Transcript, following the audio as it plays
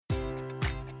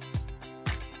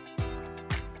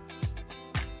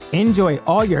Enjoy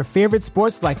all your favorite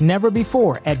sports like never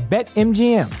before at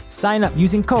BetMGM. Sign up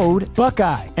using code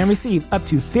Buckeye and receive up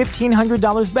to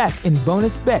 $1,500 back in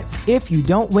bonus bets if you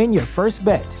don't win your first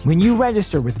bet. When you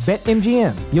register with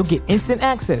BetMGM, you'll get instant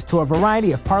access to a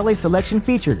variety of parlay selection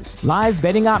features, live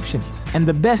betting options, and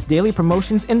the best daily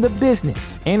promotions in the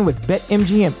business. And with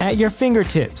BetMGM at your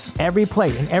fingertips, every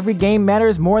play and every game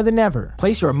matters more than ever.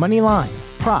 Place your money line,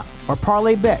 prop, or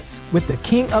parlay bets with the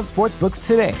king of sportsbooks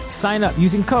today. Sign up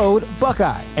using code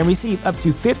Buckeye and receive up to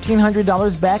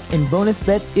 $1,500 back in bonus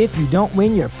bets if you don't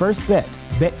win your first bet.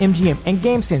 BetMGM and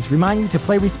GameSense remind you to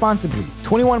play responsibly.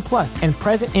 21 plus and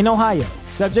present in Ohio,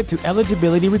 subject to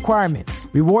eligibility requirements.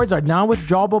 Rewards are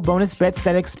non-withdrawable bonus bets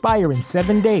that expire in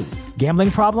 7 days. Gambling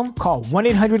problem? Call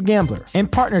 1-800-GAMBLER. In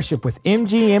partnership with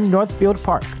MGM Northfield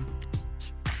Park.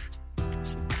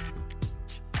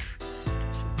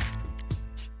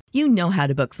 You know how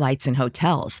to book flights and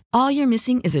hotels. All you're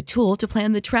missing is a tool to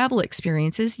plan the travel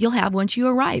experiences you'll have once you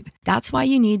arrive. That's why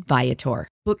you need Viator.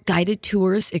 Book guided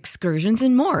tours, excursions,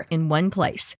 and more in one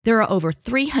place. There are over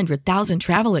 300,000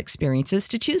 travel experiences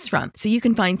to choose from, so you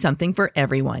can find something for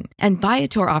everyone. And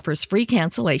Viator offers free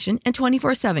cancellation and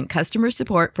 24/7 customer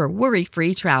support for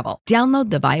worry-free travel.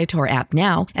 Download the Viator app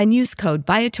now and use code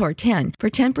Viator10 for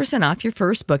 10% off your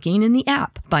first booking in the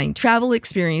app. Find travel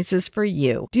experiences for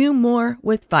you. Do more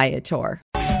with Viator.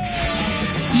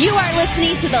 You are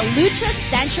listening to the Lucha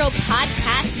Central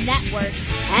Podcast Network.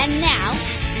 And now,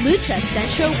 Lucha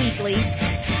Central Weekly.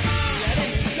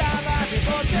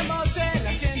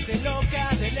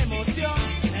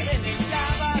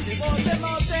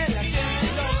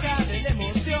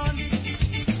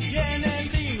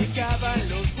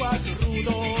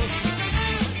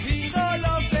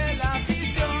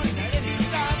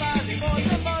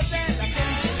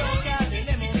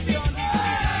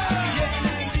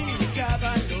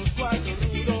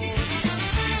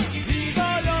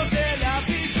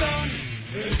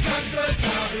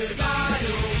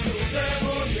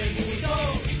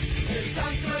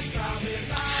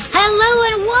 Hello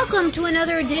and welcome to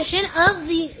another edition of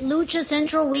the Lucha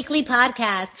Central Weekly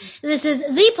Podcast. This is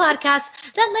the podcast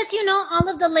that lets you know all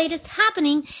of the latest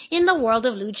happening in the world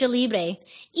of Lucha Libre.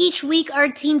 Each week our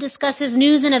team discusses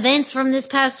news and events from this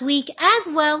past week as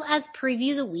well as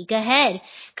preview the week ahead,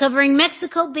 covering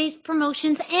Mexico-based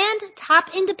promotions and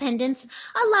top independents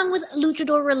along with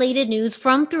luchador-related news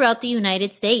from throughout the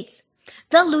United States.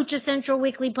 The Lucha Central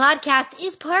Weekly Podcast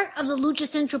is part of the Lucha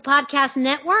Central Podcast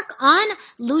Network on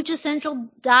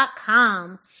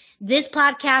luchacentral.com. This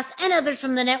podcast and others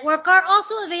from the network are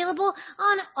also available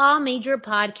on all major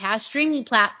podcast streaming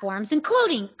platforms,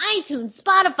 including iTunes,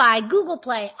 Spotify, Google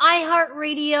Play,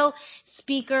 iHeartRadio,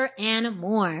 Speaker, and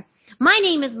more. My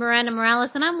name is Miranda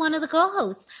Morales, and I'm one of the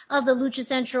co-hosts of the Lucha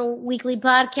Central Weekly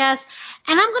Podcast,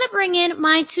 and I'm going to bring in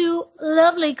my two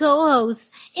lovely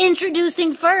co-hosts.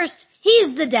 Introducing first,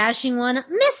 he's the dashing one,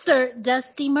 Mr.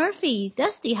 Dusty Murphy.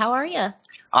 Dusty, how are you?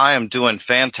 I am doing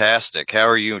fantastic. How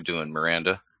are you doing,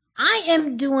 Miranda? I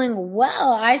am doing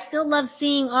well. I still love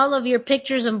seeing all of your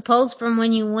pictures and posts from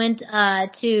when you went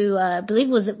to, I believe,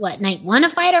 was it night one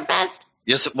of Fyter Fest?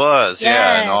 Yes, it was. Yes.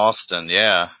 Yeah, in Austin.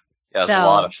 Yeah. Yeah, it was a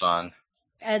lot of fun.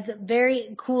 It's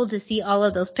very cool to see all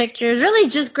of those pictures. Really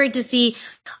just great to see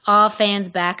all fans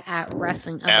back at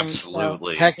wrestling events.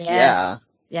 Absolutely. So, Heck yeah.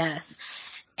 Yes.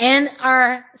 And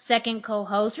our second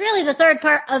co-host, really the third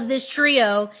part of this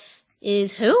trio,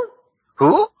 is who?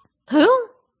 Who? Who?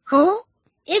 Who?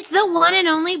 It's the one and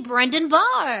only Brendan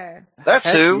Barr. That's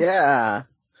Heck who. Yeah.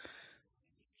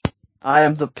 I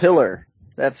am the pillar.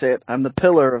 That's it. I'm the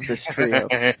pillar of this trio.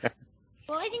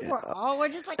 Well, I think we're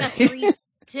just like a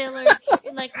three-pillar,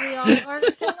 like we all are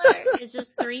pillars. It's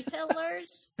just three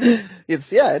pillars. It's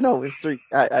three.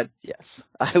 Yes.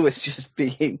 I was just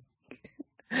being,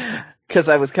 cause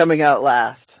I was coming out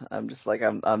last. I'm just like,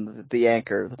 I'm the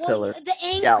anchor, the pillar. The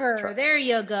anchor. There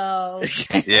you go.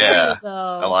 Yeah. There you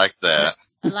go. I like that.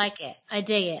 I like it. I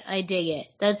dig it.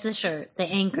 That's the shirt. The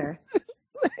anchor.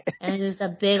 And it is a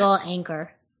big old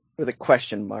anchor. With a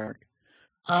question mark.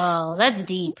 Oh, that's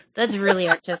deep. That's really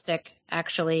artistic,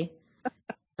 actually.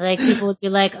 Like, people would be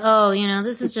like, oh,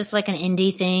 this is just like an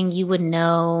indie thing. You would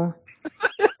know.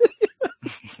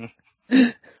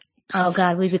 Oh,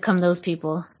 God, we become those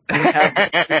people.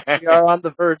 We are on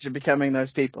the verge of becoming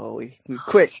those people. We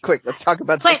quick, let's talk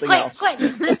about something else. Quick.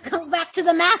 Let's go back to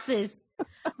the masses.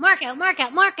 Mark out.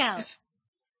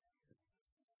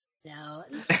 No.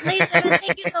 Ladies and gentlemen,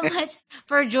 thank you so much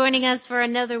for joining us for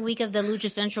another week of the Lucha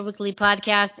Central Weekly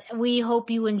Podcast. We hope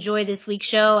you enjoy this week's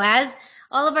show. As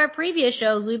all of our previous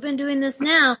shows. We've been doing this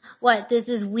now. This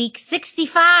is week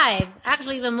 65.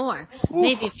 Actually, even more. Ooh.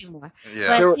 Maybe a few more.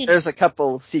 Yeah. But, There's a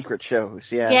couple secret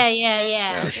shows, yeah.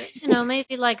 Yeah.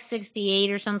 Maybe like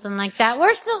 68 or something like that.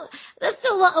 That's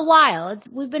still a while.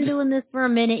 We've been doing this for a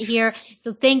minute here.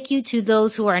 So thank you to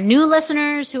those who are new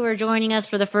listeners who are joining us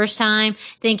for the first time.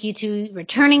 Thank you to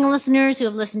returning listeners who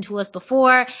have listened to us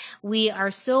before. We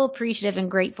are so appreciative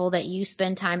and grateful that you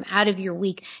spend time out of your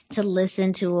week to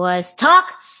listen to us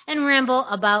talk and ramble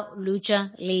about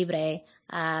Lucha Libre.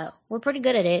 We're pretty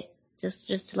good at it,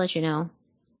 just to let you know.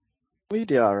 We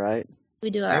do all right. We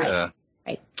do all right.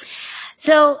 Right.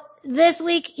 So this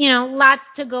week, lots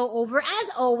to go over as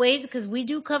always, because we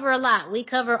do cover a lot. We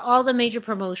cover all the major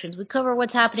promotions. We cover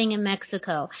what's happening in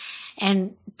Mexico,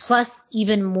 and plus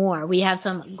even more. We have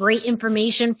some great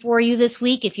information for you this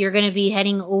week. If you're going to be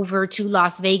heading over to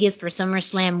Las Vegas for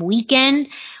SummerSlam weekend,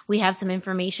 we have some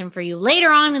information for you later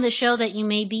on in the show that you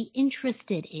may be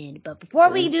interested in. But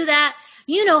before we do that,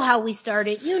 you know how we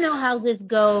started. You know how this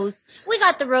goes. We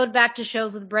got the road back to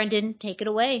shows with Brendan. Take it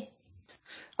away.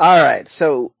 All right.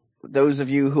 So those of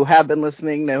you who have been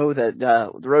listening know that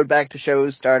the road back to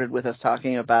shows started with us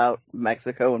talking about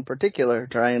Mexico in particular,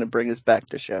 trying to bring us back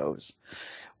to shows.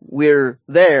 We're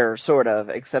there, sort of,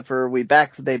 except for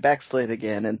they backslid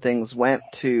again and things went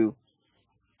to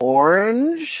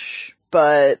orange,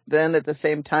 but then at the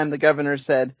same time the governor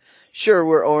said, sure,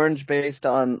 we're orange based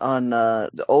on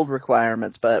the old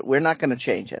requirements, but we're not going to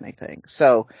change anything.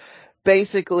 So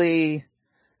basically,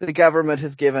 the government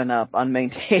has given up on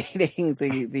maintaining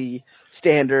the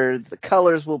standards. The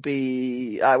colors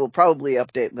I will probably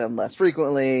update them less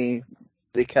frequently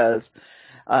because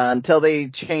until they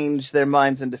change their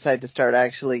minds and decide to start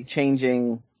actually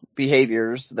changing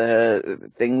behaviors, the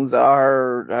things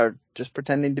are just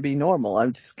pretending to be normal.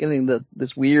 I'm just getting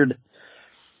this weird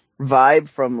vibe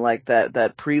from like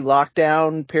that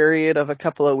pre-lockdown period of a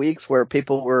couple of weeks where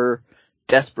people were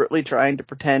desperately trying to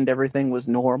pretend everything was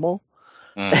normal.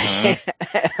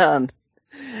 Mm-hmm.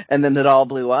 and then it all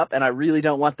blew up, and I really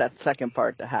don't want that second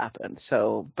part to happen.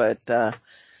 So, but that's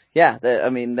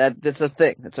a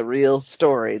thing. It's a real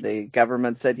story. The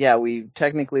government said, yeah, we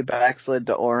technically backslid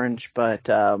to orange, but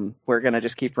we're gonna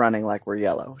just keep running like we're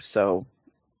yellow. So,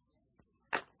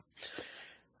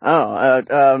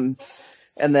 and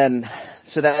then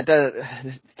so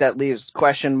that leaves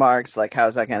question marks like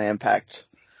how's that gonna impact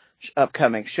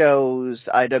upcoming shows.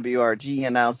 IWRG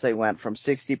announced they went from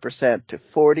 60% to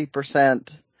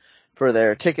 40% for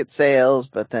their ticket sales,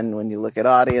 but then when you look at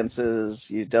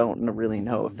audiences, you don't really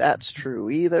know if that's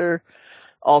true either.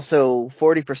 Also,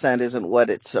 40% isn't what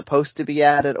it's supposed to be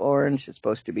at Orange. It's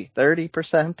supposed to be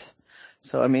 30%.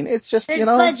 So, I mean, it's just, They're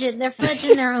fudging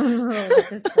their own rules at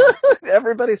this point.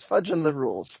 Everybody's fudging the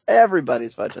rules.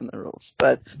 Everybody's fudging the rules.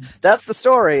 But that's the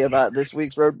story about this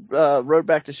week's road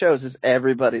back to shows is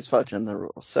everybody's fudging the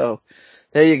rules. So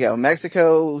there you go.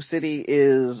 Mexico City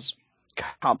is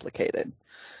complicated.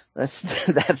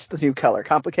 That's the new color.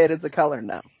 Complicated's a color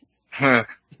now. I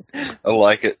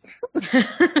like it.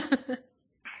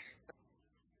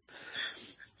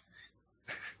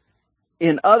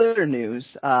 In other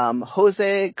news,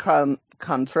 Jose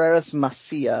Contreras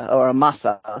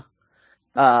Massa,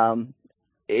 has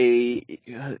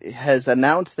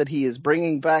announced that he is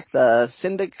bringing back the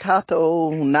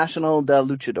Sindicato Nacional de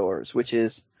Luchadores, which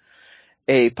is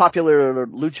a popular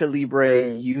lucha libre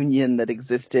union that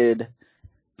existed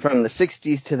from the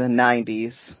 60s to the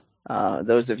 90s.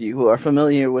 Those of you who are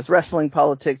familiar with wrestling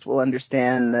politics will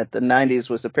understand that the 90s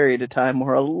was a period of time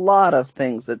where a lot of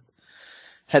things that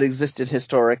had existed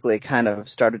historically kind of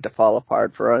started to fall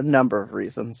apart for a number of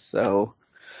reasons. So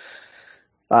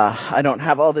I don't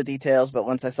have all the details, but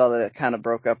once I saw that it kind of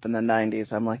broke up in the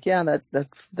 90s, I'm like, yeah,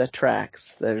 that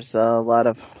tracks. There's a lot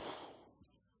of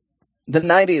the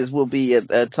 90s will be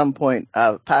at some point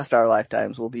past our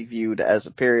lifetimes will be viewed as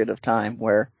a period of time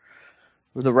where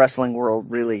the wrestling world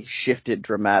really shifted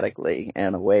dramatically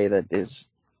in a way that is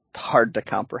hard to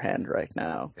comprehend right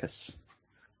now because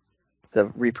the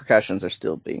repercussions are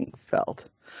still being felt.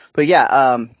 But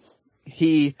yeah,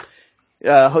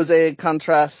 Jose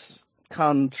Contreras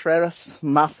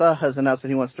Massa has announced that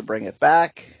he wants to bring it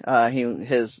back.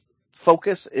 His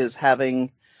focus is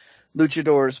having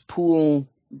luchadors pool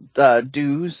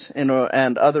dues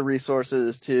and other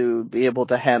resources to be able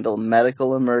to handle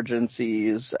medical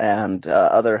emergencies and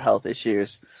other health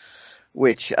issues,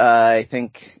 which I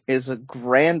think is a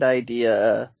grand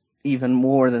idea, even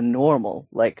more than normal.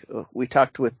 Like we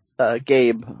talked with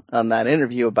Gabe on that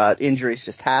interview about injuries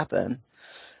just happen.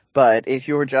 But if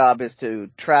your job is to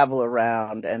travel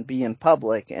around and be in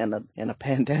public in a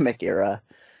pandemic era,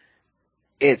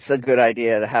 it's a good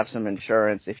idea to have some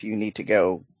insurance if you need to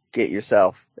go get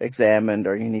yourself examined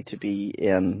or you need to be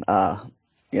in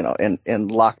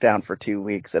lockdown for 2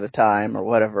 weeks at a time or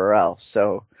whatever else.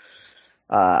 So,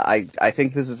 I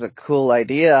think this is a cool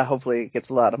idea. Hopefully it gets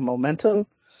a lot of momentum,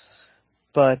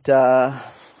 but,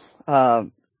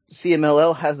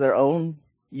 CMLL has their own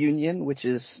union, which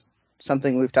is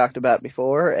something we've talked about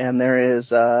before. And there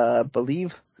is, I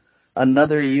believe,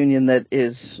 another union that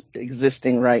is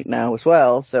existing right now as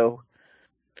well. So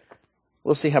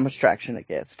we'll see how much traction it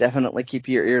gets. Definitely keep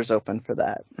your ears open for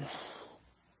that.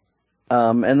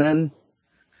 And then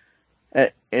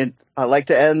I like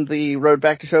to end the road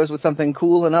back to shows with something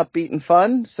cool and upbeat and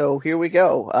fun. So here we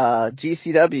go.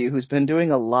 GCW, who's been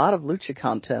doing a lot of lucha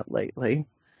content lately.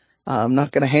 I'm not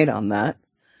going to hate on that.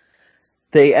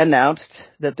 They announced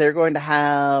that they're going to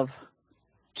have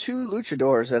 2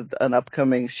 luchadors at an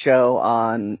upcoming show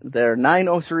on their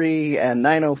 903 and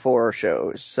 904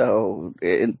 shows. So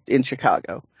in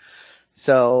Chicago.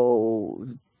 So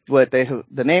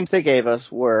the names they gave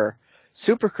us were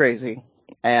Super Crazy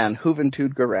and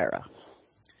Juventud Guerrera.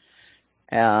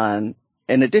 And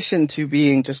in addition to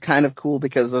being just kind of cool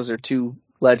because those are 2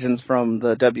 legends from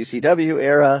the WCW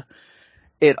era,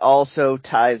 it also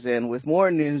ties in with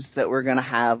more news that we're going to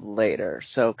have later.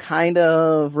 So kind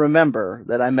of remember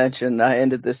that I mentioned I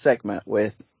ended this segment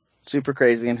with Super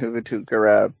Crazy and Juventud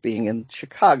Guerrera being in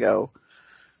Chicago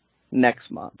next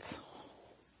month.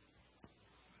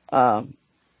 I'm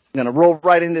going to roll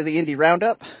right into the Indie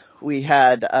Roundup. We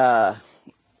had a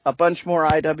bunch more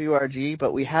IWRG,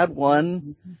 but we had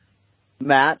one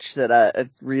match that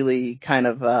really kind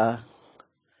of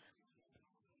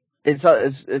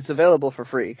it's available for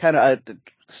free. Kind of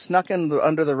snuck in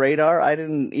under the radar. I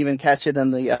didn't even catch it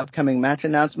in the upcoming match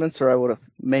announcements, or I would have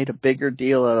made a bigger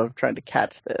deal out of trying to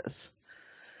catch this.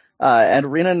 At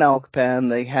Arena Nalkpan,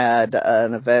 they had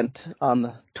an event on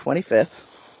the 25th,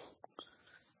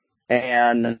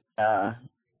 and the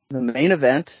main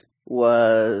event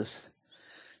was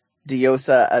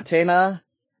Diosa Atena,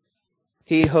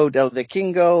 Hijo del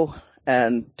Vikingo,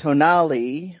 and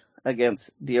Tonali against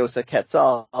Diosa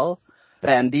Quetzal,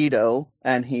 Bandido,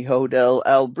 and Hijo del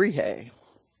Albrije.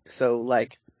 So,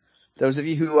 those of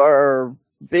you who are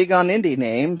big on indie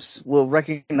names will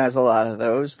recognize a lot of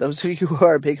those. Those of you who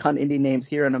are big on indie names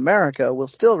here in America will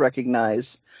still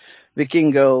recognize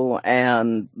Vikingo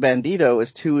and Bandido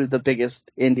as 2 of the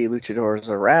biggest indie luchadors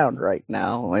around right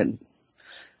now. And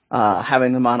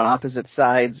having them on opposite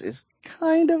sides is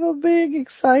kind of a big,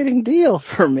 exciting deal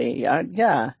for me.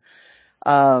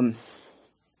 And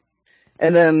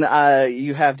then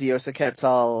you have Diosa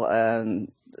Quetzal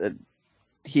and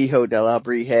Hijo del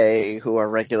Albrije, who are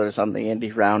regulars on the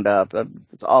Indie Roundup.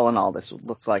 All in all, this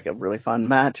looks like a really fun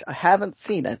match. I haven't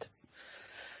seen it.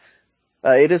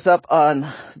 It is up on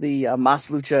the Mas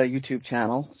Lucha YouTube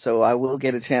channel, so I will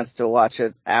get a chance to watch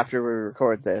it after we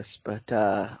record this. But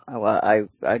I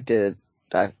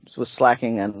was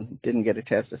slacking and didn't get a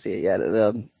chance to see it yet.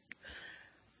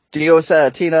 Diosa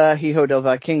Atena, Hijo del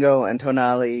Vikingo, and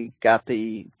Tonali got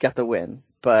the win.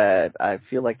 But I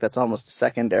feel like that's almost a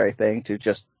secondary thing to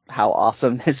just how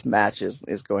awesome this match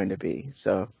is going to be.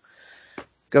 So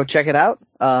go check it out.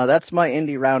 That's my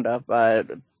Indie Roundup.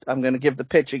 I'm going to give the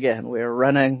pitch again. We're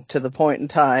running to the point in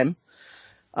time.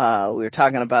 We were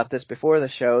talking about this before the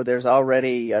show. There's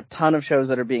already a ton of shows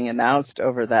that are being announced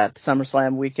over that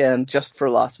SummerSlam weekend just for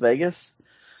Las Vegas.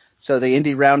 So the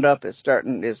Indie Roundup is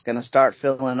going to start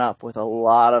filling up with a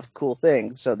lot of cool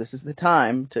things. So this is the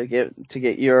time to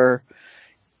get your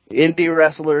indie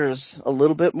wrestlers a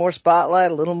little bit more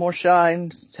spotlight, a little more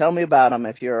shine. Tell me about them.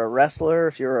 If you're a wrestler,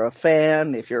 if you're a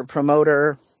fan, if you're a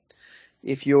promoter,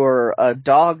 if you're a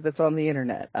dog that's on the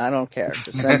internet, I don't care.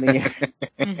 Just send me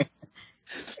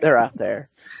they're out there.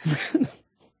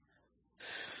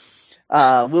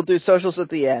 We'll do socials at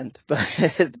the end, but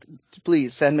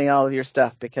please send me all of your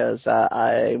stuff because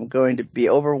I'm going to be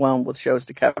overwhelmed with shows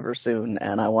to cover soon,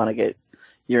 and I want to get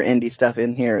your indie stuff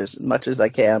in here as much as I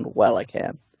can while I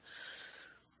can.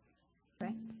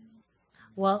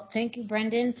 Well, thank you,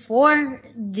 Brendan, for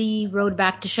the road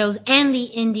back to shows and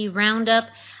the Indie Roundup.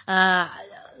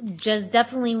 Just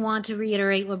definitely want to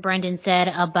reiterate what Brendan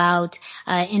said about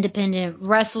independent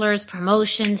wrestlers,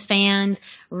 promotions, fans.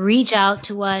 Reach out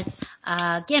to us.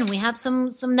 Again, we have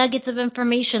some nuggets of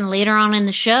information later on in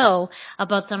the show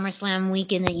about SummerSlam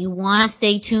weekend that you want to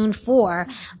stay tuned for.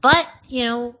 But,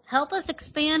 help us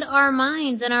expand our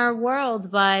minds and our worlds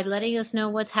by letting us know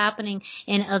what's happening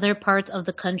in other parts of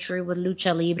the country with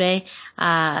Lucha Libre.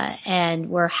 And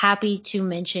we're happy to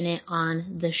mention it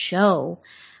on the show.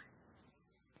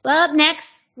 Up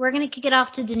next, we're going to kick it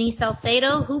off to Denise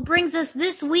Salcedo, who brings us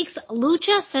this week's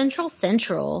Lucha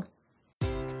Central.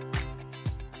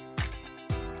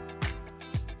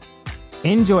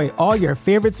 Enjoy all your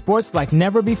favorite sports like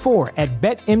never before at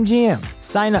BetMGM.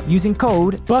 Sign up using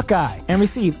code Buckeye and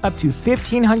receive up to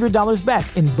 $1,500 back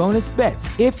in bonus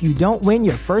bets if you don't win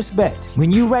your first bet.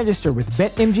 When you register with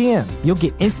BetMGM, you'll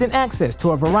get instant access to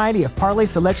a variety of parlay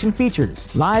selection features,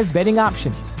 live betting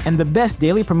options, and the best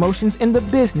daily promotions in the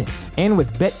business. And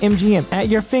with BetMGM at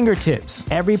your fingertips,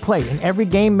 every play and every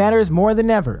game matters more than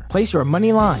ever. Place your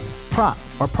money line, prop,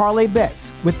 or parlay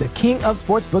bets with the king of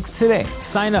sportsbooks today.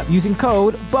 Sign up using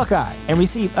code Buckeye and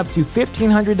receive up to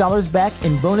 $1,500 back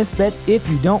in bonus bets if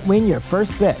you don't win your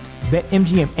first bet.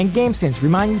 BetMGM and GameSense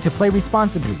remind you to play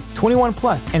responsibly. 21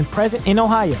 plus and present in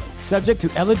Ohio, subject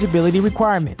to eligibility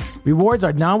requirements. Rewards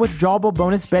are non-withdrawable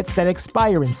bonus bets that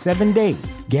expire in 7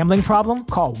 days. Gambling problem?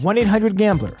 Call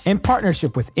 1-800-GAMBLER. In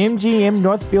partnership with MGM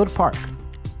Northfield Park.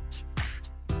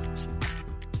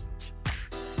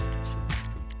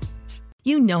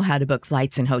 You know how to book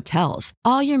flights and hotels.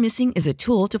 All you're missing is a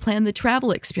tool to plan the travel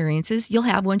experiences you'll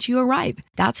have once you arrive.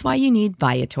 That's why you need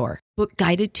Viator. Book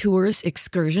guided tours,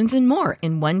 excursions, and more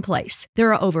in one place.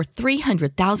 There are over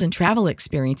 300,000 travel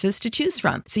experiences to choose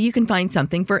from, so you can find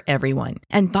something for everyone.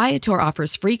 And Viator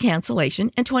offers free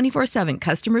cancellation and 24/7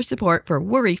 customer support for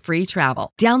worry-free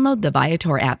travel. Download the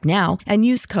Viator app now and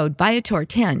use code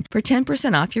Viator10 for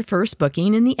 10% off your first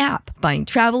booking in the app. Find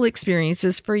travel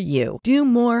experiences for you. Do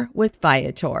more with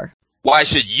Viator. Why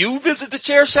should you visit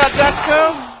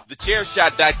thechairshot.com?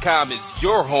 Thechairshot.com is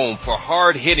your home for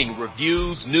hard-hitting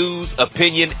reviews, news,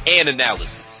 opinion, and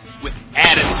analysis with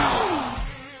attitude.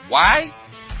 Why?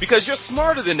 Because you're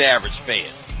smarter than the average fan.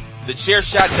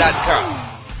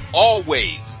 Thechairshot.com.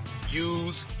 Always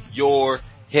use your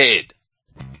head.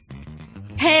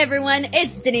 Hey everyone,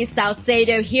 it's Denise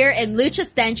Salcedo here in Lucha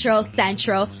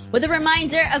Central with a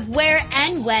reminder of where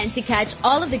and when to catch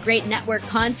all of the great network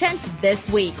content this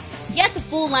week. Get the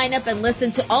full lineup and listen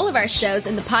to all of our shows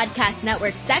in the podcast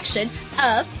network section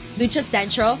of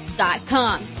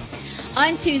luchacentral.com.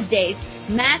 On Tuesdays,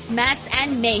 Math, Mats,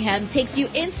 and Mayhem takes you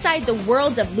inside the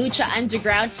world of Lucha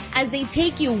Underground as they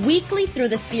take you weekly through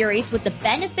the series with the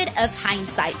benefit of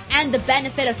hindsight and the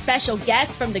benefit of special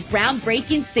guests from the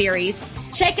groundbreaking series.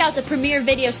 Check out the premiere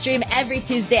video stream every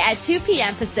Tuesday at 2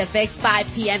 p.m. Pacific, 5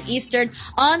 p.m. Eastern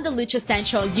on the Lucha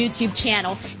Central YouTube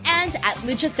channel and at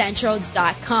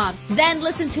luchacentral.com. Then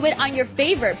listen to it on your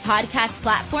favorite podcast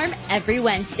platform every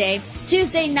Wednesday.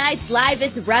 Tuesday nights live,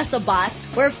 it's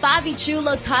WrestleBoss, where Fabi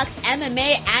Chulo talks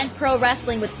MMA and pro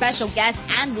wrestling with special guests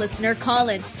and listener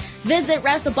call-ins. Visit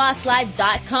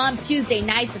WrestleBossLive.com Tuesday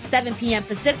nights at 7 p.m.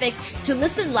 Pacific to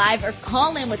listen live or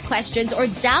call in with questions or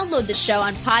download the show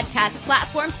on podcast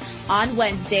platforms on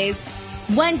Wednesdays.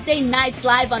 Wednesday nights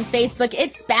live on Facebook,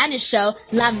 it's Spanish show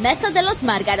La Mesa de los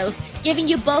Márgaros, giving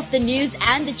you both the news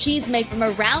and the chisme from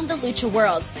around the lucha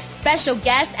world. Special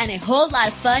guests and a whole lot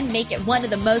of fun make it one of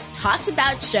the most talked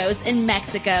about shows in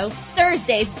Mexico.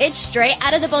 Thursdays, it's Straight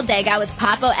Out of the Bodega with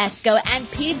Papo Esco and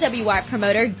PWR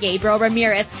promoter Gabriel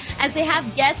Ramirez as they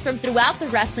have guests from throughout the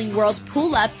wrestling world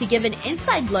pull up to give an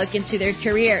inside look into their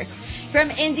careers. From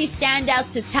indie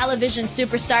standouts to television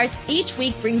superstars, each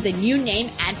week brings a new name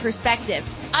and perspective.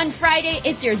 On Friday,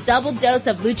 it's your double dose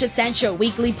of Lucha Central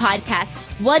Weekly podcast,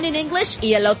 one in English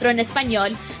y el otro en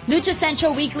español. Lucha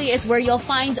Central Weekly is where you'll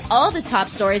find all the top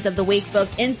stories of the week,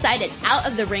 both inside and out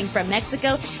of the ring from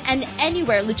Mexico and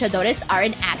anywhere luchadores are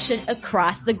in action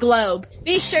across the globe.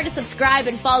 Be sure to subscribe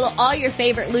and follow all your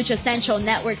favorite Lucha Central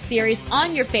Network series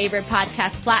on your favorite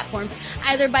podcast platforms,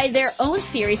 either by their own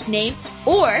series name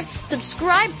or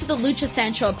subscribe to the Lucha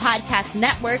Central Podcast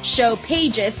Network show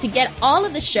pages to get all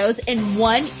of the shows in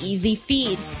one easy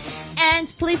feed.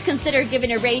 And please consider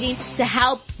giving a rating to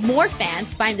help more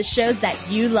fans find the shows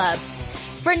that you love.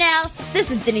 For now,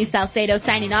 this is Denise Salcedo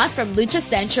signing off from Lucha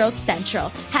Central.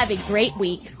 Have a great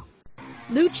week.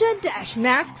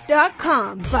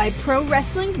 Lucha-Masks.com by Pro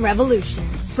Wrestling Revolution,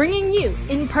 bringing you,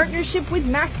 in partnership with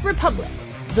Masked Republic,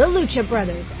 the Lucha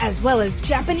Brothers, as well as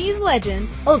Japanese legend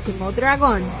Ultimo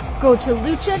Dragon. Go to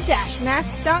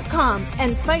Lucha-Masks.com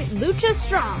and fight Lucha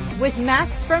Strong with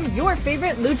masks from your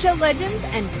favorite Lucha legends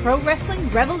and Pro Wrestling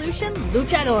Revolution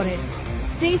luchadores.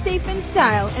 Stay safe in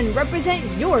style and represent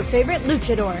your favorite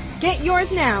luchador. Get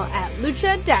yours now at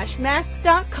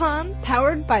Lucha-Masks.com,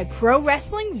 powered by Pro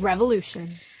Wrestling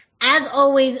Revolution. As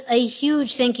always, a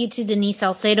huge thank you to Denise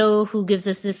Salcedo, who gives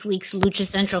us this week's Lucha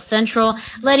Central,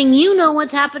 letting you know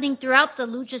what's happening throughout the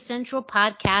Lucha Central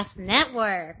Podcast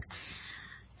Network.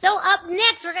 So up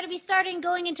next, we're going to be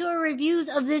going into our reviews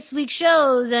of this week's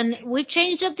shows, and we've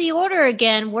changed up the order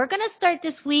again. We're going to start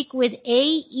this week with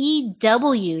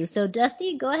AEW. So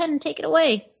Dusty, go ahead and take it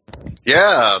away.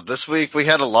 Yeah, this week we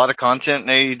had a lot of content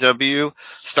in AEW.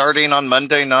 Starting on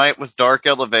Monday night with Dark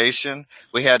Elevation,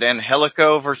 we had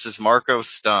Angelico versus Marco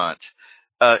Stunt.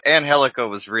 Angelico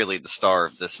was really the star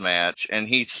of this match, and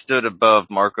he stood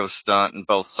above Marco Stunt in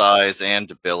both size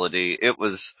and ability. It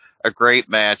was a great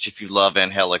match if you love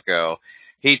Angelico.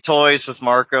 He toys with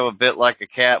Marco a bit like a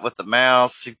cat with a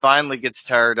mouse. He finally gets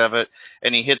tired of it,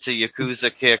 and he hits a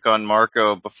Yakuza kick on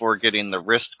Marco before getting the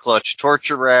wrist clutch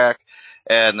torture rack,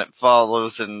 and it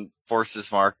follows and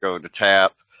forces Marco to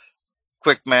tap.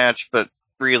 Quick match, but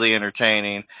really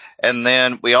entertaining. And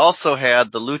then we also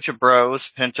had the Lucha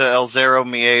Bros, Penta El Zero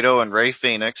Miedo and Rey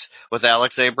Fenix with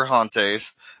Alex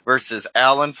Abrahantes versus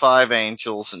Alan 5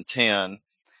 Angels and 10.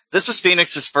 This was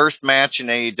Phoenix's first match in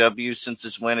AEW since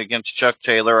his win against Chuck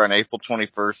Taylor on April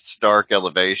 21st's Dark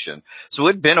Elevation. So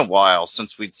it'd been a while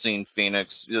since we'd seen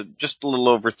Phoenix, just a little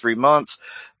over 3 months,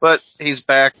 but he's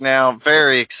back now.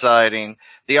 Very exciting.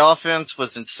 The offense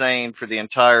was insane for the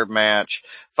entire match.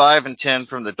 5 and 10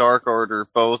 from the Dark Order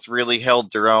both really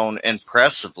held their own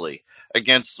impressively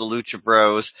against the Lucha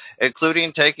Bros,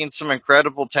 including taking some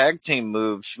incredible tag team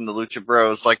moves from the Lucha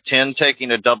Bros, like 10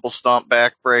 taking a double stomp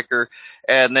backbreaker,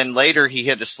 and then later he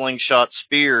hit a slingshot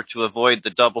spear to avoid the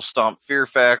double stomp fear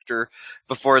factor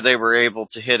before they were able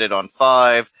to hit it on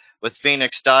 5, with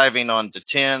Phoenix diving onto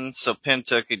 10 so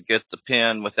Penta could get the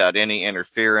pin without any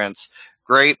interference.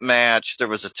 Great match. There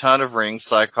was a ton of ring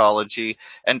psychology,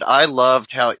 and I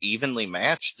loved how evenly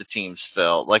matched the teams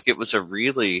felt. Like, it was a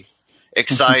really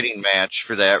exciting match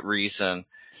for that reason,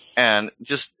 and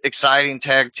just exciting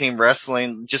tag team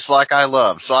wrestling, just like I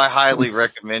love. So I highly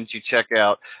recommend you check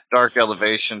out Dark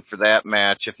Elevation for that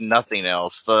match, if nothing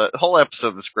else. The whole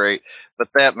episode was great, but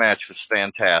that match was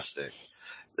fantastic.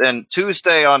 Then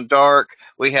Tuesday on Dark,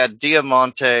 we had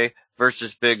Diamante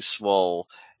versus Big Swole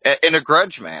in a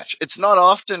grudge match. It's not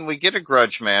often we get a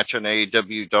grudge match on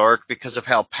AEW Dark because of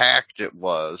how packed it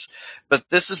was. But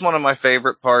this is one of my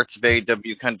favorite parts of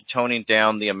AEW, kind of toning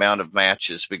down the amount of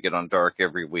matches we get on Dark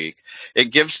every week.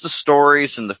 It gives the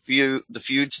stories and the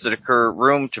feuds that occur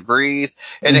room to breathe,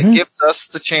 and it gives us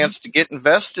the chance to get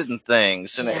invested in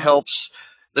things, and it helps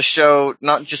the show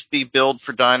not just be billed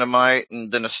for Dynamite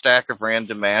and then a stack of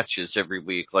random matches every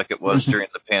week like it was during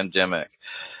the pandemic.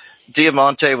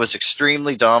 Diamante was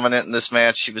extremely dominant in this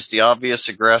match. She was the obvious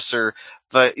aggressor,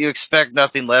 but you expect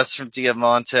nothing less from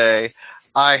Diamante.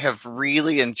 I have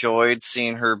really enjoyed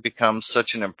seeing her become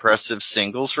such an impressive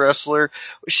singles wrestler.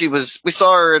 We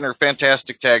saw her in her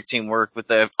fantastic tag team work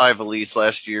with Ivalise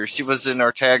last year. She was in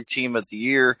our tag team of the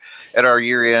year at our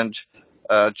year-end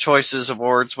choices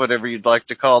awards, whatever you'd like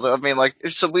to call it. I mean, like,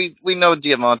 so we know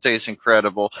Diamante is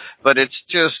incredible, but it's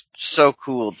just so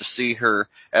cool to see her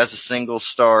as a single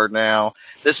star now.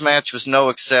 This match was no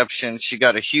exception. She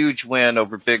got a huge win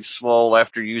over Big Swole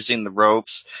after using the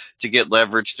ropes to get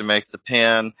leverage to make the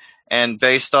pin. And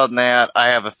based on that, I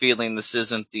have a feeling this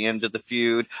isn't the end of the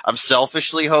feud. I'm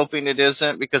selfishly hoping it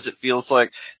isn't, because it feels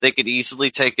like they could easily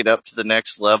take it up to the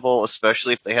next level,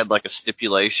 especially if they had like a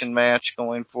stipulation match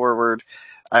going forward.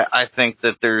 I think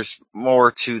that there's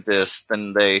more to this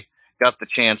than they got the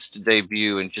chance to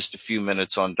debut in just a few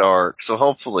minutes on Dark. So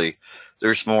hopefully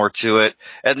there's more to it.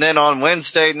 And then on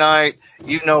Wednesday night,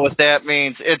 you know what that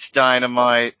means. It's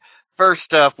Dynamite.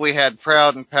 First up, we had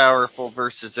Proud and Powerful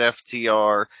versus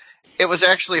FTR. It was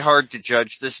actually hard to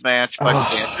judge this match by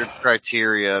standard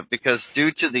criteria because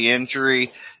due to the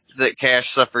injury that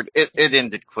Cash suffered, it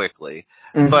ended quickly.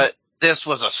 But this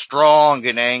was a strong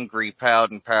and angry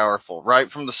Proud and Powerful right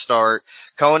from the start.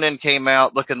 Conan came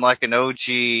out looking like an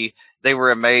OG. They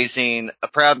were amazing.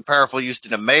 Proud and Powerful used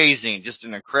an amazing, just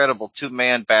an incredible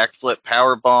two-man backflip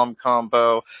powerbomb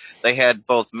combo. They had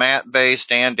both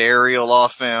mat-based and aerial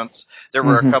offense. There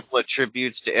were a couple of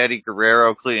tributes to Eddie Guerrero,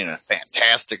 including a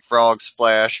fantastic frog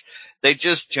splash. They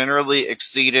just generally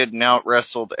exceeded and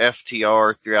out-wrestled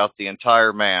FTR throughout the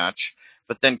entire match.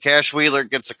 But then Cash Wheeler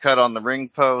gets a cut on the ring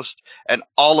post, and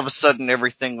all of a sudden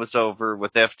everything was over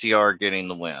with FTR getting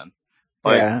the win.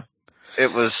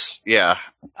 It was,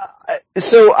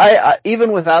 So I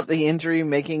even without the injury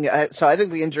so I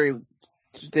think the injury,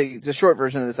 the short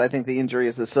version of this, I think the injury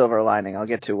is the silver lining. I'll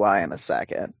get to why in a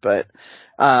second. But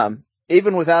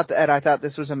even without that, I thought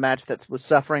this was a match that was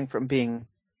suffering from being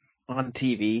on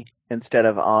TV instead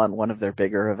of on one of their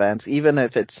bigger events, even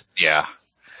if it's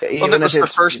Well, that was the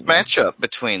first matchup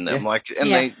between them,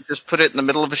 they just put it in the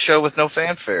middle of a show with no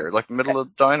fanfare, like the middle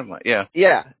of Dynamite.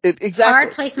 Exactly.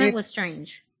 Card placement was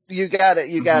strange. You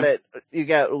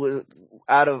got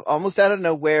almost out of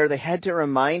nowhere. They had to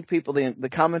remind people, the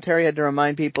commentary had to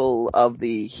remind people of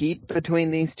the heat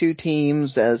between these two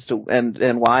teams as to,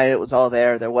 and why it was all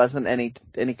there. There wasn't any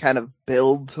kind of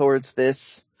build towards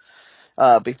this,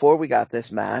 before we got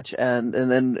this match. And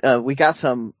then, we got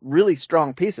some really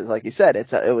strong pieces. Like you said,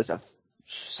 it was a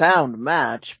sound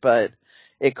match, but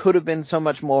it could have been so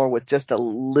much more with just a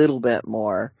little bit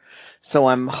more. So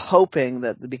I'm hoping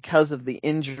that because of the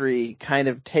injury kind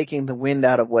of taking the wind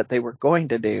out of what they were going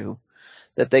to do,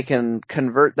 that they can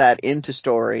convert that into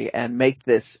story and make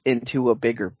this into a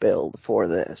bigger build for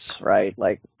this, right?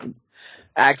 Like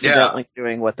accidentally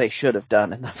doing what they should have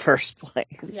done in the first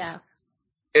place. Yeah.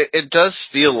 It does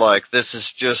feel like this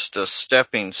is just a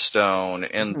stepping stone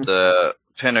in the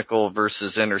Pinnacle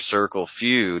versus Inner Circle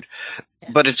feud.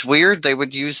 But it's weird they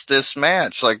would use this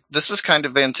match. Like, this was kind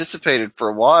of anticipated for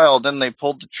a while, then they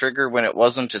pulled the trigger when it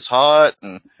wasn't as hot,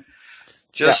 and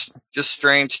just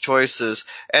strange choices.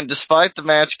 And despite the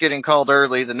match getting called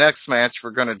early, the next match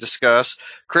we're going to discuss,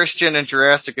 Christian and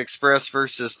Jurassic Express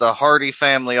versus the Hardy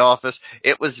Family Office,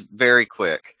 it was very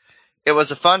quick. It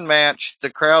was a fun match. The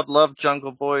crowd loved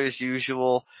Jungle Boy as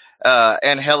usual.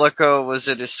 Angelico was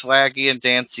at his swaggy and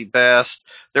dancy best.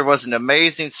 There was an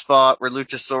amazing spot where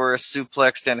Luchasaurus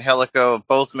suplexed Angelico and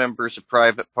both members of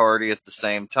Private Party at the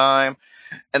same time.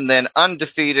 And then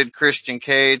undefeated Christian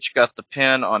Cage got the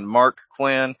pin on Mark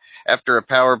Quinn after a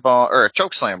powerbomb, or a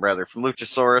chokeslam rather, from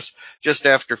Luchasaurus just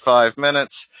after 5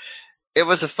 minutes. It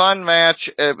was a fun match.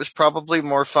 It was probably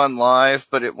more fun live,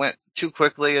 but it went too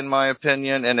quickly in my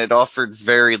opinion, and it offered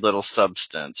very little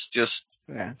substance. Just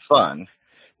fun.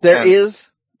 There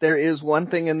is one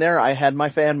thing in there. I had my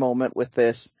fan moment with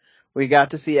this. We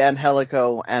got to see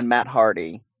Angelico and Matt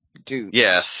Hardy. Dude.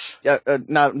 Yes.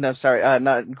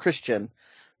 Not Christian.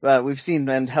 We've seen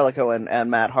Angelico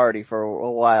and Matt Hardy for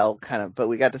a while, kind of, but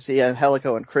we got to see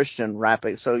Angelico and Christian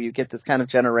rapping. So you get this kind of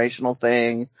generational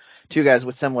thing. Two guys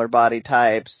with similar body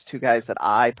types. Two guys that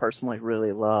I personally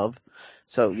really love.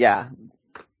 So yeah.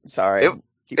 Sorry.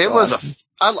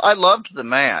 I loved the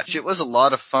match. It was a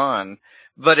lot of fun.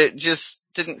 But it just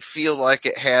didn't feel like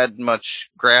it had much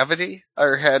gravity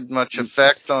or had much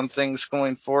effect on things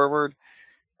going forward.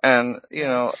 And,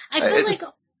 I feel like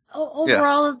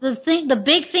overall the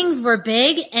big things were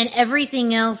big and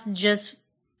everything else just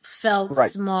felt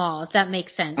small, if that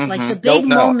makes sense. Mm-hmm. Like the big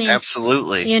moments,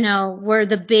 absolutely, were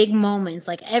the big moments.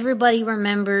 Like everybody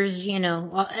remembers,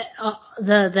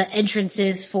 the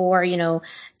entrances for,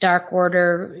 Dark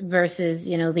Order versus,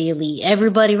 the Elite.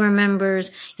 Everybody remembers,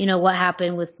 what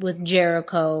happened with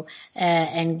Jericho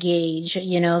and Gage,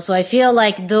 So I feel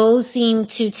like those seem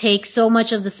to take so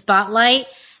much of the spotlight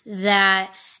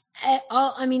that,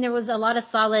 there was a lot of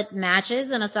solid matches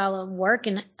and a solid work,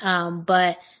 and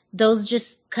but those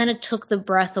just kind of took the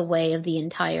breath away of the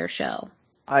entire show.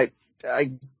 I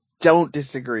don't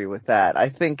disagree with that. I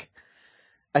think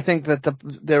that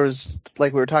there was,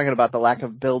 like we were talking about, the lack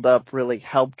of build up really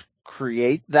helped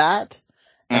create that.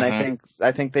 And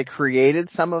I think they created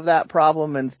some of that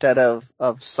problem instead of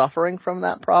suffering from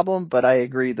that problem, but I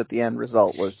agree that the end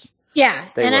result was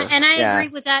I agree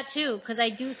with that too, because I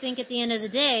do think at the end of the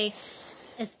day,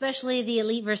 especially the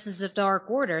Elite versus the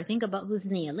Dark Order, think about who's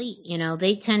in the Elite.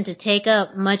 They tend to take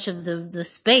up much of the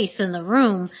space in the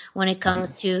room when it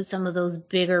comes to some of those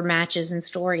bigger matches and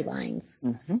storylines.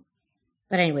 Mm-hmm.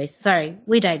 But anyways, sorry,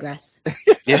 we digress.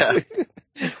 Yeah.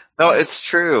 No, it's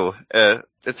true.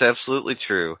 It's absolutely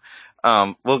true.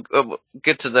 We'll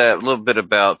get to that a little bit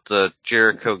about the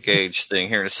Jericho Gage thing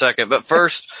here in a second. But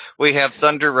first, we have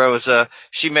Thunder Rosa.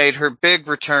 She made her big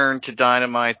return to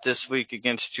Dynamite this week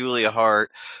against Julia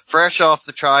Hart. Fresh off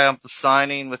the triumph of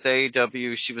signing with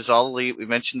AEW, she was all Elite. We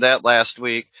mentioned that last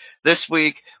week. This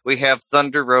week, we have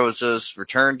Thunder Rosa's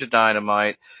return to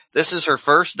Dynamite. This is her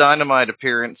first Dynamite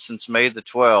appearance since May the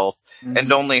 12th,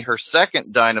 and only her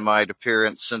second Dynamite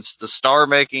appearance since the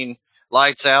star-making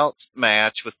Lights Out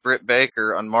match with Britt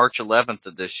Baker on March 11th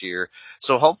of this year.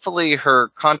 So hopefully her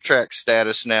contract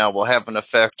status now will have an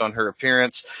effect on her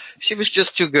appearance. She was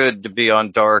just too good to be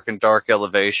on Dark and Dark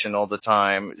Elevation all the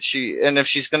time. And if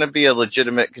she's going to be a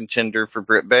legitimate contender for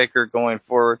Britt Baker going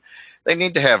forward, they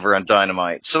need to have her on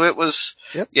Dynamite. So it was,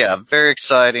 very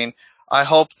exciting. I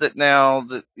hope that now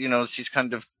that, she's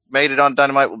kind of made it on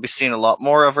Dynamite, we'll be seeing a lot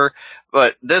more of her.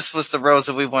 But this was the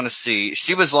Rosa we want to see.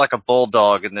 She was like a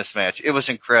bulldog in this match. It was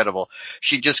incredible.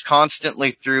 She just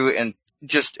constantly threw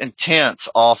just intense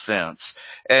offense.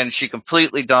 And she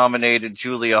completely dominated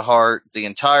Julia Hart the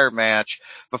entire match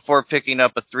before picking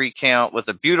up a 3 count with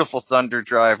a beautiful Thunder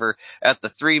Driver at the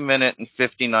 3-minute and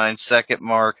 59-second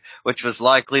mark, which was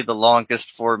likely the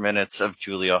longest 4 minutes of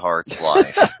Julia Hart's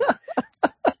life.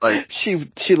 Like,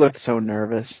 she looked so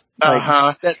nervous. Like,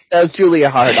 uh-huh. That was Julia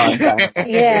Hart on time.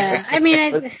 Yeah, I mean,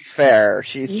 It's fair.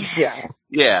 She's,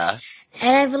 Yeah.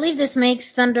 And I believe this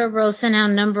makes Thunder Rosa now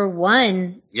number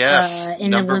 1. Yes,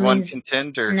 in number the women's, 1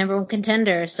 contender. Number 1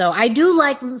 contender. So I do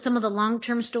like some of the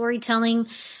long-term storytelling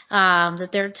that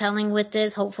they're telling with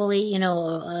this. Hopefully,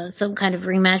 some kind of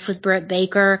rematch with Britt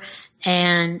Baker.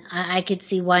 And I could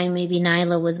see why maybe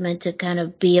Nyla was meant to kind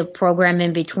of be a program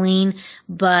in between.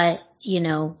 But,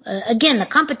 again, the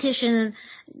competition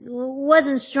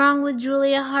wasn't strong with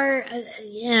Julia Hart.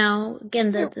 Again,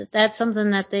 that's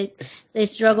something that they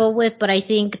struggle with. But I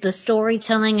think the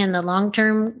storytelling and the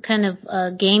long-term kind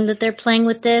of game that they're playing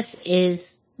with this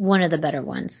is one of the better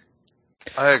ones.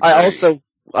 I agree.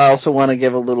 I also want to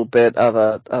give a little bit of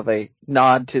a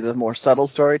nod to the more subtle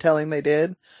storytelling they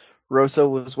did. Rosa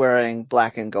was wearing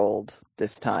black and gold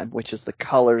this time, which is the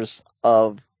colors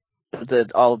of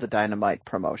all of the Dynamite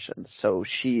promotions. So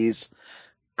she's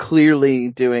clearly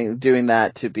doing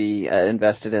that to be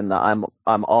invested in the I'm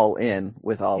all in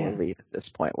with All Elite at this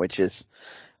point, which is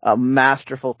a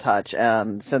masterful touch.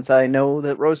 And since I know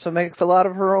that Rosa makes a lot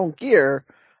of her own gear,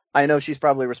 I know she's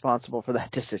probably responsible for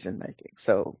that decision making.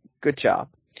 So good job.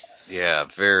 Yeah,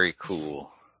 very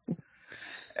cool.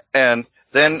 And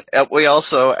then we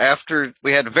also, after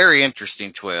we had a very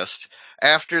interesting twist,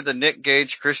 after the Nick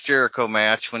Gage Chris Jericho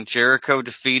match, when Jericho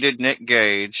defeated Nick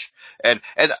Gage, and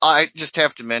I just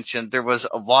have to mention there was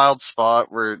a wild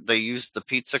spot where they used the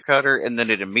pizza cutter and then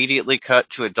it immediately cut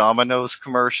to a Domino's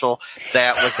commercial.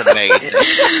 That was amazing. But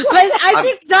I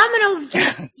think Domino's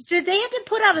did they have to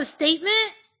put out a statement?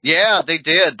 Yeah, they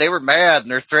did. They were mad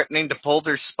and they're threatening to pull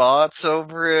their spots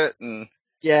over it, and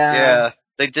yeah.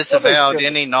 They disavowed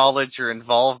any knowledge or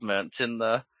involvement in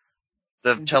the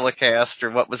telecast or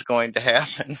what was going to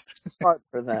happen. Smart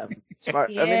for them.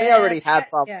 Smart. Yeah, I mean, they already had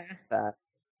problems with that.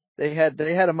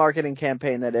 They had a marketing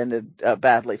campaign that ended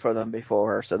badly for them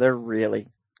before, so they're really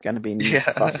going to be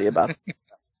fussy about it.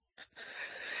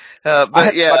 But I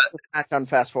had to watch this match on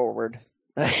fast forward.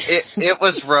 It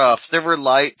was rough. There were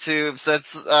light tubes.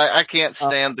 I can't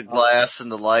stand the glass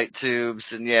and the light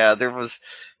tubes. And it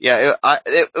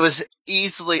was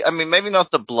easily, I mean, maybe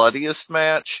not the bloodiest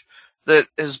match that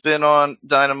has been on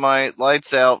Dynamite.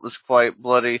 Lights Out was quite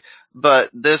bloody, but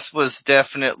this was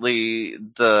definitely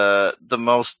the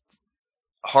most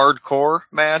hardcore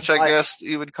match, I guess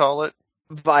you would call it.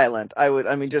 Violent.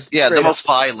 The most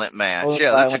violent match.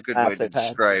 Yeah, that's a good way to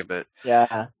describe it.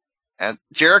 Yeah. And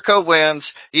Jericho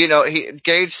wins.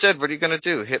 Gage said, what are you going to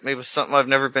do? Hit me with something I've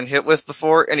never been hit with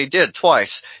before? And he did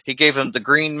twice. He gave him the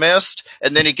green mist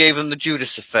and then he gave him the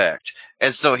Judas effect.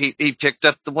 And so he picked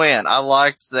up the win. I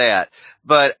liked that.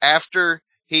 But after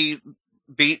he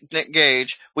beat Nick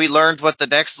Gage, we learned what the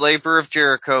next labor of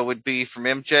Jericho would be from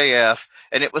MJF.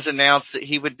 And it was announced that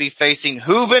he would be facing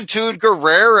Juventud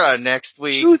Guerrera next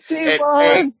week.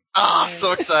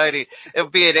 So exciting. It'll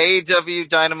be at AEW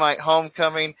Dynamite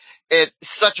Homecoming. It's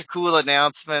such a cool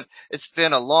announcement. It's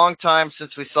been a long time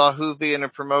since we saw Juvi in a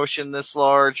promotion this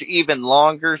large, even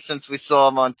longer since we saw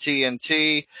him on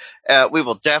TNT. We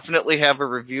will definitely have a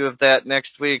review of that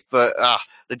next week, but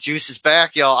the juice is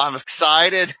back, y'all. I'm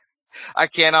excited. I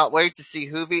cannot wait to see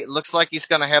Juvi. It looks like he's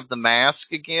going to have the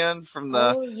mask again from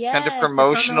the kind of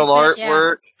promotional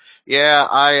artwork. Yeah,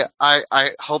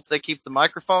 I hope they keep the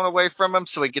microphone away from him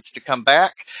so he gets to come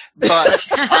back. But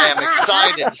I am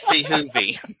excited to see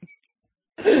Juvi.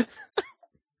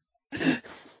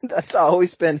 That's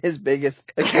always been his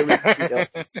biggest Achilles heel.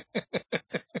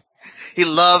 He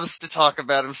loves to talk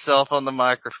about himself on the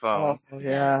microphone. Oh,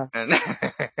 yeah. And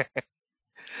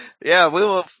yeah, we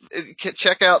will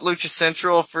check out Lucha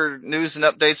Central for news and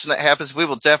updates when that happens. We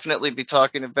will definitely be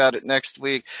talking about it next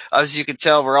week. As you can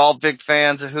tell, we're all big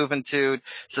fans of Juventud,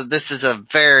 so this is a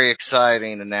very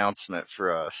exciting announcement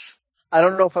for us. I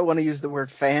don't know if I want to use the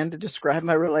word fan to describe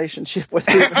my relationship with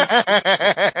him.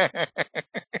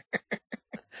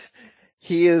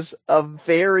 He is a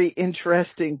very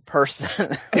interesting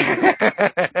person.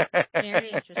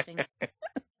 Very interesting.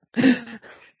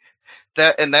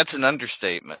 That's an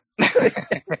understatement.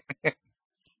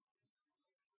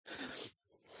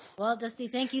 Well, Dusty,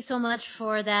 thank you so much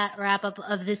for that wrap up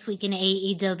of This Week in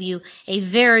AEW. A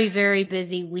very, very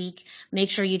busy week. Make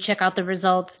sure you check out the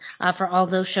results for all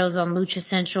those shows on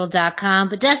luchacentral.com.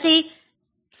 But Dusty,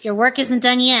 your work isn't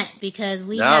done yet, because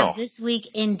we No. have this week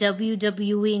in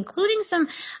WWE, including some,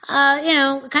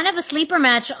 kind of a sleeper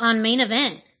match on Main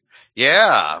Event.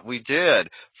 Yeah, we did.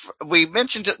 We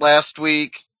mentioned it last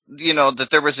week, that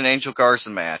there was an Angel Garza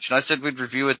match, and I said we'd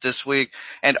review it this week,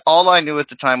 and all I knew at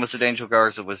the time was that Angel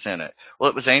Garza was in it. Well,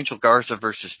 it was Angel Garza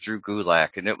versus Drew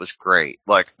Gulak, and it was great.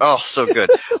 Like, oh, so good.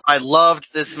 I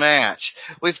loved this match.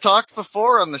 We've talked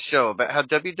before on the show about how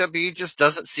WWE just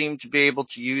doesn't seem to be able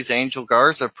to use Angel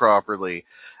Garza properly.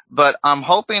 But I'm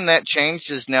hoping that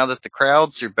changes now that the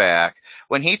crowds are back.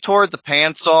 When he tore the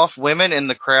pants off, women in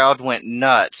the crowd went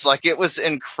nuts. Like, it was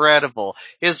incredible.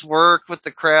 His work with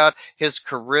the crowd, his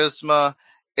charisma.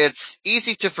 It's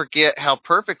easy to forget how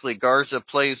perfectly Garza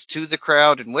plays to the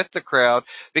crowd and with the crowd,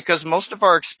 because most of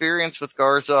our experience with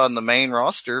Garza on the main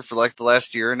roster for like the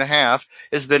last year and a half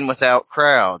has been without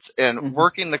crowds, and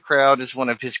working the crowd is one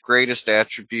of his greatest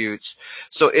attributes.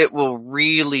 So it will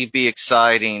really be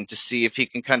exciting to see if he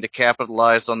can kind of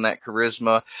capitalize on that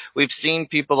charisma. We've seen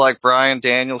people like Bryan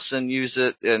Danielson use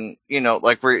it, and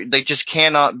where they just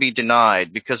cannot be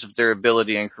denied because of their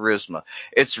ability and charisma.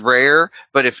 It's rare,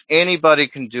 but if anybody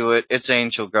can do it, it's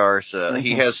Angel Garza.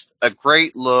 He has a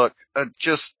great look,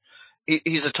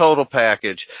 he's a total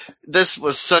package. This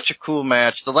was such a cool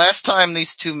match. The last time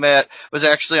these two met was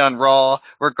actually on Raw,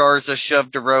 where Garza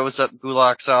shoved a rose up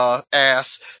Gulak's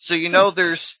ass. So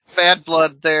there's bad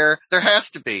blood there. There has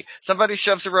to be. Somebody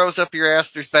shoves a rose up your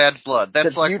ass, there's bad blood.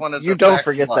 That's like one of the You don't facts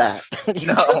forget of life. that. You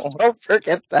just don't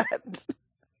forget that.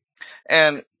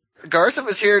 And Garza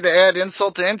was here to add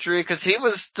insult to injury because he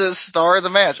was the star of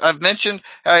the match. I've mentioned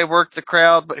how he worked the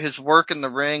crowd, but his work in the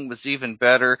ring was even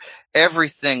better.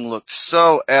 Everything looked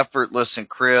so effortless and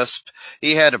crisp.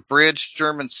 He had a bridge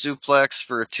German suplex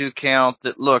for a 2 count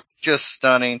that looked just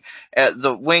stunning.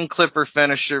 The wing clipper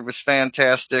finisher was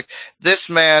fantastic.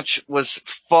 This match was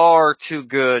far too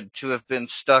good to have been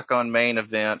stuck on Main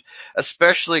Event,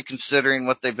 especially considering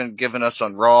what they've been giving us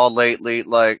on Raw lately.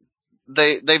 Like,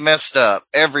 they messed up.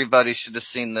 Everybody should have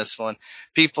seen this one.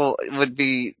 This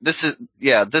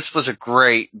was a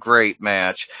great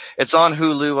match. It's on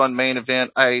Hulu on Main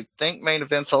Event. I think Main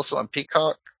Event's also on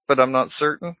Peacock, but I'm not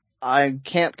certain. I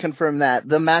can't confirm that.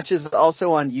 The match is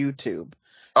also on YouTube.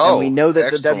 Oh, and we know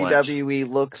that excellent. the WWE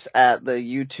looks at the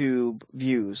YouTube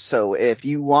views. So if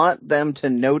you want them to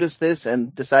notice this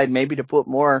and decide maybe to put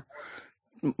more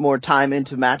time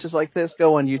into matches like this,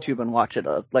 go on YouTube and watch it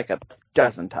like a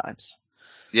dozen times.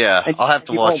 Yeah, and I'll have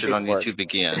to watch it on YouTube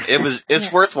again.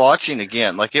 It's worth watching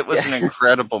again. Like, it was an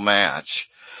incredible match.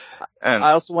 And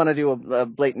I also want to do a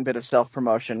blatant bit of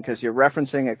self-promotion, because you're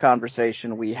referencing a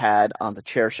conversation we had on the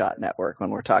Chairshot Network when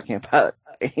we're talking about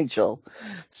Angel.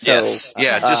 So, yes,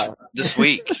 just this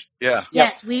week. Yeah.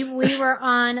 Yes, we were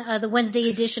on the Wednesday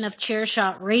edition of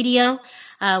Chairshot Radio,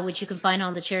 which you can find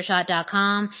on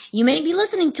thechairshot.com. You may be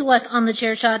listening to us on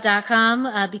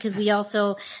thechairshot.com because we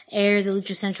also air the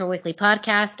Lucha Central Weekly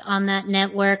podcast on that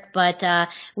network. But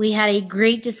we had a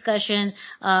great discussion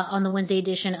on the Wednesday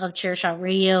edition of Chairshot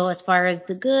Radio as far as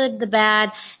the good, the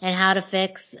bad, and how to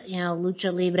fix,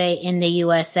 Lucha Libre in the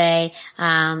USA.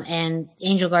 And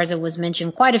Angel Garza was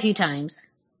mentioned quite a few times.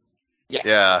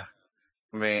 Yeah.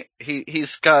 I mean,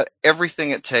 he's got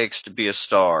everything it takes to be a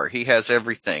star. He has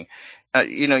everything.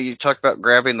 You talk about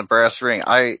grabbing the brass ring.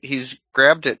 He's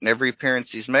grabbed it in every appearance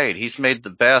he's made. He's made the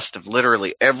best of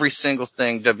literally every single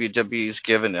thing WWE's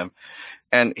given him.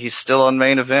 And he's still on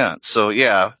Main Event. So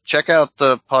yeah, check out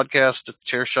the podcast at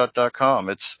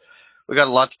chairshot.com. We got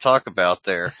a lot to talk about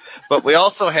there. But we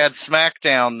also had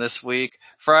SmackDown this week.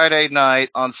 Friday night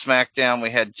on SmackDown,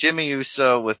 we had Jimmy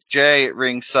Uso with Jay at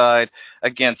ringside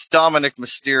against Dominic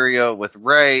Mysterio with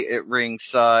Ray at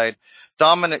ringside.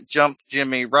 Dominic jumped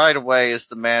Jimmy right away as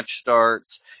the match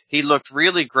starts. He looked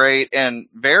really great and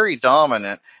very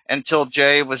dominant until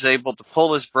Jay was able to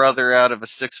pull his brother out of a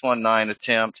 619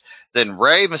 attempt. Then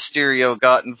Rey Mysterio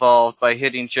got involved by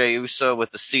hitting Jey Uso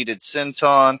with a seated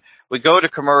senton. We go to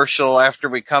commercial. After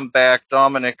we come back,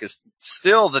 Dominic is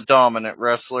still the dominant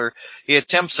wrestler. He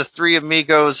attempts a Three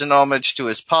Amigos in homage to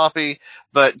his poppy,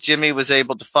 but Jimmy was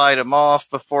able to fight him off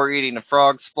before eating a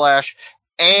frog splash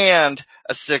and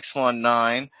a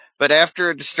 619. But after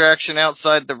a distraction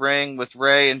outside the ring with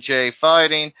Ray and Jay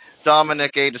fighting,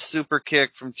 Dominic ate a super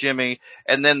kick from Jimmy,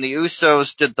 and then the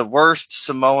Usos did the worst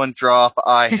Samoan drop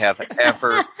I have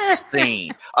ever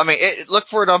seen. I mean, look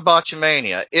for it on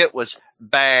Botchamania. It was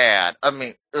bad. I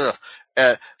mean,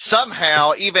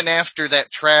 somehow, even after that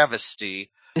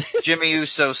travesty, Jimmy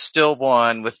Uso still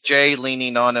won with Jay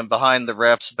leaning on him behind the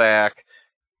ref's back.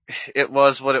 It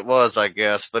was what it was, I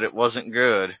guess, but it wasn't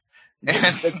good.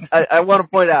 I want to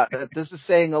point out that this is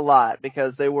saying a lot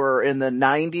because they were in the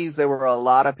 90s. There were a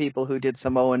lot of people who did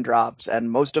Samoan drops, and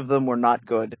most of them were not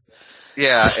good.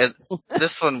 Yeah,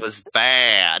 this one was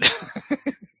bad.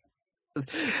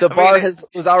 The bar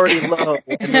was already low,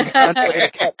 and they found a way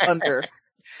to cut under.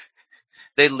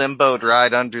 They limboed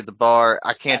right under the bar.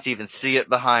 I can't even see it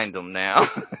behind them now.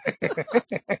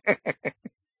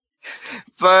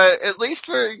 But at least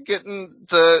we're getting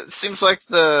seems like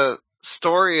the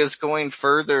story is going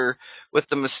further with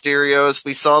the Mysterios.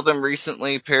 We saw them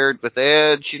recently paired with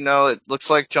Edge. It looks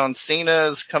like John Cena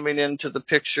is coming into the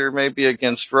picture maybe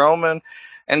against Roman.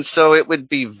 And so it would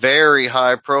be very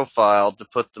high profile to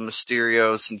put the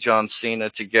Mysterios and John Cena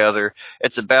together.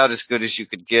 It's about as good as you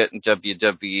could get in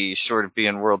WWE, short of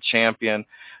being world champion.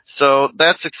 So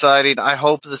that's exciting. I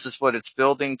hope this is what it's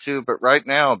building to, but right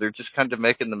now they're just kind of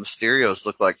making the Mysterios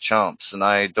look like chumps, and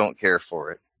I don't care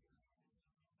for it.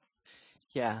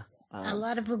 Yeah. A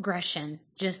lot of regression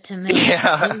just to make the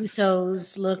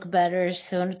Usos look better,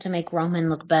 so to make Roman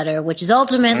look better, which is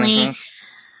ultimately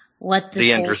what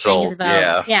this whole thing is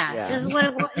about. Yeah. This is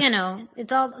what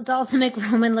it's all to make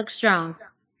Roman look strong.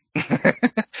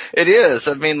 It is.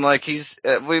 I mean, like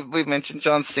we mentioned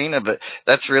John Cena, but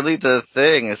that's really the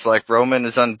thing. It's like Roman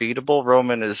is unbeatable.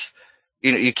 Roman is,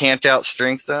 you can't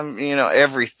outstrength him.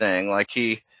 Everything. Like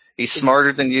he's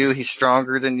smarter than you. He's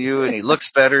stronger than you, and he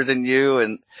looks better than you.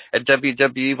 And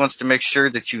WWE wants to make sure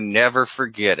that you never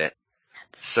forget it.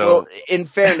 So, well, in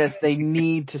fairness, they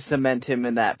need to cement him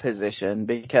in that position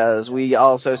because we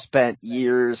also spent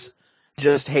years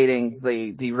just hating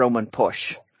the Roman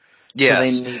push.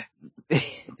 Yes. So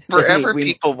Forever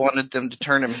people wanted them to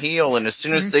turn him heel, and as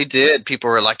soon as they did, people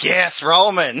were like, yes,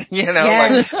 Roman!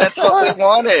 Like, that's what we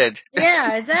wanted.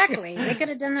 Yeah, exactly. They could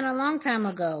have done that a long time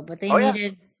ago, but they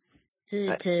needed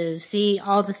to see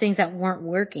all the things that weren't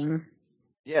working.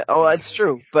 Yeah, that's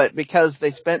true. But because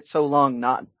they spent so long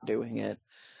not doing it,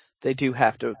 they do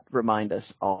have to remind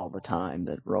us all the time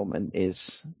that Roman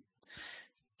is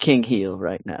king heel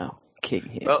right now. King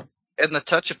heel. Well, and the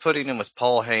touch of putting him with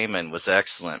Paul Heyman was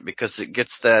excellent because it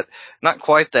gets that, not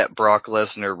quite that Brock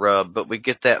Lesnar rub, but we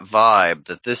get that vibe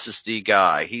that this is the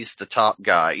guy. He's the top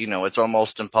guy. It's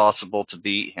almost impossible to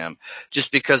beat him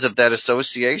just because of that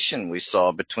association we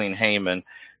saw between Heyman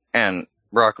and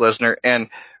Brock Lesnar. And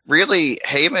really,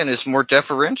 Heyman is more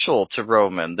deferential to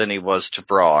Roman than he was to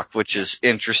Brock, which is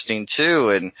interesting too.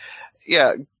 And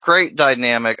yeah, great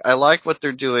dynamic. I like what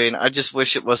they're doing. I just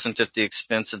wish it wasn't at the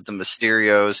expense of the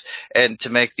Mysterios and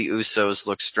to make the Usos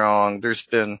look strong. There's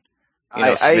been,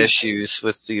 some issues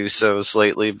with the Usos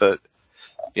lately, but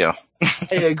I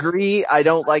agree. I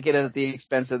don't like it at the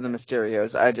expense of the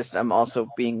Mysterios. I'm also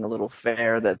being a little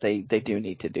fair that they do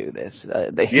need to do this.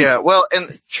 Well,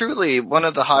 and truly one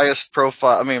of the highest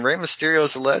profile. I mean, Rey Mysterio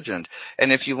is a legend,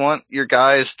 and if you want your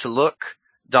guys to look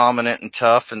dominant and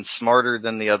tough and smarter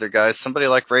than the other guys, somebody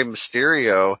like Rey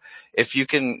Mysterio, if you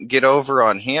can get over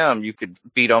on him, you could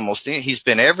beat almost any. He's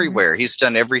been everywhere. He's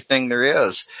done everything there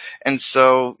is, and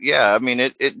so I mean,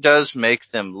 it does make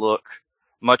them look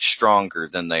much stronger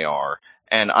than they are.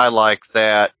 And I like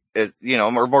that,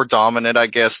 more dominant, I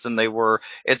guess, than they were.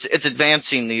 It's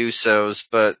advancing the Usos,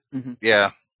 but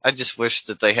I just wish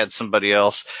that they had somebody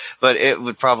else, but it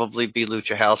would probably be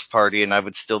Lucha House Party and I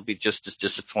would still be just as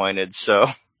disappointed. So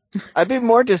I'd be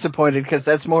more disappointed because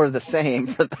that's more of the same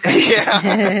for them.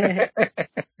 Yeah.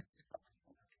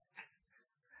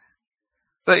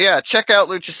 But yeah, check out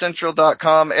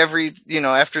luchacentral.com.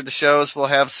 After the shows, we'll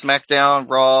have SmackDown,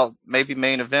 Raw, maybe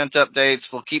main event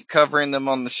updates. We'll keep covering them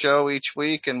on the show each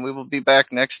week, and we will be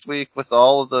back next week with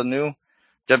all of the new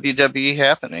WWE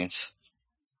happenings.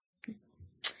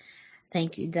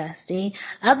 Thank you, Dusty.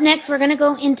 Up next, we're going to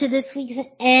go into this week's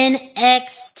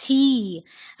NXT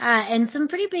and some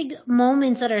pretty big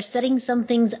moments that are setting some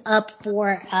things up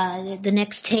for the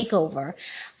next takeover.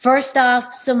 First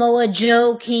off, Samoa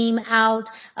Joe came out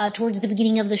towards the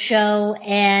beginning of the show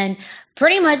and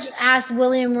pretty much asked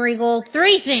William Regal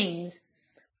 3 things.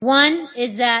 One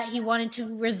is that he wanted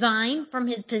to resign from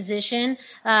his position,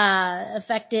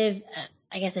 effective,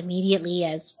 I guess, immediately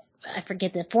as I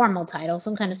forget the formal title,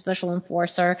 some kind of special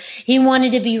enforcer. He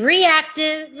wanted to be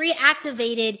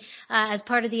reactivated as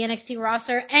part of the NXT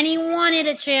roster, and he wanted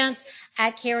a chance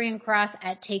at Karrion Kross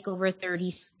at TakeOver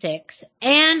 36.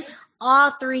 And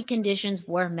all 3 conditions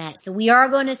were met. So we are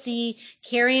going to see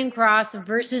Karrion Kross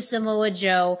versus Samoa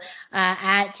Joe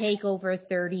at TakeOver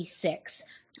 36.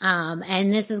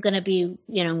 And this is going to be,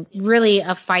 really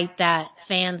a fight that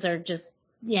fans are just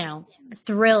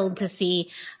thrilled to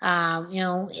see.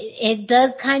 It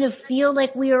does kind of feel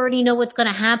like we already know what's going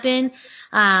to happen,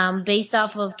 based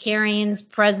off of Karrion's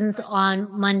presence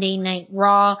on Monday Night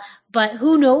Raw. But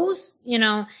who knows?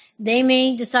 They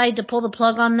may decide to pull the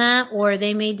plug on that, or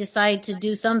they may decide to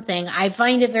do something. I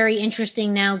find it very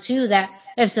interesting now too that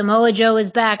if Samoa Joe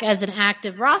is back as an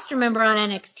active roster member on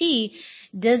NXT,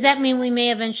 does that mean we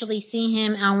may eventually see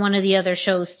him on one of the other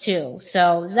shows too?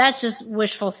 So that's just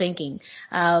wishful thinking.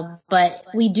 But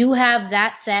we do have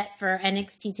that set for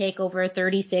NXT TakeOver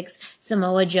 36,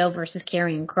 Samoa Joe versus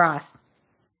Karrion Kross.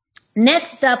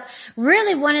 Next up,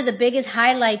 really one of the biggest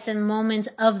highlights and moments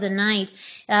of the night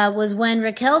was when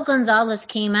Raquel Gonzalez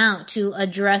came out to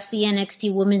address the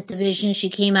NXT women's division. She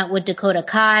came out with Dakota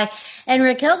Kai, and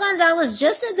Raquel Gonzalez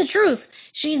just said the truth.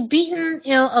 She's beaten,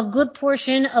 a good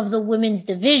portion of the women's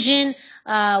division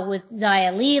with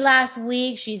Xia Li last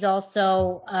week. She's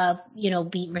also,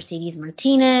 beat Mercedes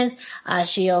Martinez.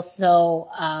 She also,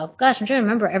 I'm trying to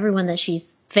remember everyone that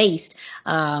she's faced.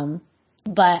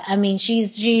 But I mean,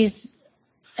 she's really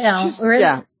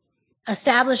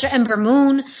established her. Ember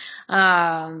Moon,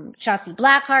 Shotzi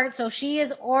Blackheart. So she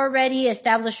has already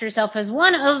established herself as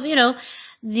one of,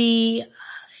 the,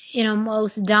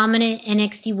 most dominant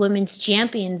NXT women's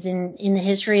champions in the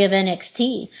history of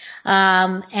NXT.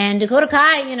 And Dakota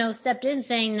Kai, stepped in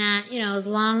saying that, as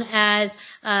long as,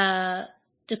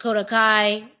 Dakota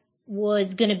Kai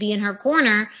was going to be in her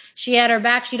corner, she had her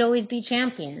back, she'd always be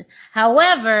champion.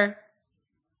 However,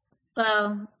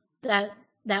 well,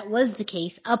 that was the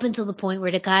case up until the point where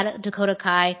Dakota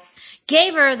Kai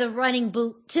gave her the running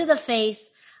boot to the face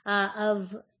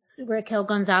of Raquel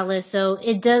Gonzalez. So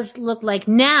it does look like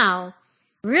now,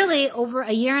 really over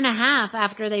a year and a half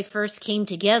after they first came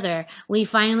together, we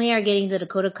finally are getting the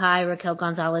Dakota Kai Raquel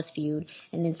Gonzalez feud,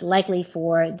 and it's likely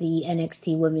for the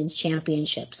NXT Women's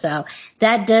Championship. So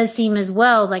that does seem as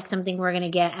well like something we're going to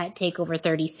get at TakeOver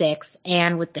 36.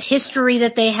 And with the history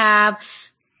that they have,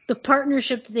 the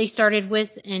partnership that they started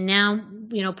with, and now,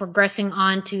 progressing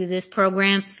on to this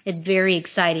program, it's very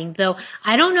exciting. Though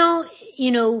I don't know,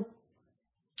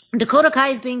 Dakota Kai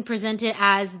is being presented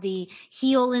as the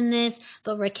heel in this,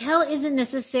 but Raquel isn't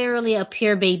necessarily a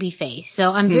pure baby face.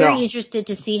 So I'm very interested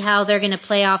to see how they're going to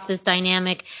play off this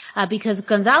dynamic, because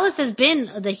Gonzalez has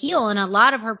been the heel in a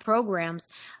lot of her programs,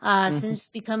 since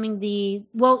becoming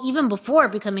even before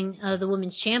becoming the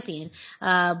women's champion.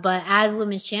 But as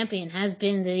women's champion has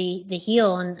been the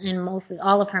heel in mostly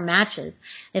all of her matches,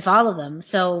 if all of them.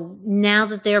 So now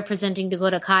that they're presenting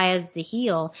Dakota Kai as the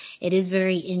heel, it is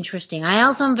very interesting. I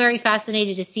also am very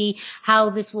fascinated to see how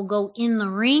this will go in the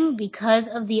ring because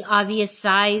of the obvious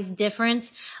size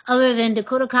difference, other than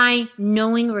Dakota Kai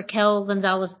knowing Raquel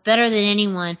Gonzalez better than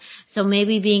anyone, so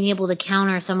maybe being able to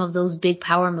counter some of those big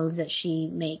power moves that she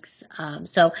makes.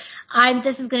 So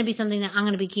this is going to be something that I'm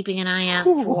going to be keeping an eye out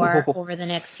for over the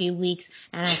next few weeks,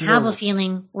 and I have a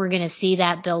feeling we're going to see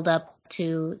that build up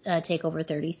to TakeOver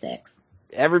 36.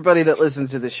 Everybody that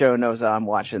listens to the show knows I'm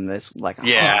watching this like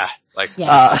a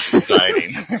That's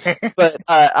exciting. But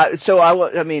I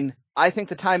think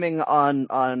the timing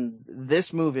on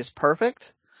this move is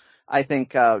perfect. I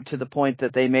think to the point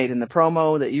that they made in the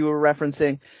promo that you were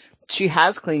referencing, she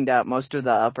has cleaned out most of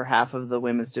the upper half of the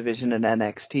women's division in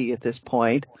NXT at this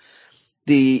point.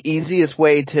 The easiest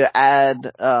way to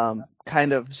add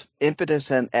kind of impetus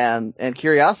and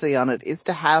curiosity on it is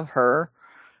to have her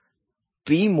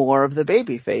be more of the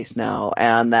baby face now,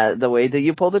 and that the way that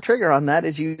you pull the trigger on that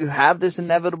is you have this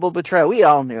inevitable betrayal. We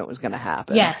all knew it was going to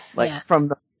happen. Yes. From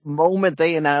the moment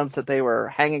they announced that they were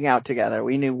hanging out together,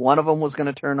 we knew one of them was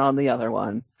going to turn on the other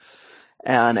one,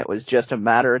 and it was just a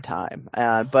matter of time.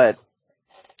 But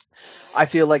I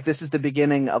feel like this is the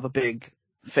beginning of a big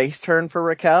face turn for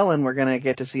Raquel, and we're going to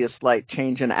get to see a slight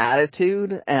change in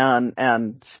attitude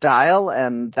and style,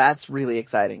 and that's really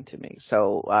exciting to me.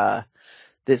 So,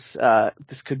 this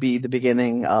could be the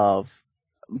beginning of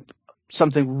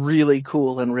something really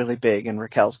cool and really big in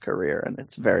Raquel's career, and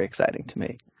it's very exciting to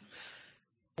me.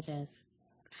 It is.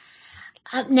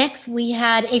 Up next, we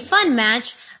had a fun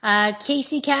match,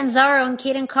 Kacy Catanzaro and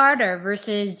Kayden Carter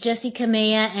versus Jessi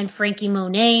Kamea and Frankie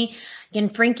Monet. Again,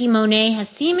 Frankie Monet has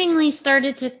seemingly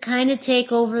started to kind of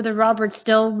take over the Robert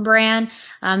Stone brand.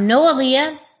 No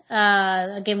Aaliyah.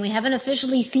 Again, we haven't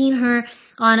officially seen her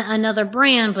on another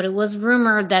brand, but it was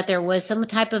rumored that there was some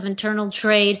type of internal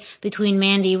trade between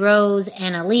Mandy Rose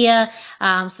and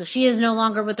Aaliyah. So she is no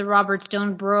longer with the Robert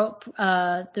Stone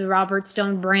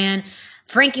brand.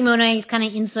 Frankie Monet has kind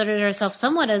of inserted herself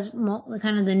somewhat as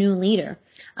kind of the new leader.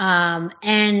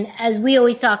 And as we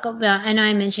always talk about, and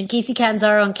I mentioned, Kacy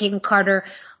Catanzaro and Kayden Carter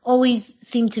always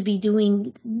seem to be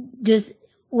doing just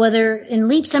whether in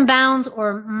leaps and bounds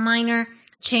or minor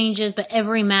changes, but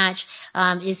every match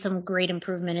is some great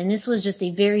improvement. And this was just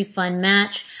a very fun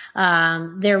match.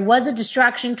 There was a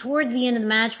distraction towards the end of the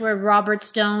match where Robert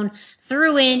Stone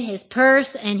threw in his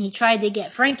purse and he tried to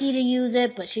get Frankie to use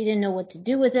it, but she didn't know what to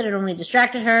do with it. It only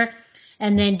distracted her.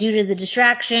 And then due to the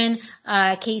distraction,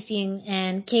 Casey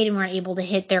and Kayden were able to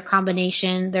hit their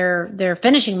combination, their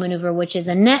finishing maneuver, which is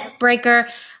a net breaker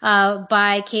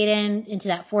by Kayden into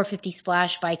that 450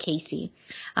 splash by Casey.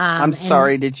 I'm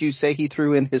sorry, did you say he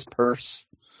threw in his purse?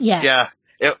 Yes.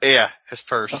 Yeah, his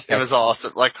purse. Okay. It was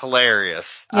awesome, like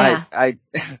hilarious. Yeah.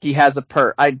 He has a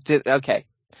purse. Okay.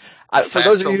 For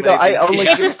those of you who Satchel, know, I maybe. only.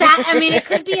 It's it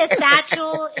could be a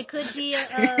satchel. It could be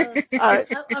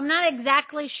I'm not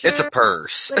exactly sure. It's a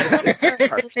purse. But it's a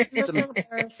purse. It's a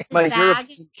purse. His My bag.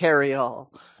 European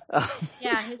carry-all.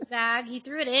 Yeah, his bag. He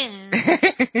threw it in.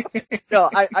 No,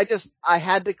 I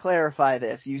had to clarify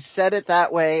this. You said it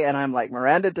that way, and I'm like,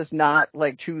 Miranda does not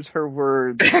choose her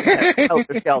words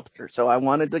helter-skelter, so I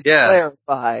wanted to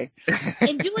clarify.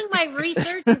 In doing my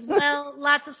research as well,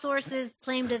 lots of sources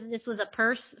claimed that this was a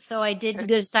purse, so I did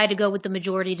decide to go with the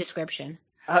majority description.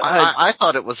 I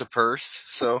thought it was a purse,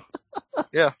 so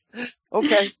yeah.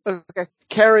 Okay.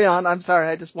 Carry on. I'm sorry.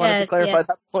 I just wanted to clarify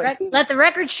that point. Let the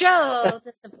record show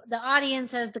that the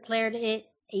audience has declared it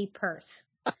a purse.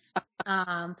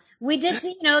 We did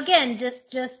see, again,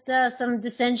 just some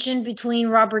dissension between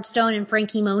Robert Stone and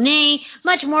Frankie Monet.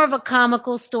 Much more of a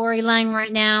comical storyline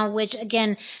right now, which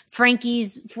again,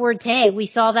 Frankie's forte. We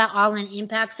saw that all in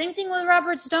Impact. Same thing with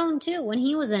Robert Stone too, when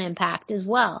he was in Impact as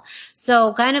well.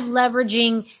 So kind of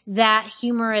leveraging that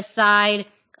humorous side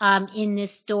in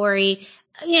this story.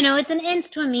 It's an ends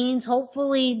to a means.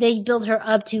 Hopefully they build her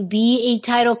up to be a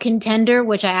title contender,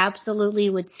 which I absolutely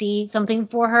would see something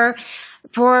for her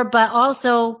but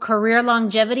also career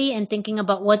longevity and thinking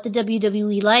about what the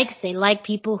WWE likes. They like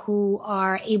people who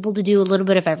are able to do a little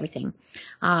bit of everything.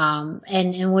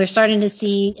 And we're starting to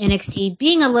see NXT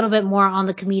being a little bit more on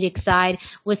the comedic side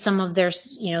with some of their,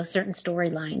 certain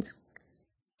storylines.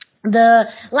 The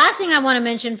last thing I want to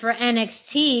mention for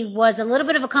NXT was a little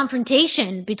bit of a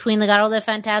confrontation between Legado del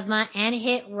Fantasma and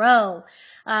Hit Row.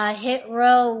 Hit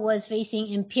Row was facing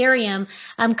Imperium,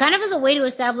 kind of as a way to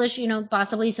establish,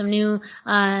 possibly some new,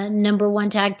 number one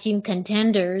tag team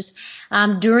contenders.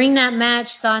 During that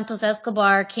match, Santos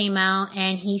Escobar came out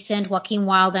and he sent Joaquin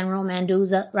Wilde and Raul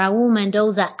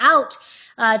Mendoza out,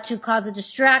 to cause a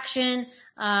distraction.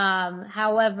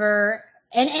 However,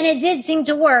 and it did seem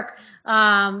to work.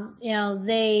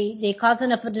 They caused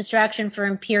enough of a distraction for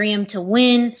Imperium to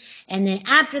win. And then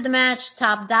after the match,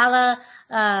 Top Dollar,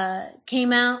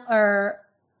 came out,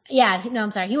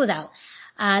 he was out.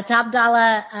 Top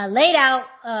Dollar, laid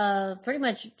out, pretty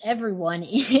much everyone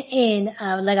in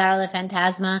Legado del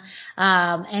Fantasma.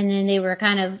 And then they were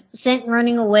kind of sent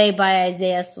running away by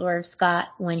Isaiah Swerve Scott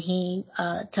when he,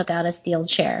 took out a steel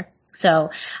chair.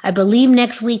 So I believe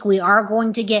next week we are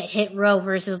going to get Hit Row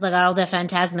versus Legado del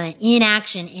Fantasma in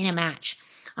action in a match,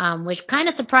 which kind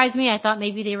of surprised me. I thought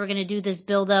maybe they were going to do this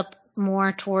build up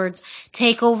more towards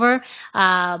TakeOver,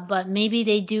 but maybe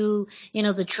they do,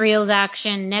 the trios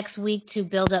action next week to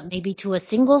build up maybe to a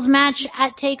singles match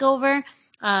at TakeOver,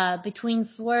 between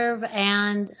Swerve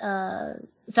and,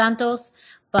 Santos.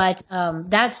 But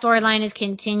that storyline is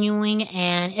continuing,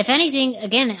 and if anything,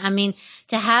 again,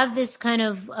 to have this kind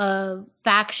of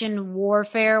faction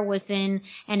warfare within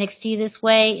NXT this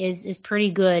way is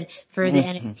pretty good for the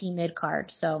NXT mid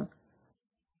card. So,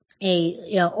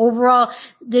 overall,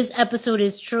 this episode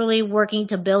is truly working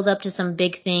to build up to some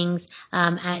big things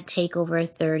at TakeOver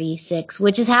 36,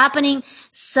 which is happening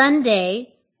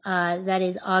Sunday. That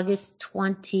is August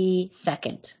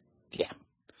 22nd. Yeah.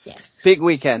 Yes. Big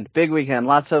weekend.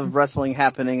 Lots of wrestling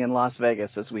happening in Las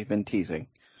Vegas, as we've been teasing.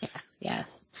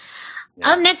 Yes.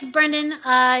 Up next, Brendan,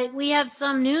 we have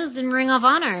some news in Ring of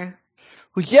Honor.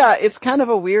 Well, yeah, it's kind of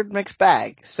a weird mixed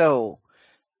bag. So,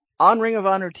 on Ring of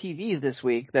Honor TV this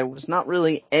week, there was not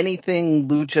really anything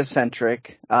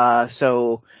lucha-centric.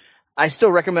 So, I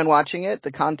still recommend watching it.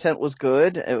 The content was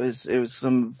good. It was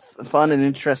some fun and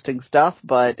interesting stuff.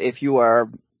 But if you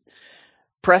are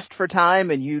pressed for time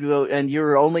and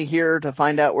you're only here to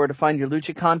find out where to find your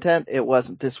lucha content,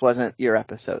 this wasn't your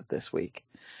episode this week.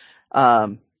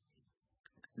 But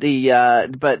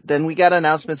then we got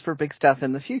announcements for big stuff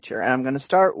in the future, and I'm going to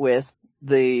start with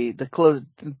the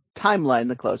timeline.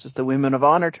 The closest, the Women of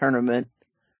Honor tournament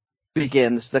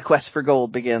begins. The Quest for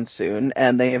Gold begins soon,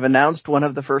 and they have announced one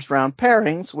of the first round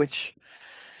pairings, which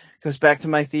goes back to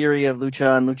my theory of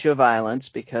Lucha and Lucha Violence,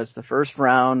 because the first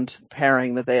round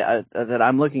pairing that that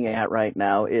I'm looking at right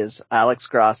now is Alex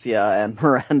Gracia and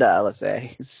Miranda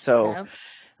Alizé. So,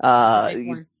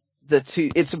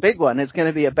 it's a big one. It's going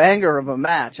to be a banger of a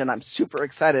match, and I'm super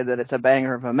excited that it's a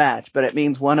banger of a match, but it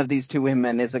means one of these two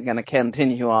women isn't going to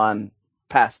continue on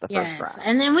past the first round.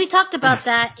 And then we talked about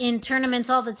that in tournaments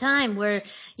all the time, where,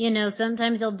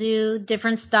 sometimes they'll do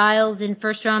different styles in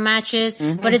first round matches,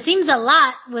 but it seems a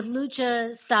lot with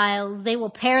lucha styles, they will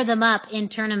pair them up in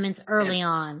tournaments early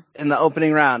on. In the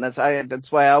opening round. That's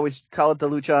why I always call it the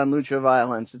Lucha and Lucha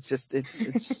Violence.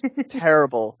 It's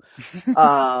terrible.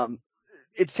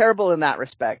 It's terrible in that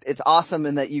respect. It's awesome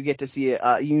in that you get to see,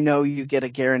 you get a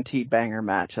guaranteed banger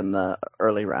match in the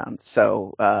early round.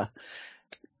 So,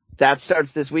 that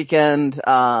starts this weekend.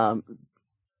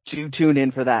 Do tune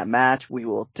in for that match. We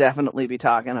will definitely be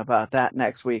talking about that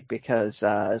next week because,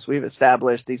 as we've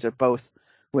established, these are both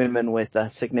women with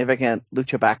significant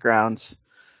lucha backgrounds.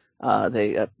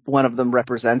 One of them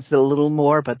represents it a little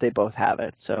more, but they both have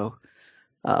it. So,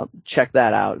 check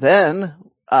that out. Then,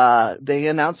 they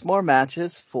announced more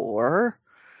matches for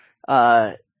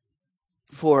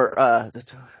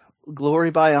Glory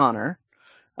by Honor.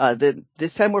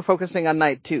 This time we're focusing on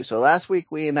night 2. So last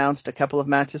week we announced a couple of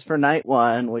matches for night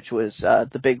 1, which was,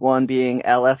 the big one being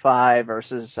LFI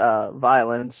versus,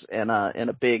 Violence in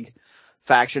a big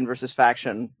faction versus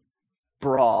faction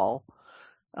brawl.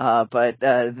 But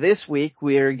this week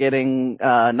we're getting,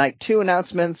 night 2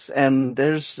 announcements, and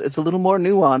it's a little more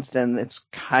nuanced and it's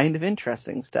kind of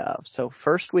interesting stuff. So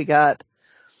first we got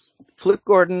Flip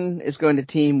Gordon is going to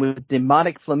team with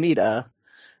Demonic Flamita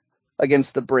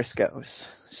against the Briscoes.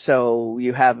 So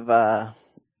you have,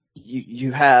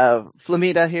 you have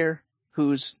Flamita here,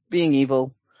 who's being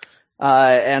evil,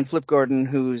 and Flip Gordon,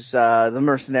 who's, the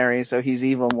mercenary, so he's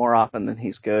evil more often than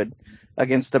he's good,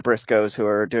 against the Briscoes, who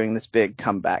are doing this big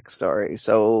comeback story.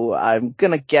 So I'm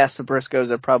gonna guess the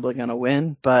Briscoes are probably gonna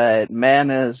win, but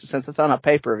man, since it's on a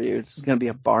pay-per-view, it's gonna be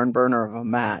a barn burner of a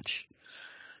match.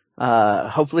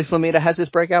 Hopefully Flamita has his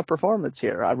breakout performance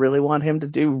here. I really want him to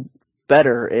do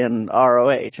better in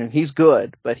ROH, and he's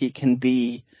good, but he can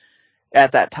be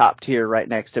at that top tier right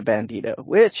next to Bandito,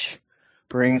 which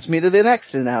brings me to the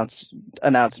next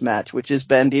announced match, which is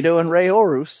Bandito and Rey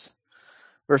Horus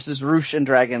versus Rush and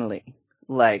Dragon Lee.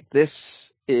 Like,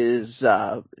 this is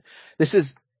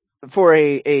for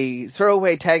a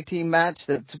throwaway tag team match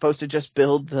that's supposed to just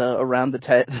build around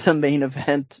the main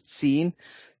event scene.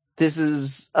 This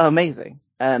is amazing.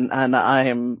 And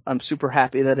I'm super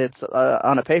happy that it's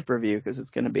on a pay-per-view, because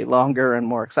it's going to be longer and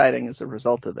more exciting as a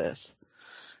result of this.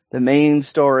 The main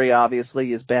story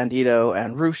obviously is Bandito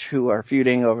and Rush, who are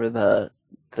feuding over the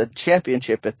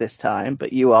championship at this time,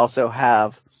 but you also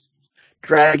have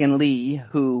Dragon Lee,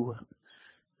 who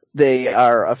they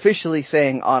are officially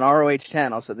saying on ROH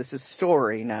channel, so this is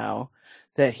story now,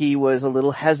 that he was a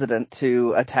little hesitant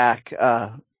to attack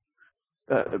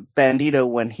Bandito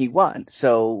when he won.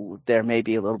 So there may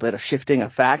be a little bit of shifting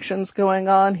of factions going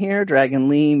on here. Dragon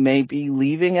Lee may be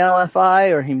leaving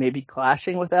LFI, or he may be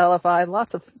clashing with LFI.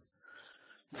 Lots of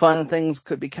fun things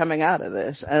could be coming out of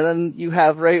this. And then you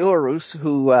have Rey Horus,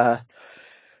 who is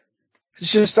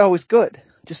just always good.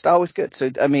 Just always good.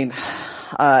 So, I mean,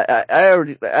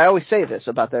 I always say this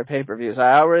about their pay-per-views.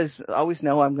 I always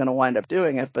know I'm going to wind up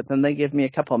doing it, but then they give me a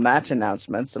couple match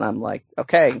announcements, and I'm like,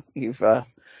 okay, you've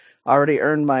already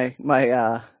earned my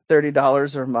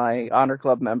 $30 or my Honor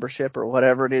Club membership or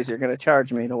whatever it is you're going to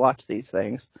charge me to watch these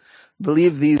things. I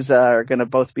believe these are going to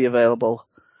both be available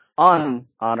on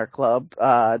Honor Club.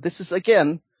 This is,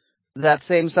 again, that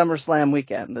same SummerSlam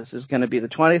weekend. This is going to be the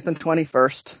 20th and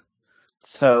 21st.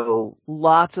 So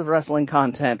lots of wrestling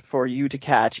content for you to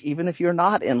catch, even if you're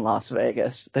not in Las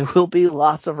Vegas. There will be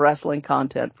lots of wrestling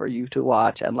content for you to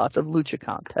watch, and lots of lucha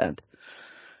content.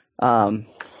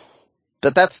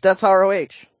 But that's ROH.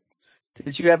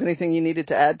 Did you have anything you needed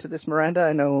to add to this, Miranda?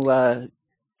 I know,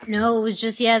 No, it was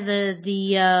just,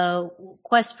 the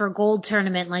Quest for Gold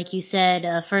tournament, like you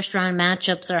said, first round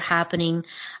matchups are happening,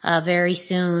 very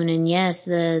soon. And yes,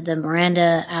 the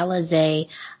Miranda Alizé,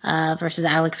 versus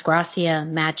Alex Gracia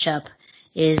matchup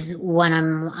is one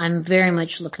I'm very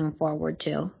much looking forward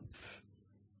to.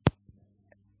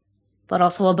 But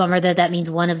also a bummer that means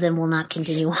one of them will not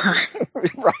continue on.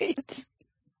 Right.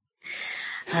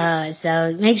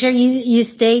 So make sure you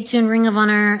stay tuned. Ring of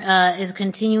Honor, is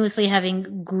continuously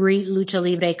having great Lucha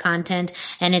Libre content,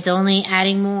 and it's only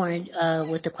adding more,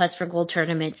 with the Quest for Gold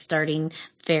tournament starting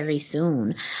very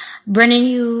soon. Brennan,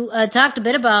 you, talked a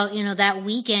bit about, that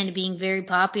weekend being very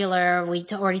popular. We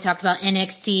already talked about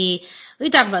NXT. We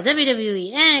talked about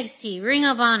WWE, NXT, Ring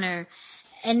of Honor.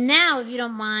 And now, if you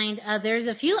don't mind, there's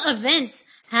a few events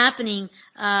happening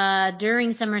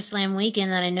during SummerSlam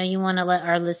weekend that I know you want to let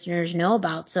our listeners know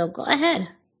about. So go ahead.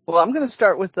 Well, I'm going to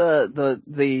start with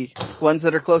the ones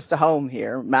that are close to home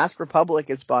here. Masked Republic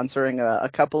is sponsoring a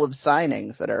couple of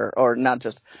signings that are, or not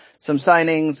just some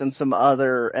signings and some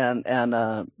other and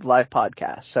live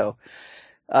podcasts. So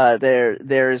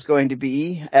there is going to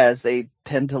be, as they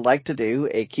tend to like to do,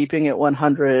 a Keeping It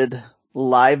 100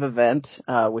 live event,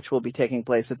 which will be taking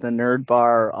place at the Nerd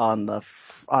Bar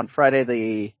on Friday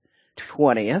the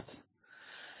 20th.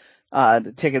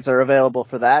 The tickets are available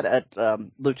for that at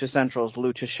Lucha Central's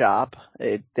Lucha Shop.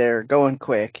 They're going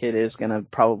quick. It is going to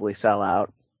probably sell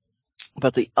out.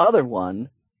 But the other one,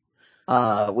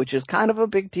 which is kind of a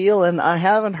big deal, and I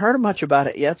haven't heard much about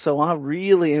it yet, so I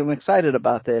really am excited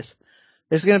about this.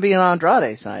 There's going to be an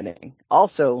Andrade signing,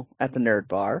 also at the Nerd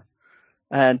Bar,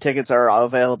 and tickets are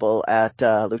available at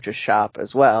Lucha Shop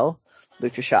as well,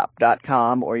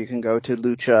 luchashop.com, or you can go to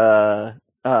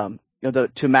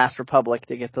to Masked Republic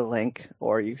to get the link,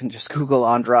 or you can just Google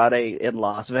Andrade in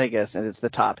Las Vegas, and it's the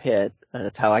top hit.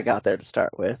 That's how I got there to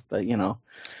start with. But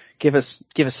give us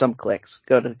some clicks.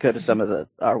 Go to some of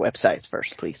our websites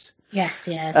first, please. Yes.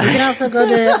 You can also go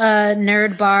to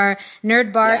Nerd Bar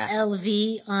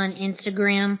LV on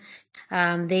Instagram.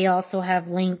 They also have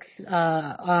links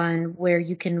on where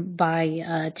you can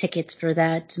buy tickets for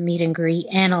that meet and greet,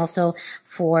 and also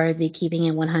for the Keeping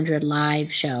It 100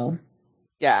 live show.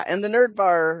 Yeah, and the Nerd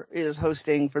Bar is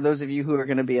hosting, for those of you who are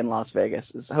going to be in Las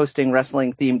Vegas, is hosting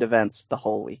wrestling-themed events the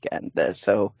whole weekend.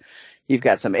 So you've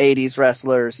got some 80s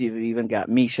wrestlers. You've even got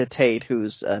Misha Tate,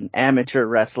 who's an amateur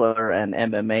wrestler and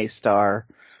MMA star.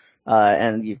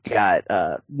 And you've got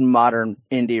modern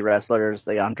indie wrestlers,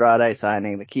 the Andrade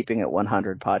signing, the Keeping It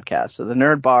 100 podcast. So the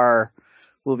Nerd Bar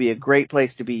will be a great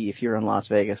place to be if you're in Las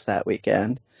Vegas that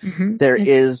weekend. Mm-hmm. There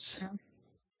is...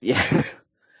 Yeah.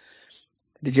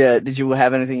 Did you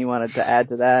have anything you wanted to add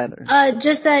to that?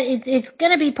 Just that it's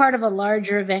going to be part of a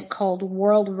larger event called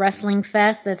World Wrestling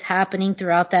Fest that's happening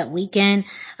throughout that weekend.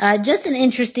 Just an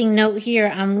interesting note here.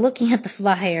 I'm looking at the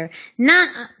flyer, not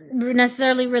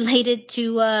necessarily related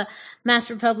to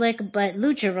Masked Republic, but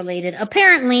lucha related.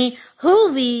 Apparently,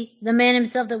 Juvi, the man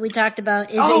himself that we talked about,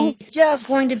 is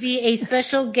going to be a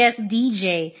special guest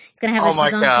DJ. He's going to have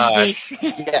his own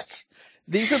DJ. Yes.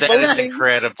 These are that both is things.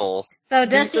 Incredible. So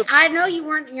Dusty, I know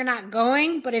you're not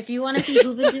going, but if you want to see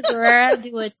Juventud Guerrera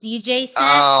do a DJ set,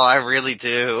 I really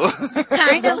do. You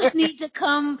kind of need to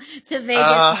come to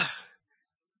Vegas.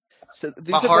 So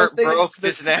these my are heart both broke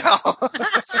just now.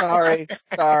 sorry,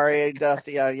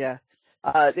 Dusty. Yeah.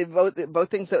 Both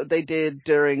things that they did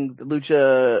during the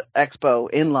Lucha Expo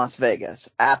in Las Vegas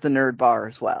at the Nerd Bar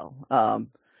as well.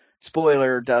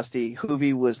 Spoiler, Dusty,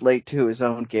 Juvi was late to his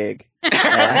own gig.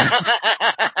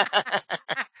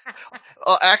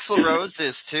 Well, Axl Rose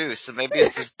is too, so maybe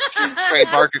it's his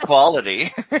trademark equality.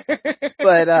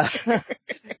 But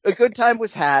a good time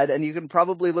was had, and you can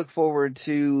probably look forward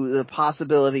to the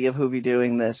possibility of Juvi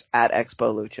doing this at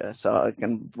Expo Lucha. So I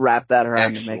can wrap that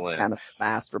around and make it kind of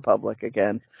Masked Republic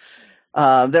again.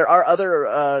 There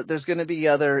are there's going to be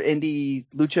other indie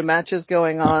lucha matches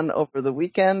going on over the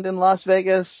weekend in Las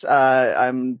Vegas.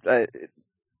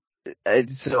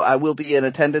 So I will be in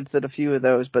attendance at a few of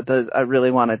those, but I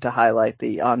really wanted to highlight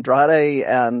the Andrade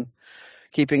and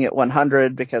Keeping It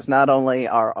 100, because not only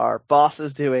are our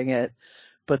bosses doing it,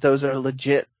 but those are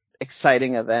legit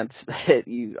exciting events that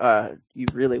you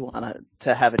really want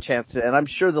to have a chance to, and I'm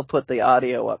sure they'll put the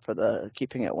audio up for the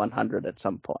Keeping It 100 at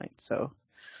some point. So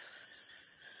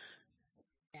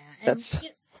yeah, that's.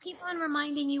 Keep on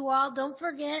reminding you all. Don't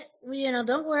forget,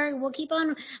 don't worry. We'll keep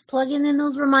on plugging in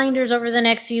those reminders over the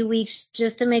next few weeks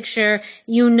just to make sure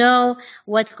you know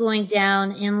what's going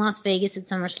down in Las Vegas at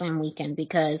SummerSlam weekend,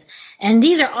 and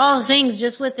these are all things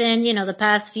just within, the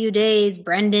past few days,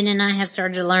 Brendan and I have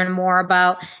started to learn more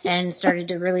about and started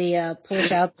to really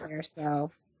push out there.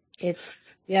 So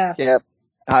yeah. Yep.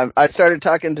 I started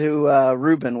talking to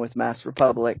Ruben with Masked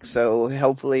Republic, so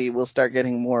hopefully we'll start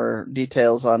getting more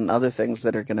details on other things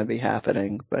that are going to be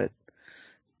happening, but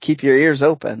keep your ears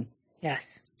open.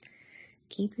 Yes.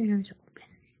 Keep your ears open.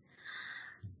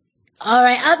 All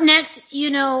right, up next,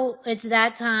 it's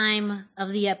that time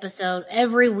of the episode.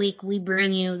 Every week we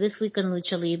bring you This Week in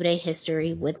Lucha Libre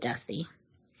History with Dusty.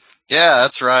 Yeah,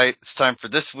 that's right. It's time for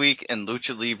This Week in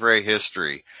Lucha Libre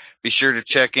History. Be sure to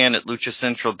check in at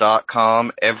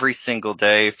luchacentral.com every single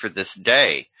day for This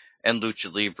Day in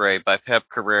Lucha Libre by Pep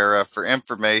Carrera for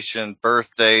information, birth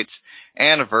dates,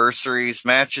 anniversaries,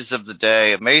 matches of the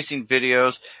day, amazing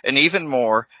videos, and even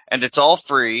more. And it's all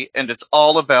free, and it's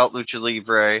all about Lucha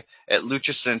Libre at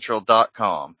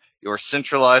luchacentral.com. your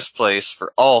centralized place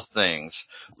for all things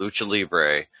Lucha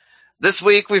Libre. This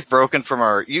week we've broken from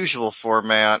our usual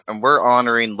format and we're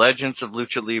honoring Legends of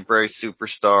Lucha Libre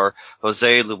superstar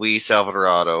Jose Luis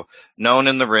Alvarado, known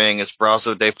in the ring as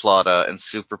Brazo de Plata and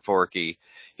Super Porky.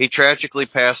 He tragically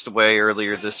passed away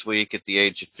earlier this week at the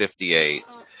age of 58.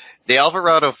 The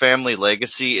Alvarado family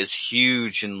legacy is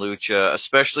huge in Lucha,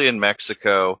 especially in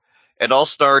Mexico. It all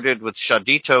started with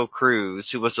Chadito Cruz,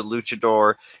 who was a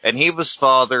luchador, and he was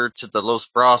father to the Los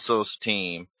Brazos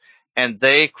team. And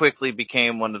they quickly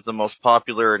became one of the most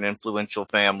popular and influential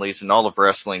families in all of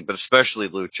wrestling, but especially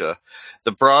Lucha.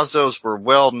 The Brazos were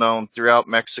well known throughout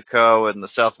Mexico and the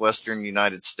southwestern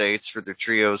United States for their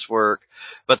trios work,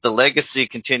 but the legacy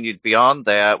continued beyond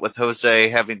that, with Jose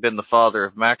having been the father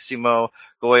of Maximo,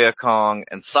 Goya Kong,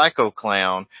 and Psycho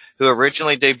Clown, who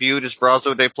originally debuted as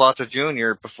Brazo de Plata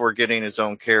Jr. before getting his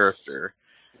own character.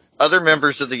 Other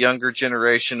members of the younger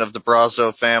generation of the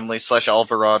Brazo family /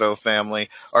 Alvarado family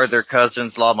are their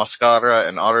cousins La Mascara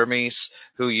and Aramis,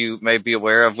 who you may be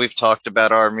aware of. We've talked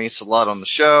about Aramis a lot on the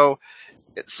show.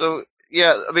 So,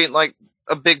 yeah, I mean, like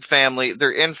a big family,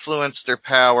 their influence, their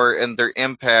power, and their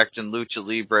impact in Lucha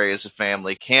Libre as a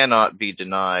family cannot be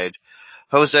denied.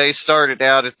 Jose started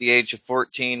out at the age of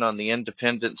 14 on the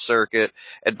independent circuit,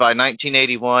 and by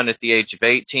 1981, at the age of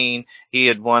 18, he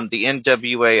had won the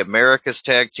NWA America's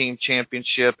Tag Team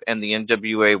Championship and the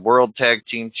NWA World Tag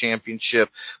Team Championship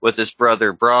with his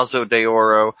brother Brazo de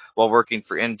Oro while working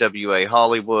for NWA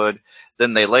Hollywood.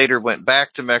 Then they later went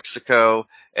back to Mexico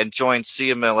and joined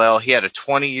CMLL. He had a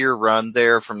 20-year run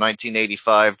there from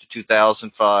 1985 to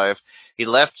 2005. He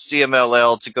left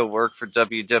CMLL to go work for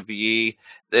WWE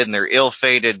in their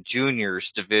ill-fated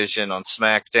juniors division on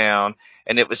SmackDown,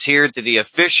 and it was here that he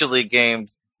officially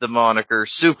gained the moniker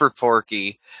Super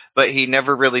Porky, but he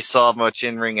never really saw much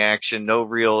in-ring action, no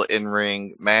real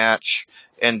in-ring match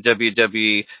in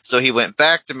WWE. So he went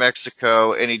back to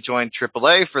Mexico and he joined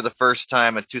AAA for the first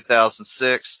time in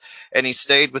 2006, and he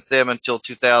stayed with them until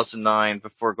 2009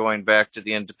 before going back to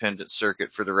the independent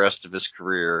circuit for the rest of his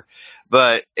career.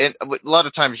 But a lot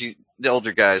of times the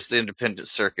older guys, the independent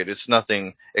circuit, it's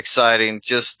nothing exciting,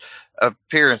 just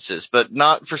appearances, but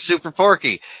not for Super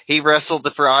Porky. He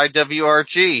wrestled for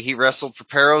IWRG. He wrestled for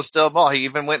Perros del Mal. He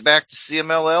even went back to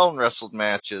CMLL and wrestled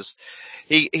matches.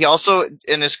 He also,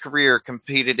 in his career,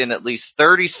 competed in at least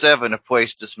 37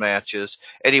 Apuestas matches,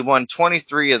 and he won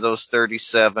 23 of those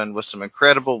 37 with some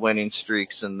incredible winning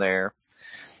streaks in there.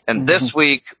 And this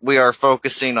week, we are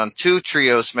focusing on 2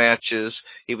 trios matches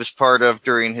he was part of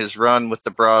during his run with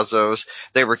the Brazos.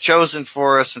 They were chosen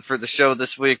for us and for the show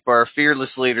this week by our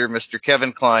fearless leader, Mr.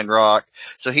 Kevin Kleinrock,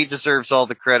 so he deserves all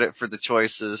the credit for the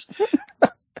choices.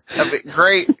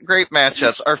 Great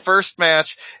matchups. Our first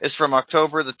match is from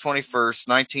October the 21st,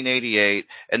 1988,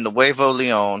 in Nuevo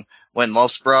Leon, when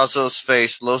Los Brazos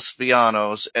faced Los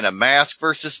Villanos in a mask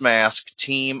versus mask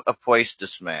team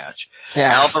Apuestas match.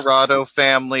 Yeah. Alvarado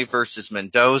family versus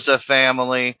Mendoza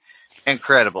family.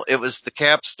 Incredible. It was the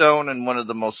capstone and one of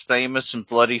the most famous and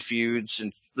bloody feuds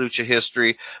in Lucha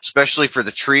history, especially for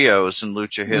the trios in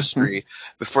Lucha history,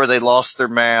 before they lost their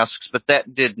masks, but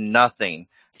that did nothing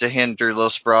to hinder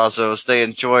Los Brazos. They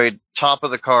enjoyed top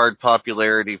of the card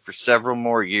popularity for several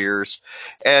more years.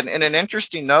 And in an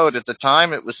interesting note, at the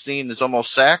time it was seen as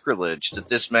almost sacrilege that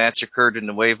this match occurred in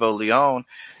Nuevo Leon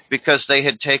because they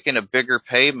had taken a bigger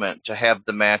payment to have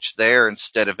the match there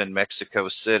instead of in Mexico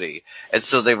City. And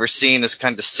so they were seen as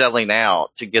kind of selling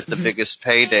out to get the biggest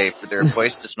payday for their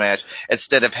Apuestas match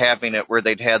instead of having it where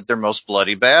they'd had their most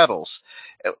bloody battles.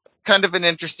 Kind of an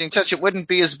interesting touch. It wouldn't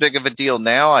be as big of a deal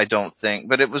now, I don't think,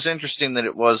 but it was interesting that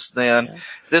it was then. Yeah.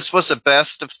 This was a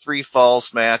best of 3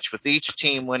 falls match with each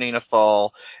team winning a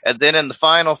fall, and then in the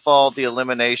final fall, the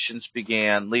eliminations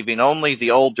began, leaving only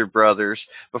the older brothers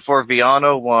before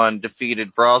Villano 1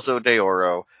 defeated Brazo de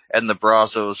Oro, and the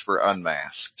Brazos were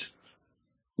unmasked.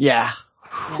 Yeah.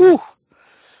 Whew.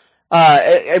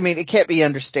 I mean, it can't be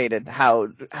understated how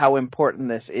important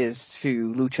this is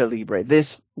to Lucha Libre.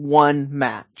 This one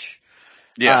match.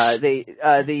 Yes.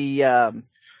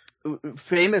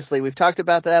 Famously, we've talked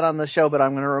about that on the show, but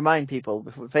I'm going to remind people,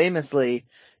 famously,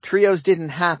 trios didn't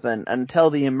happen until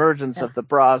the emergence of the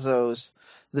Brazos,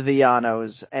 the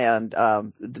Villanos, and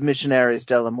the Missionaries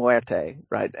de la Muerte,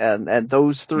 right? And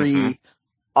those 3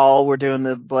 all were doing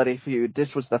the bloody feud.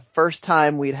 This was the first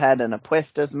time we'd had an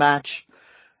Apuestas match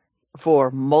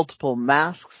for multiple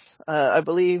masks, I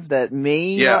believe, that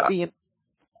may not be.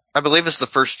 I believe it's the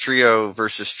first trio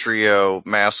versus trio,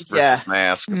 mask versus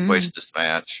mask, Apuestas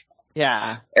match.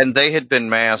 Yeah. And they had been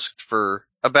masked for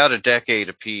about a decade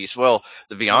apiece. Well,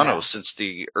 the Villanos Yeah. since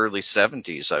the early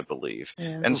 70s, I believe.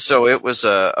 Yeah. And so it was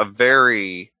a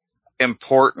very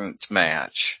important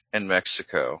match in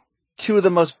Mexico. Two of the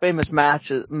most famous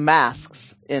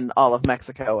masks in all of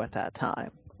Mexico at that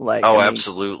time. Like, Oh, I mean,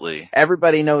 absolutely.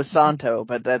 everybody knows Santo,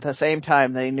 but at the same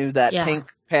time, they knew that Yeah.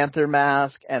 Pink Panther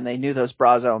mask and they knew those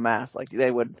Brazo masks. Like,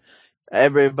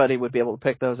 everybody would be able to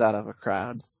pick those out of a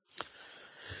crowd.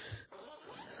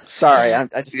 Sorry, I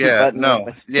just keep butting in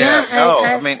with.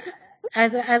 I mean, I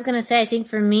was gonna say, I think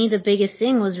for me the biggest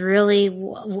thing was really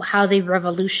how they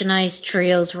revolutionized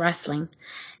trios wrestling,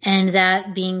 and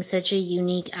that being such a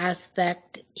unique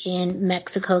aspect in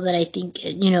Mexico that I think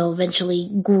eventually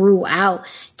grew out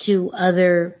to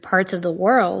other parts of the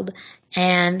world.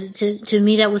 And to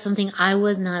me, that was something I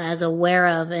was not as aware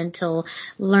of until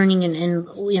learning and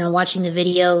watching the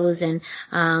videos and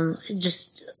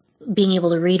just being able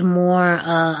to read more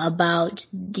about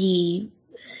the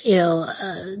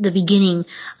beginning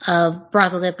of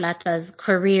Brazo de Plata's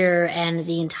career and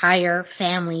the entire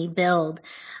family build.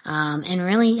 And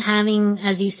really having,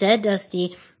 as you said,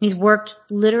 Dusty, he's worked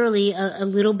literally a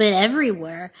little bit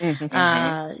everywhere,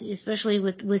 especially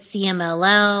with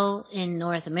CMLL in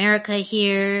North America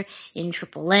here, in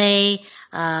AAA,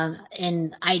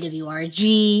 in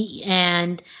IWRG,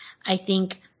 and I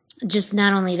think just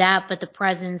not only that, but the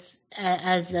presence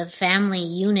as a family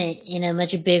unit in a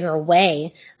much bigger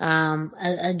way.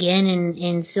 Again,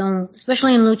 in so,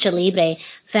 especially in Lucha Libre,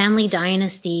 family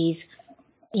dynasties,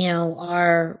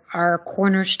 are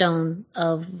cornerstone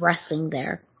of wrestling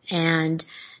there. And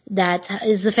that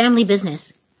is a family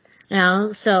business.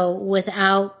 So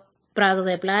without Brazo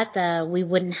de Plata, we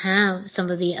wouldn't have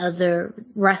some of the other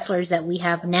wrestlers that we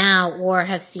have now or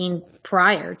have seen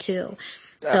prior to.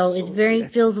 So Absolutely.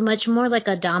 feels much more like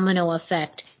a domino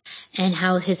effect, and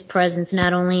how his presence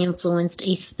not only influenced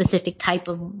a specific type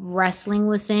of wrestling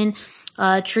within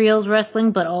trios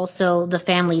wrestling, but also the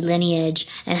family lineage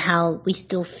and how we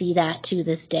still see that to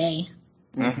this day.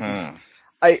 Mm-hmm.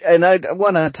 I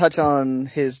want to touch on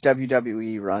his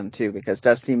WWE run too, because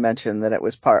Dusty mentioned that it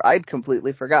was I'd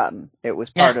completely forgotten. It was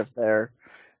part of their.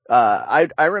 I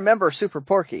remember Super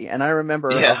Porky, and I remember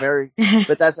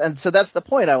but that's the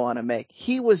point I want to make.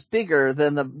 He was bigger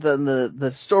than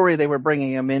the story they were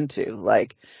bringing him into.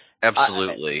 Like,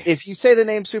 absolutely. If you say the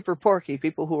name Super Porky,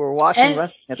 people who were watching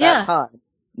wrestling at that time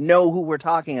know who we're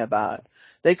talking about.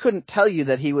 They couldn't tell you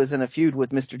that he was in a feud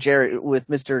with Mr.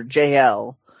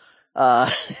 JL,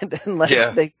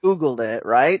 unless they Googled it,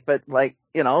 right? But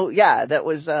that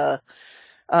was,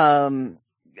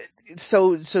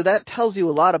 so that tells you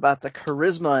a lot about the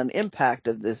charisma and impact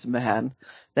of this man,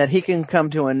 that he can come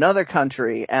to another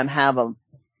country and have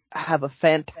a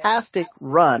fantastic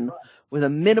run with a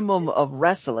minimum of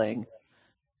wrestling.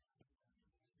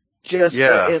 Just,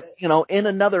 in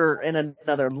another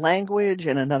language,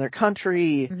 in another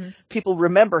country, people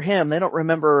remember him. They don't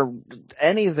remember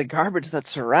any of the garbage that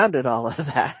surrounded all of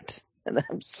that. And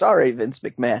I'm sorry, Vince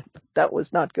McMahon, but that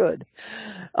was not good.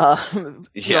 But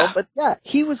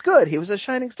he was good. He was a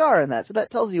shining star in that. So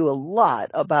that tells you a lot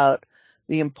about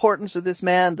the importance of this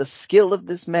man, the skill of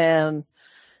this man.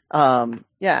 I'm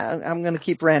going to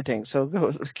keep ranting. So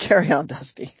go carry on,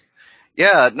 Dusty.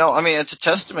 Yeah, no, I mean, it's a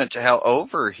testament to how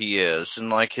over he is, and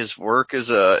like his work as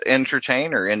a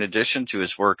entertainer in addition to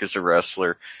his work as a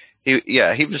wrestler. He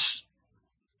was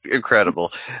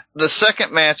incredible. The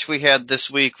second match we had this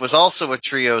week was also a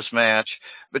trios match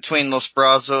between Los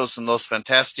Brazos and Los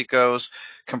Fantasticos,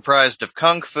 comprised of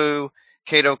Kung Fu,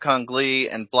 Kato Kung Lee,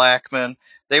 and Blackman.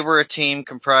 They were a team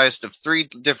comprised of 3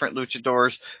 different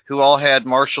luchadors who all had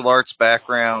martial arts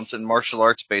backgrounds and martial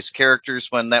arts based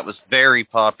characters when that was very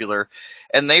popular.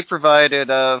 And they provided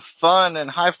a fun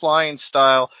and high flying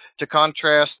style to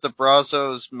contrast the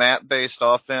Brazos mat based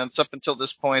offense. Up until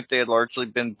this point, they had largely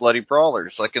been bloody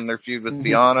brawlers, like in their feud with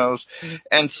Villanos.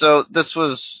 And so this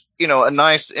was, a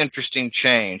nice, interesting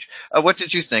change. What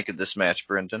did you think of this match,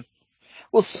 Brendan?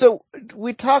 Well, so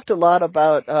we talked a lot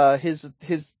about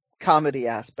his comedy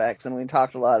aspects, and we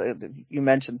talked a lot. You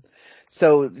mentioned,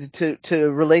 so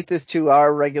to relate this to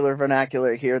our regular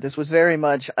vernacular here, this was very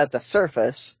much at the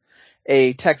surface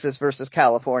a Texas versus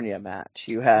California match.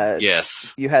 You had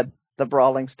the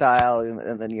brawling style,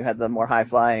 and then you had the more high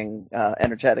flying,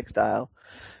 energetic style.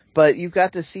 But you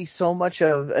got to see so much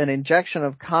of an injection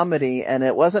of comedy, and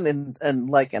it wasn't in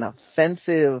like an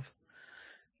offensive,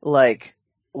 like,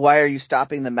 why are you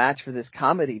stopping the match for this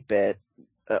comedy bit?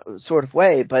 Sort of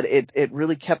way, but it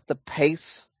really kept the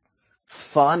pace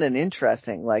fun and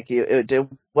interesting. Like it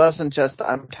wasn't just,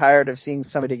 I'm tired of seeing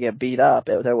somebody get beat up.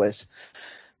 There was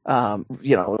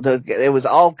It was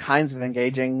all kinds of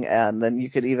engaging, and then you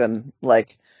could even,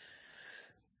 like,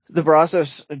 the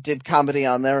Brazos did comedy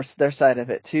on their side of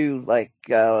it too. Like,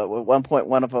 at one point,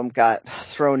 one of them got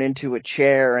thrown into a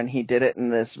chair, and he did it in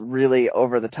this really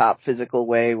over the top physical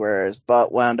way where his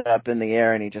butt wound up in the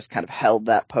air, and he just kind of held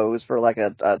that pose for like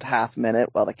a half minute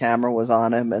while the camera was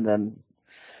on him, and then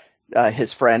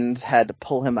his friend had to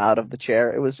pull him out of the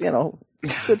chair. It was,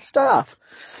 good stuff.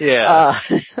 Yeah.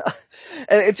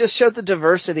 And it just showed the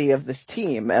diversity of this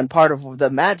team, and part of the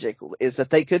magic is that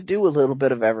they could do a little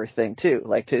bit of everything too.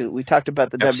 We talked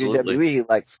about the Absolutely. WWE,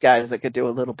 like guys that could do a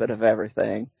little bit of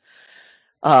everything.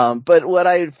 But what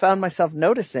I found myself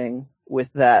noticing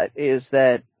with that is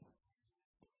that,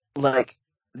 like,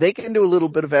 they can do a little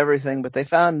bit of everything, but they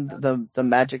found the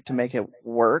magic to make it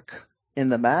work in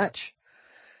the match.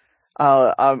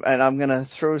 And I'm gonna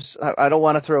I don't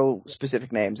want to throw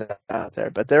specific names out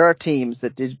there, but there are teams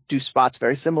that do spots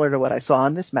very similar to what I saw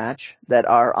in this match that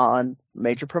are on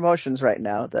major promotions right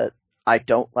now that I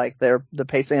don't like the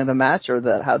pacing of the match or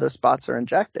how their spots are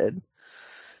injected.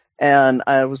 And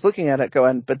I was looking at it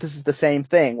going, but this is the same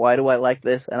thing. Why do I like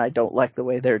this and I don't like the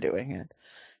way they're doing it?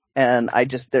 And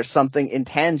there's something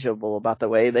intangible about the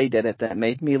way they did it that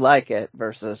made me like it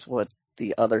versus what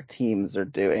the other teams are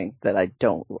doing that I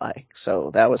don't like.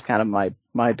 So that was kind of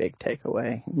my big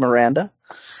takeaway. Miranda?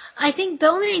 I think the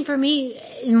only thing for me,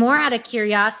 more out of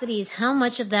curiosity, is how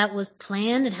much of that was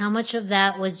planned and how much of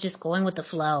that was just going with the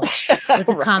flow with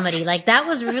the comedy. Like, that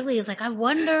was really, it's like, I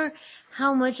wonder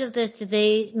how much of this did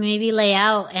they maybe lay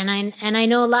out. And I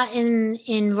know a lot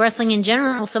in wrestling in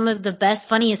general, some of the best,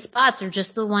 funniest spots are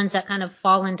just the ones that kind of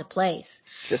fall into place.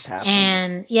 Just happen.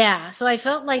 And yeah, so I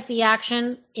felt like the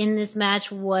action in this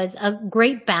match was a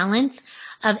great balance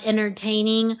of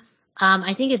entertaining.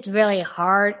 I think it's really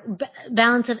hard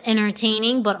balance of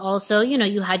entertaining, but also,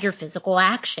 you had your physical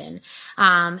action.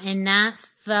 And that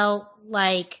felt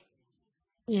like,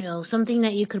 something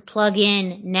that you could plug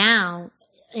in now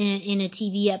in a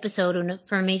TV episode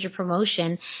for a major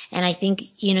promotion. And I think,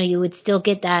 you would still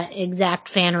get that exact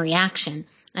fan reaction.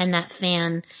 And that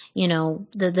fan,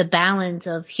 the balance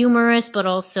of humorous, but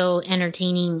also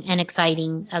entertaining and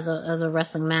exciting as a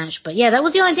wrestling match. But yeah, that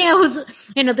was the only thing I was,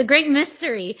 the great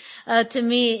mystery, to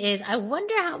me is I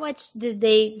wonder how much did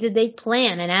they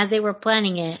plan? And as they were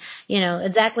planning it,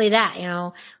 exactly that,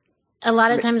 a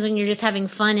lot of times when you're just having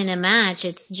fun in a match,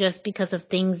 it's just because of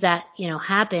things that,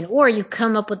 happen, or you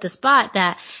come up with a spot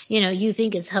that, you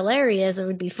think is hilarious or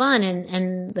would be fun,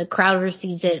 and the crowd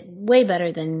receives it way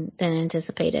better than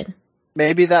anticipated.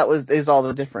 Maybe that is all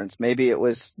the difference. Maybe it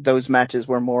was those matches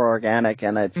were more organic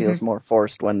and it feels more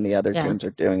forced when the other teams are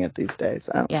doing it these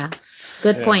days. Yeah.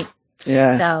 Good point.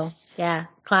 Yeah. So, yeah,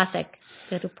 classic.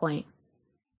 Good point.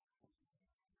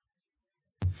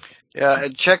 Yeah,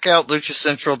 and check out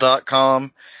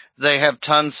LuchaCentral.com. They have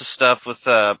tons of stuff with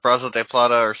Brazo de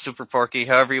Plata or Super Porky,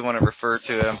 however you want to refer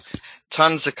to him.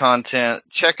 Tons of content.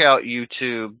 Check out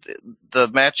YouTube. The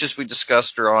matches we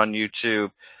discussed are on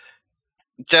YouTube.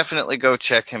 Definitely go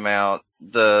check him out.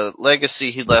 The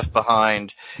legacy he left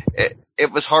behind,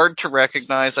 it was hard to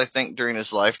recognize, I think, during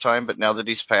his lifetime, but now that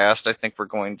he's passed, I think we're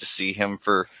going to see him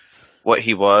for what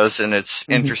he was, and it's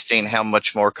interesting how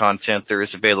much more content there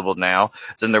is available now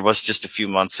than there was just a few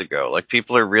months ago. Like,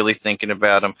 people are really thinking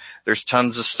about him. There's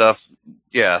tons of stuff.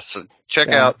 Yeah, so check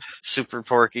out Super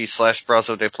Porky /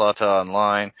 Brazo de Plata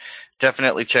online.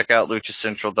 Definitely check out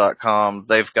LuchaCentral.com.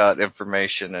 They've got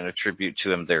information and a tribute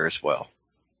to him there as well.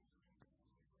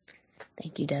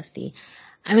 Thank you, Dusty.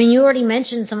 I mean, you already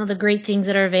mentioned some of the great things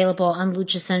that are available on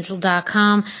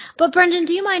LuchaCentral.com, but Brendan,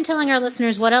 do you mind telling our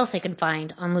listeners what else they can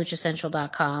find on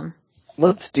LuchaCentral.com?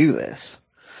 Let's do this.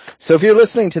 So if you're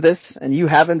listening to this and you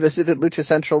haven't visited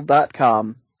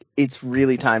LuchaCentral.com, it's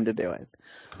really time to do it.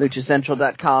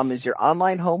 LuchaCentral.com is your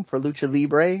online home for Lucha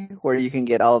Libre, where you can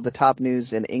get all of the top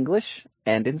news in English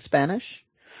and in Spanish.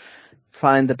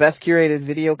 Find the best curated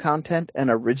video content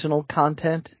and original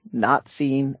content not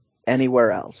seen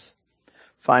anywhere else.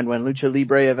 Find when Lucha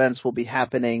Libre events will be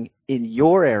happening in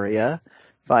your area.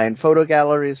 Find photo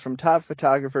galleries from top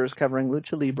photographers covering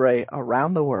Lucha Libre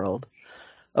around the world.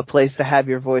 A place to have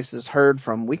your voices heard,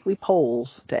 from weekly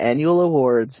polls to annual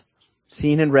awards,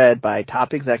 seen and read by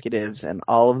top executives and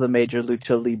all of the major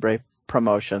Lucha Libre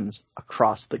promotions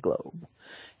across the globe.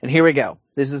 And here we go.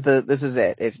 This is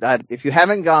it. If you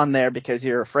haven't gone there because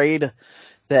you're afraid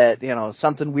that,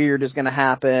 something weird is going to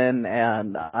happen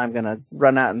and I'm going to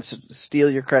run out and steal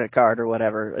your credit card or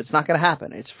whatever, it's not going to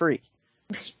happen. It's free.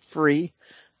 It's free.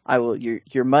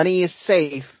 Your money is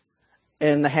safe,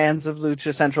 in the hands of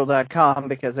LuchaCentral.com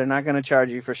because they're not going to charge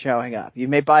you for showing up. You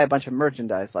may buy a bunch of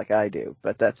merchandise like I do,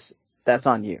 but that's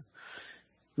on you.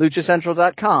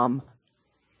 LuchaCentral.com,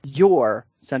 your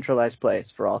centralized place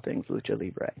for all things Lucha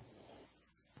Libre.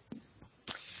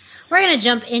 We're going to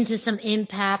jump into some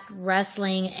Impact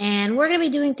Wrestling, and we're going to be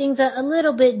doing things a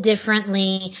little bit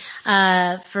differently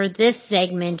for this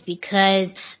segment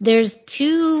because there's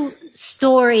two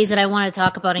stories that I want to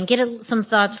talk about and get some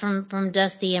thoughts from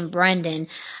Dusty and Brendan.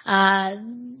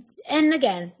 And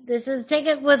again, take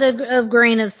it with a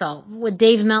grain of salt. What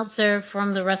Dave Meltzer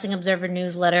from the Wrestling Observer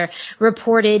newsletter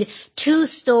reported two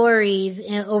stories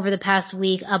over the past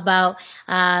week about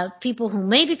people who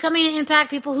may be coming to Impact,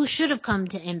 people who should have come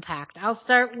to Impact. I'll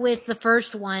start with the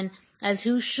first one as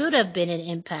who should have been at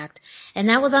Impact, and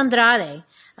that was Andrade.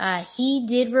 He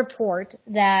did report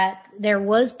that there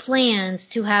was plans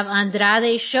to have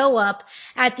Andrade show up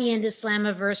at the end of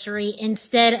Slammiversary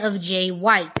instead of Jay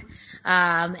White.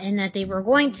 And that they were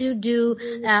going to do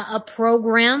a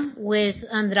program with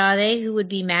Andrade, who would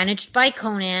be managed by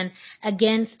Conan,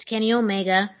 against Kenny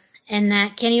Omega, and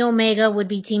that Kenny Omega would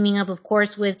be teaming up, of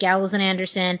course, with Gallows and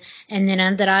Anderson, and then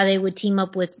Andrade would team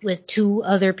up with two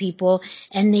other people,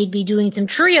 and they'd be doing some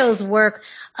trios work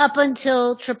up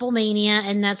until Triple Mania,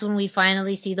 and that's when we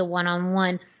finally see the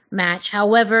one-on-one match.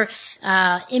 However,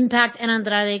 Impact and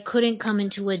Andrade couldn't come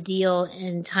into a deal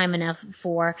in time enough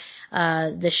for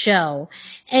the show.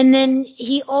 And then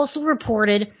he also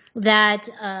reported that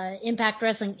Impact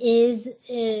Wrestling is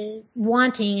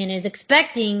wanting and is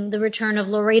expecting the return of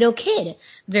Laredo Kid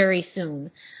very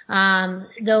soon.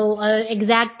 Though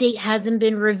exact date hasn't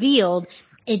been revealed,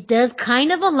 it does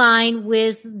kind of align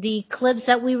with the clips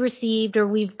that we received, or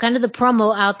we've kind of the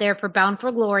promo out there for Bound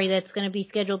for Glory that is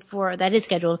scheduled for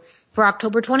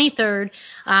October 23rd.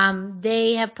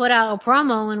 They have put out a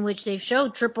promo in which they've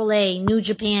showed AAA, New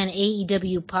Japan,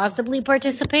 AEW possibly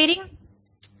participating.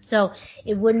 So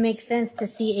it would make sense to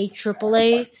see a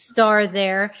AAA star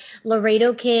there.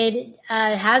 Laredo Kid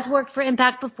has worked for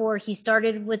Impact before. He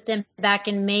started with them back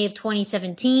in May of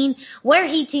 2017, where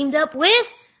he teamed up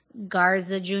with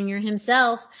Garza Jr.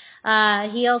 himself.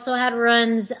 He also had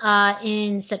runs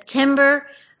in September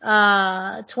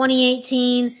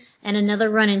 2018 and another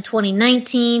run in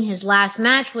 2019. His last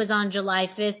match was on July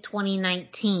 5th,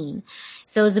 2019.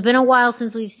 So it's been a while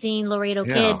since we've seen Laredo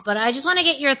Kid, but I just want to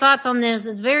get your thoughts on this.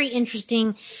 It's very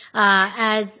interesting,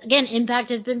 as again,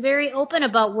 Impact has been very open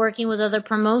about working with other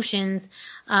promotions.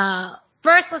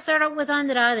 First, let's start out with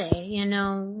Andrade.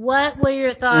 What were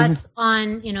your thoughts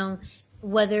on,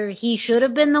 whether he should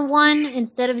have been the one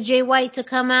instead of Jay White to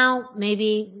come out?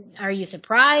 Maybe, are you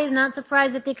surprised, not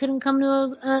surprised that they couldn't come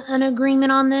to an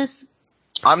agreement on this?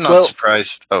 I'm not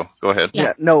surprised. Oh, go ahead.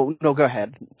 Yeah, no, go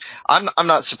ahead. I'm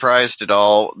not surprised at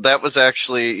all. That was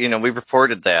actually, we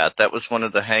reported that. That was one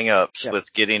of the hang-ups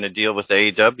with getting a deal with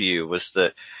AEW, was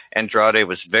that Andrade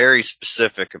was very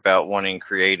specific about wanting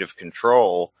creative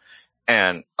control,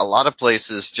 and a lot of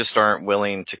places just aren't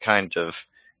willing to kind of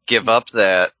give up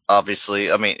that,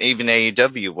 obviously. I mean, even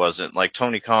AEW wasn't. Like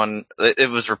Tony Khan, it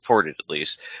was reported at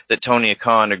least, that Tony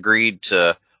Khan agreed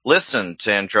to listen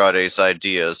to Andrade's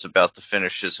ideas about the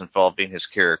finishes involving his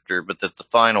character, but that the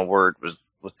final word was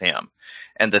with him.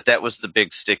 And that was the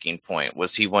big sticking point,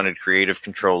 was he wanted creative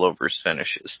control over his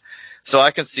finishes. So I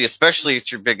can see, especially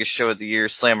at your biggest show of the year,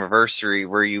 Slammiversary,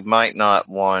 where you might not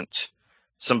want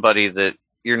somebody that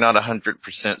you're not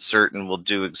 100% certain will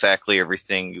do exactly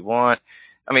everything you want.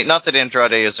 I mean, not that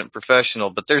Andrade isn't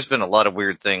professional, but there's been a lot of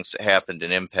weird things that happened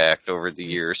in Impact over the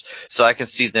years. So I can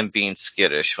see them being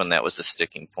skittish when that was a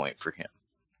sticking point for him.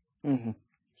 Mm-hmm.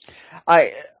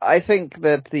 I think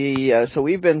that so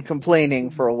we've been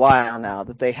complaining for a while now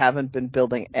that they haven't been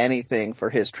building anything for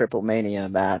his Triple Mania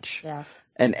match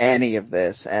and any of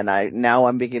this. And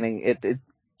I'm beginning,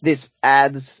 this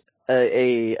adds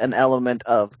an element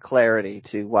of clarity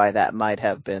to why that might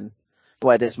have been,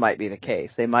 why this might be the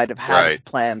case. They might have had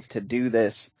plans to do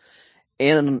this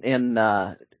in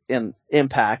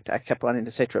Impact. I kept wanting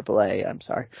to say AAA. I'm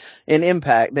sorry. In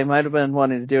Impact, they might have been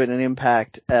wanting to do it in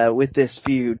Impact with this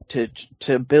feud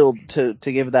to build to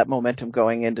give that momentum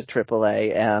going into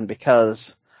AAA, and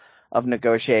because of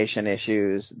negotiation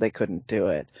issues, they couldn't do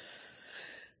it.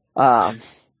 Also,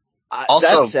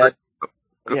 that said,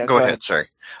 go ahead. Sorry.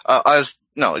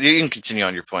 No, you can continue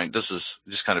on your point. This is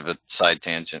just kind of a side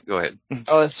tangent. Go ahead.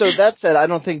 So that said, I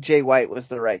don't think Jay White was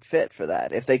the right fit for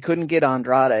that. If they couldn't get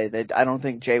Andrade, I don't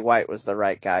think Jay White was the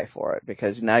right guy for it,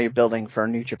 because now you're building for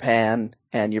New Japan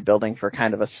and you're building for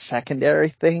kind of a secondary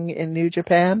thing in New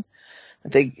Japan. I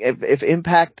think if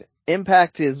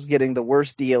Impact is getting the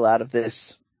worst deal out of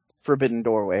this forbidden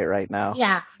doorway right now.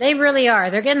 Yeah, they really are.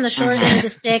 They're getting the short end of the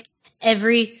stick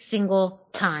every single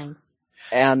time.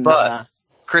 And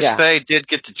Chris yeah. Bay did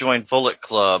get to join Bullet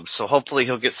Club, so hopefully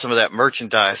he'll get some of that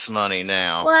merchandise money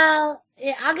now. Well,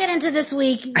 yeah, I'll get into this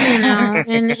week,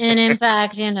 in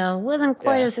Impact, wasn't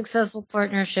quite a successful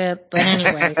partnership, but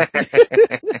anyways,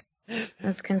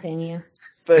 let's continue.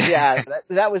 But yeah,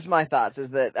 that was my thoughts,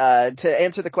 is that, to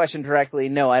answer the question directly,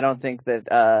 no, I don't think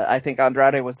that, I think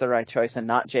Andrade was the right choice and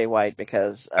not Jay White,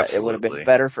 because it would have been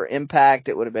better for Impact,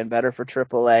 it would have been better for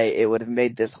AAA, it would have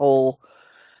made this whole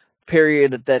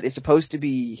period that is supposed to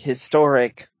be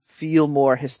historic feel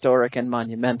more historic and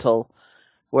monumental,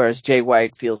 whereas Jay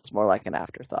White feels more like an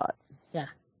afterthought. Yeah,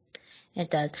 it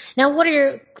does. Now, what are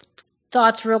your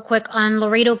thoughts real quick on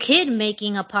Laredo Kid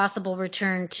making a possible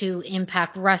return to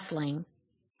Impact Wrestling?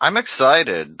 I'm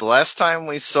excited. The first time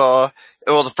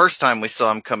we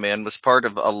saw him come in was part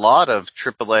of a lot of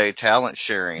AAA talent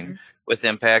sharing with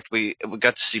Impact. We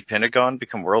got to see Pentagon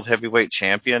become World Heavyweight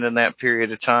Champion in that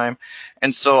period of time.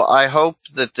 And so I hope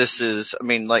that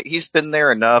he's been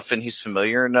there enough and he's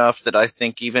familiar enough that I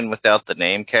think even without the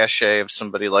name cachet of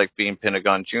somebody like being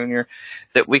Pentagon Jr.,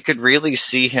 that we could really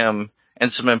see him in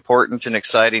some important and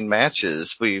exciting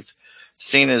matches. We've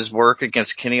seen his work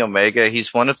against Kenny Omega.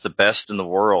 He's one of the best in the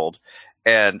world,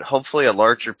 and hopefully a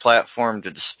larger platform to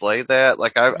display that.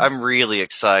 I'm really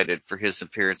excited for his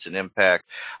appearance in Impact.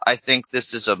 I think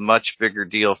this is a much bigger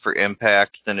deal for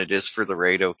Impact than it is for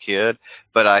Laredo Kid,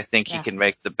 but I think he can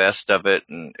make the best of it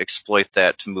and exploit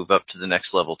that to move up to the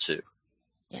next level too.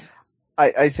 Yeah.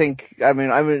 I think,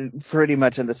 I'm pretty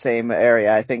much in the same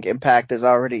area. I think Impact has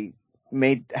already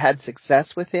had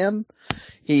success with him.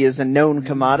 He is a known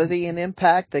commodity in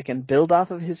Impact. They can build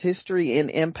off of his history in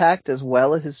Impact as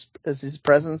well as his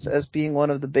presence as being one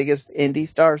of the biggest indie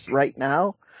stars right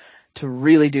now to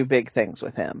really do big things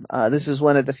with him. This is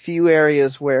one of the few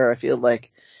areas where I feel like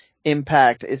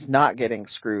Impact is not getting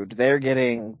screwed. They're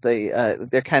getting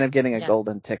they're kind of getting a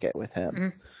golden ticket with him.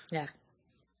 Mm-hmm. Yeah.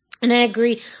 And I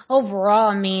agree.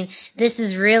 Overall, this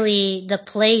is really the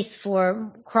place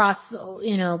for cross,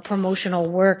 promotional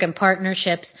work and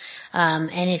partnerships. And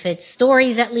if it's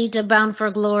stories that lead to Bound for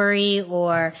Glory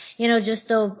or, just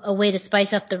a way to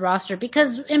spice up the roster,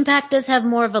 because Impact does have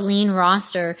more of a lean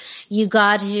roster, you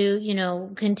got to,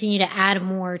 continue to add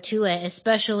more to it,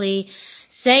 especially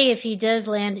say if he does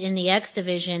land in the X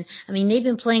division. They've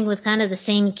been playing with kind of the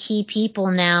same key people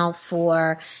now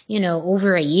for,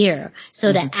 over a year.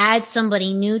 So to add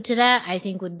somebody new to that, I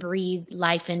think would breathe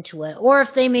life into it. Or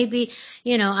if they maybe,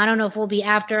 I don't know if we'll be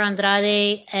after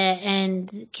Andrade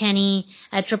and Kenny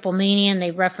at Triple Mania and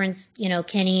they reference,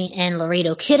 Kenny and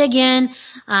Laredo Kid again.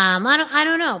 I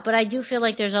don't know, but I do feel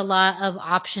like there's a lot of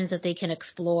options that they can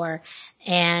explore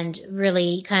and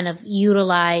really kind of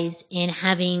utilize in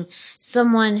having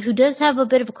someone who does have a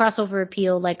bit of a crossover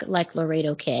appeal like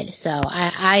Laredo Kid. So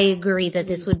I agree that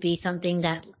this would be something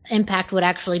that Impact would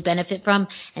actually benefit from,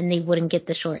 and they wouldn't get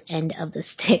the short end of the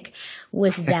stick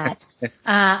with that.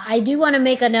 I do want to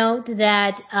make a note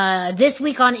that this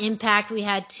week on Impact we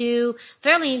had two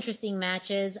fairly interesting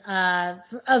matches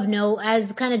of note.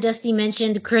 As kind of Dusty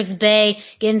mentioned, Chris Bay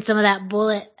getting some of that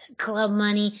Bullet Club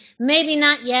money. Maybe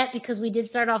not yet, because we did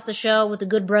start off the show with the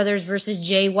Good Brothers versus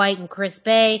Jay White and Chris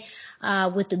Bay.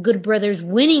 With the Good Brothers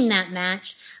winning that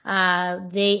match,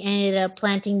 they ended up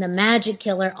planting the Magic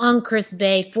Killer on Chris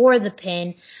Bay for the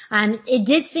pin. It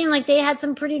did seem like they had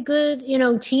some pretty good,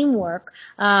 teamwork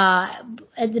at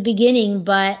the beginning,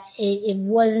 but it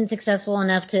wasn't successful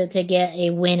enough to get a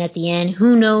win at the end.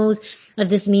 Who knows if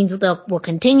this means we'll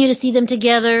continue to see them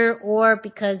together, or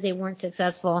because they weren't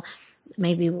successful,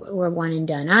 maybe we're one and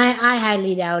done. I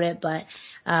highly doubt it, but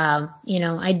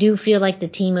I do feel like the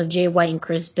team of Jay White and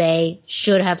Chris Bay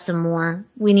should have some more.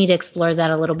 We need to explore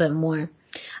that a little bit more.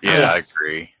 Yeah, I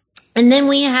agree. And then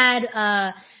we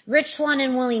had Rich Swann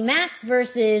and Willie Mack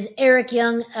versus Eric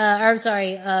Young,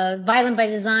 Violent by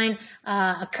Design,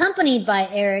 accompanied by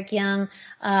Eric Young.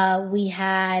 We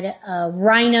had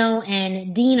Rhino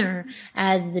and Diener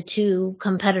as the two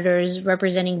competitors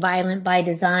representing Violent by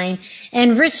Design.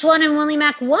 And Rich Swann and Willie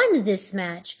Mack won this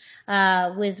match,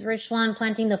 with Rich Swann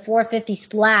planting the 450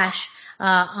 splash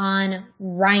on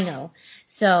Rhino.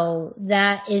 So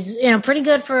that is, pretty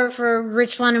good for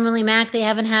Rich Swann and Willie Mack. They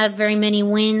haven't had very many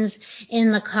wins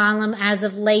in the column as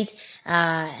of late.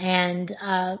 Even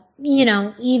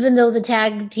though the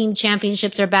tag team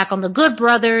championships are back on the Good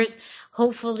Brothers,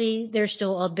 hopefully there's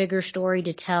still a bigger story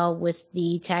to tell with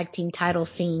the tag team title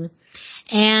scene.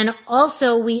 And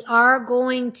also we are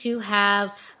going to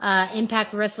have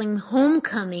Impact Wrestling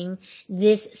Homecoming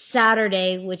this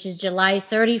Saturday, which is July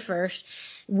 31st.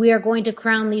 we are going to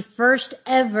crown the first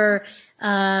ever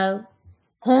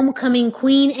Homecoming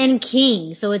Queen and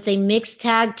King. So it's a mixed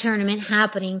tag tournament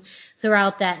happening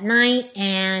throughout that night.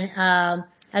 And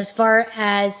as far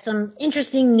as some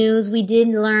interesting news, we did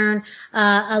learn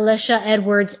Alicia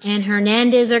Edwards and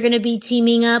Hernandez are going to be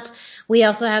teaming up. We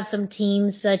also have some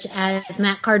teams such as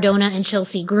Matt Cardona and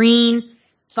Chelsea Green,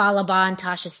 Falaba and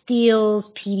Tasha Steeles,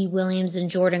 Petey Williams and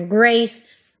Jordan Grace.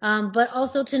 But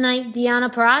also tonight,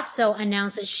 Deonna Purrazzo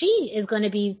announced that she is going to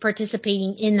be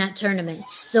participating in that tournament,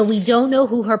 though we don't know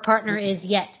who her partner is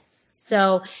yet.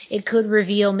 So it could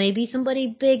reveal maybe somebody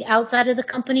big outside of the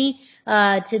company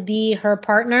to be her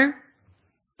partner.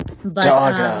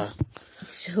 But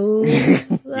who?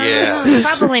 Yeah.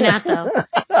 Probably not, though.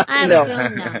 I have a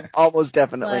feeling no. Almost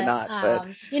definitely not.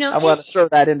 But I want to throw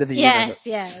that into the universe.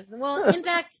 Yes. Well,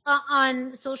 Impact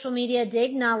on social media did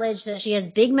acknowledge that she has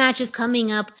big matches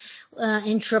coming up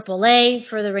in AAA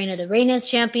for the Reina de Reinas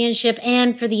Championship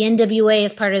and for the NWA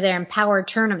as part of their Empower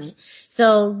tournament.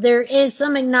 So there is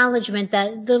some acknowledgement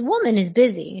that the woman is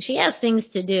busy. She has things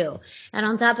to do. And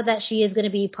on top of that, she is going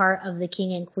to be part of the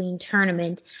King and Queen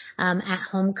tournament at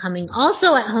Homecoming.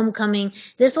 Also at Homecoming,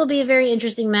 this will be a very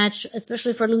interesting match,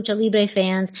 especially for Lucha Libre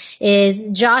fans,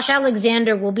 is Josh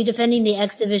Alexander will be defending the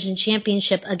X Division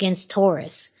Championship against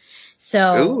Taurus.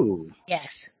 So, Ooh.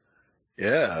 Yes.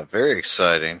 Yeah, very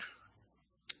exciting.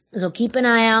 So keep an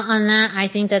eye out on that. I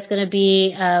think that's going to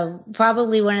be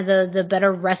probably one of the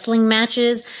better wrestling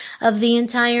matches of the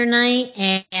entire night.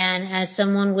 And as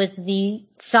someone with the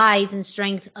size and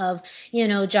strength of,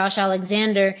 Josh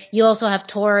Alexander, you also have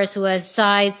Taurus, who has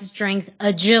size, strength,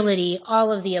 agility,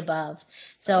 all of the above.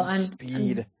 So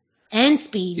Speed. And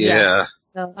speed, yeah. Yes.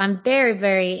 So I'm very,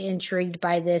 very intrigued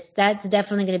by this. That's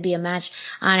definitely going to be a match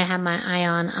I have my eye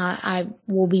on. I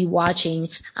will be watching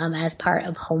as part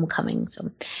of Homecoming.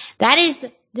 So that is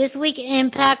this week in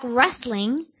Impact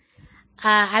Wrestling.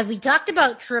 As we talked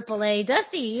about AAA,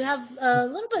 Dusty, you have a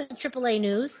little bit of AAA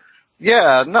news.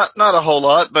 Yeah, not a whole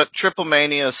lot, but Triple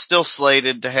Mania is still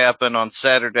slated to happen on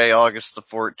Saturday, August the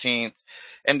 14th.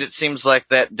 And it seems like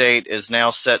that date is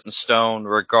now set in stone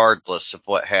regardless of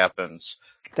what happens.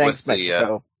 Thanks, with the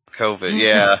Mexico. COVID.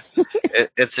 Yeah,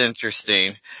 it's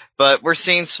interesting. But we're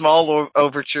seeing small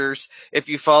overtures. If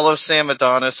you follow Sam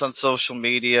Adonis on social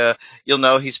media, you'll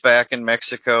know he's back in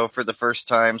Mexico for the first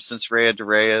time since Rey de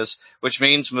Reyes, which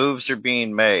means moves are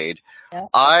being made. Yeah.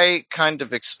 I kind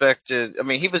of expected,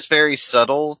 he was very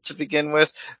subtle to begin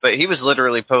with, but he was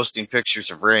literally posting pictures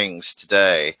of rings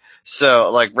today. So,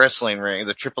 like wrestling ring,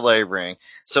 the AAA ring.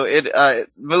 So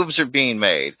moves are being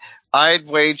made. I'd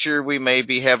wager we may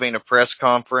be having a press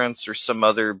conference or some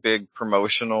other big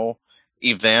promotional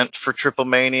event for Triple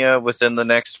Mania within the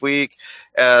next week.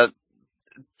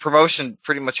 Promotion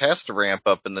pretty much has to ramp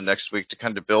up in the next week to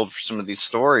kind of build for some of these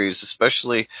stories,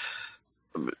 especially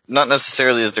not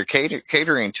necessarily that they're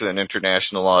catering to an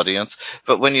international audience,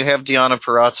 but when you have Deonna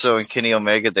Purrazzo and Kenny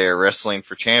Omega there wrestling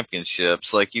for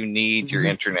championships, like you need your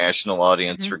international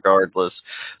audience regardless.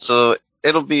 So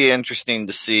it'll be interesting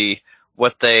to see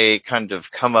what they kind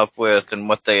of come up with and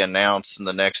what they announce in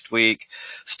the next week.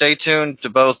 Stay tuned to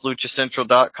both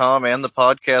LuchaCentral.com and the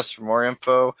podcast for more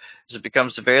info. As it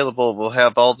becomes available, we'll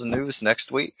have all the news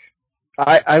next week.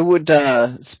 I would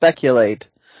speculate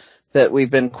that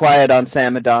we've been quiet on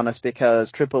Sam Adonis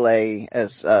because AAA,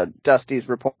 as Dusty's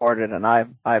reported and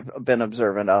I've been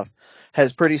observant of,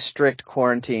 has pretty strict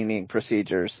quarantining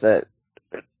procedures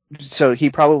so he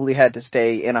probably had to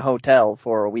stay in a hotel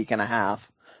for a week and a half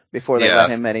before they let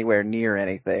him anywhere near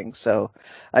anything. So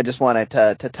I just wanted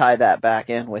to tie that back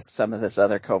in with some of this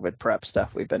other COVID prep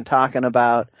stuff we've been talking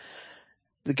about.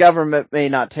 The government may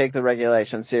not take the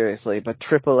regulations seriously, but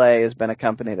AAA has been a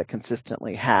company that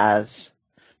consistently has.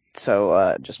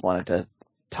 So just wanted to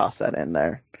toss that in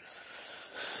there.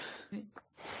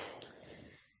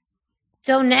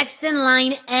 So next in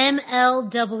line,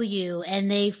 MLW,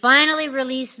 and they finally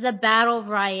released the Battle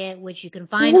Riot, which you can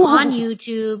find on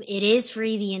YouTube. It is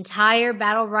free. The entire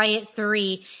Battle Riot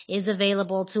 3 is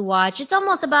available to watch. It's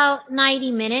almost about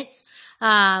 90 minutes,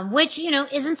 which,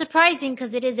 isn't surprising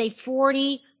because it is a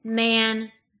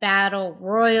 40-man battle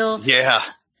royal. Yeah.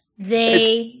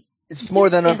 It's more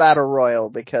than a battle royal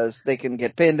because they can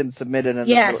get pinned and submitted, and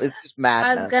it's just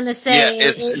madness. I was gonna say,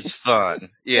 it's fun.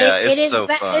 Yeah, it's so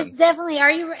fun. It's definitely.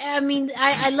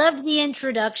 I loved the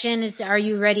introduction. Are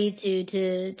you ready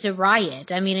to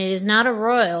riot? It is not a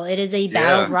royal. It is a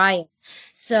battle riot.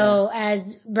 So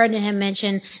as Brendan had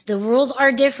mentioned, the rules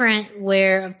are different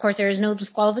where, of course, there is no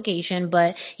disqualification,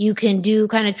 but you can do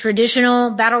kind of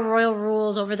traditional battle royal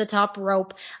rules over the top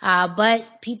rope. But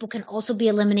people can also be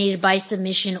eliminated by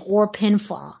submission or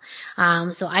pinfall.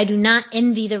 So I do not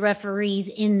envy the referees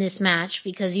in this match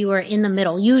because you are in the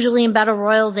middle. Usually in battle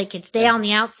royals, they can stay on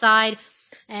the outside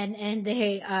and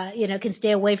they, can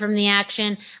stay away from the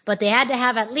action, but they had to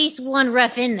have at least one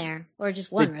ref in there or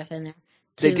just one ref in there.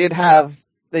 They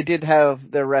did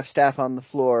have their ref staff on the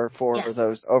floor for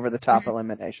those over the top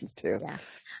eliminations too. Yeah.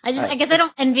 I guess I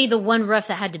don't envy the one ref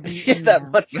that had to be in that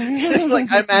much.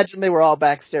 Like, I imagine they were all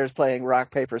backstairs playing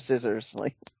rock, paper, scissors.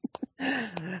 Like,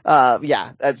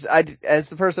 as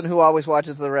the person who always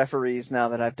watches the referees now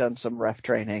that I've done some ref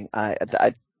training, I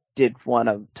did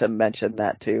want to mention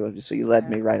that too. So you led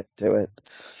me right into it.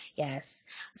 Yes.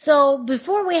 So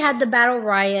before we had the Battle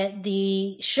Riot,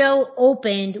 the show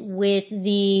opened with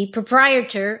the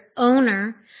proprietor,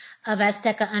 owner of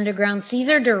Azteca Underground,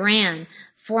 Cesar Duran,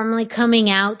 formally coming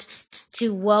out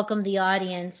to welcome the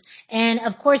audience. And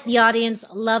of course the audience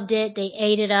loved it. They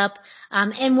ate it up.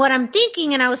 And what I'm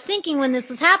thinking, and I was thinking when this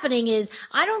was happening, is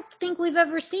I don't think we've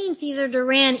ever seen Cesar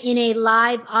Duran in a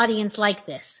live audience like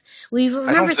this. We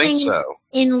remember seeing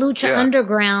in Lucha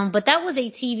Underground, but that was a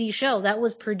TV show that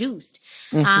was produced.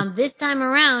 This time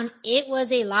around, it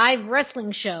was a live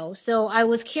wrestling show. So I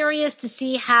was curious to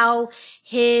see how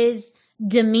his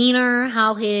demeanor,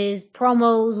 how his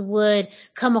promos would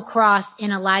come across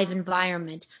in a live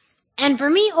environment. And for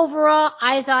me, overall,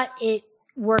 I thought it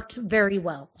worked very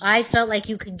well. I felt like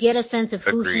you could get a sense of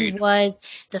who he was.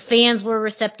 The fans were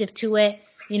receptive to it.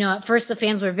 At first the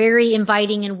fans were very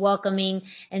inviting and welcoming,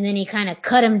 and then he kind of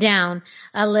cut him down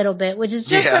a little bit, which is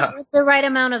just the right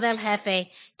amount of El Jefe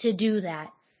to do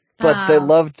that. But they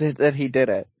loved that he did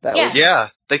it.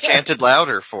 They chanted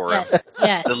louder for him.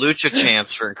 Yes. The lucha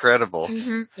chants were incredible.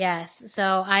 Mm-hmm. Yes.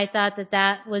 So I thought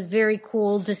that was very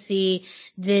cool to see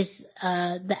this,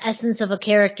 the essence of a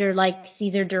character like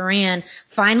Cesar Duran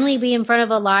finally be in front of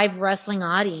a live wrestling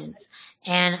audience.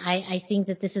 And I think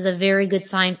that this is a very good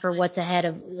sign for what's ahead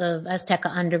of Azteca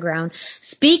Underground.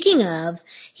 Speaking of,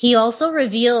 he also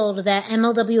revealed that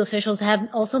MLW officials have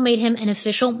also made him an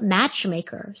official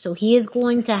matchmaker. So he is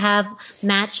going to have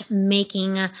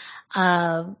matchmaking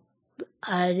power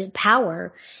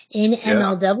in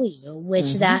MLW,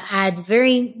 which that adds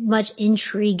very much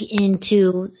intrigue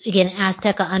into, again,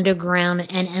 Azteca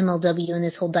Underground and MLW and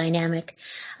this whole dynamic.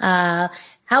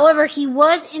 However, he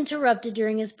was interrupted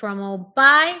during his promo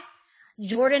by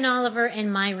Jordan Oliver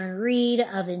and Myron Reed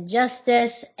of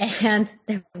Injustice, and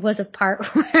there was a part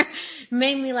where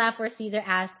made me laugh where Cesar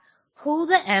asked, "Who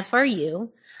the F are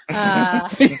you?" And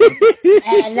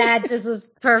that just was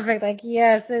perfect. Like,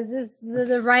 yes, it's just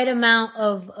the right amount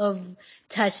of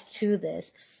touch to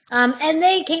this. And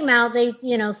they came out, they,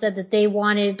 said that they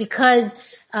wanted, because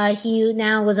he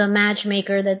now was a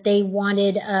matchmaker, that they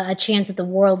wanted a chance at the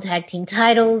World Tag Team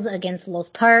titles against Los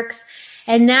Parks.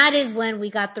 And that is when we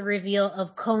got the reveal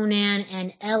of Konnan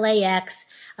and LAX.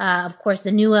 Of course,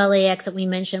 the new LAX that we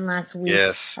mentioned last week.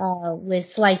 Yes. With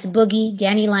Slice Boogie,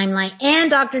 Danny Limelight, and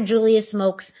Dr. Julius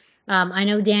Smokes. I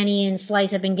know Danny and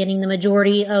Slice have been getting the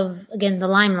majority of, again, the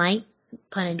limelight,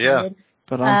 pun intended.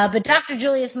 Yeah. But Dr.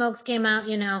 Julius Smokes came out,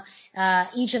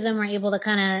 each of them were able to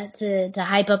kind of to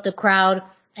hype up the crowd,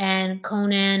 and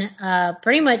Konnan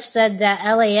pretty much said that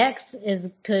LAX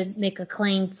could make a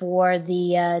claim for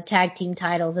the tag team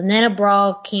titles. And then a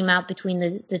brawl came out between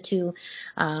the two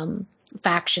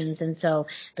factions, and so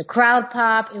the crowd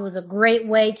pop. It was a great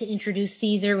way to introduce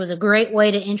Cesar. It was a great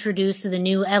way to introduce the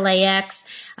new LAX.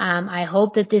 I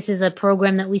hope that this is a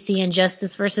program that we see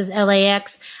Injustice versus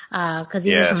LAX, because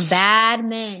these are some bad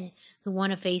men who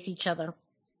want to face each other.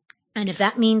 And if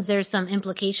that means there's some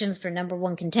implications for number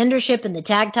one contendership and the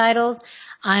tag titles,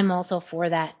 I'm also for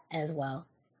that as well.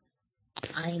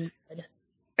 I'm good.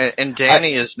 And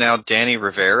Danny is now Danny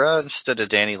Rivera instead of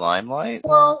Danny Limelight?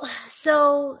 Well,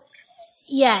 so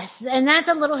yes, and that's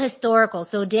a little historical.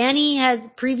 So Danny has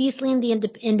previously in the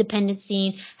independent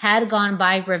scene had gone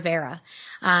by Rivera.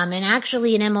 And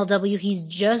actually in MLW, he's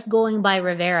just going by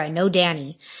Rivera, no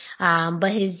Danny.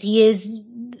 But he is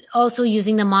also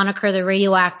using the moniker the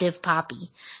Radioactive Poppy.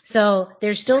 So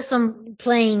there's still some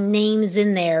playing names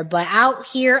in there. But out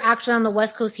here, actually on the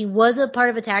West Coast, he was a part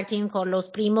of a tag team called Los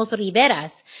Primos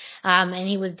Riveras. And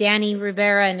he was Danny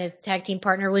Rivera, and his tag team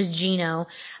partner was Gino.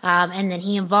 And then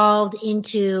he evolved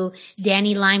into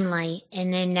Danny Limelight,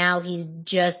 and then now he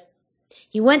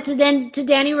went to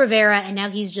Danny Rivera, and now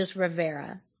he's just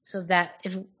Rivera. So that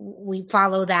if we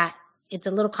follow that, it's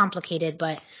a little complicated,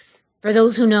 but for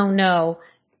those who know,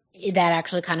 that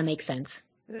actually kind of makes sense.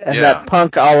 And that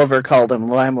punk Oliver called him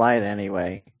Limelight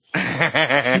anyway.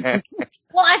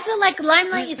 Well, I feel like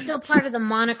Limelight is still part of the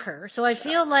moniker, so I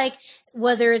feel like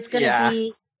whether it's going to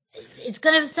be, it's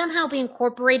going to somehow be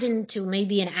incorporated into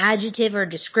maybe an adjective or a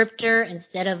descriptor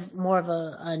instead of more of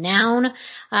a noun.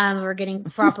 We're getting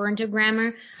proper into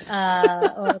grammar,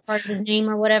 or part of his name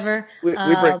or whatever. We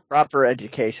bring proper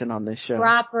education on this show.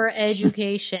 Proper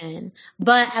education.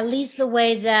 But at least the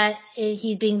way that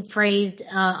he's being praised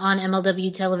on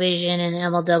MLW television and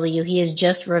MLW, he is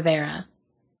just Rivera.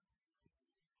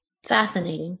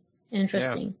 Fascinating.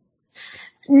 Interesting.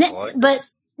 Yeah. But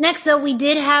next, though, we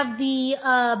did have the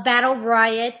Battle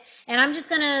Riot, and I'm just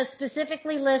going to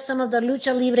specifically list some of the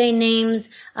Lucha Libre names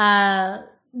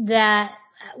that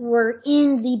were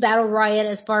in the Battle Riot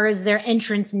as far as their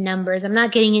entrance numbers. I'm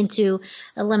not getting into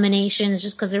eliminations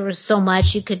just because there was so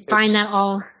much. You could find that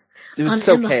all. It was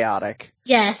so chaotic.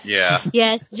 Yes. Yeah.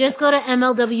 Yes. Just go to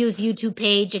MLW's YouTube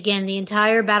page. Again, the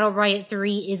entire Battle Riot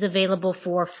 3 is available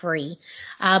for free.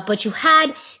 But you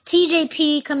had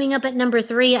TJP coming up at number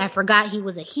 3. I forgot he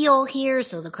was a heel here,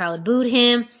 so the crowd booed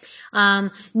him.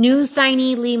 New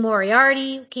signee Lee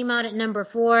Moriarty came out at number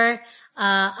 4.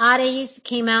 Ares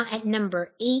came out at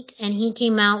number 8, and he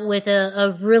came out with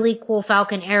a really cool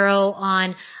Falcon Arrow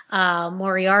on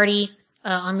Moriarty.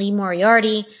 On Lee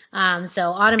Moriarty.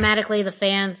 So automatically the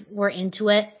fans were into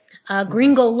it.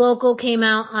 Gringo Loco came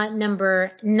out at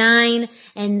number 9,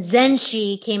 and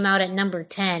Zenshi came out at number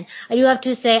 10. I do have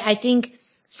to say, I think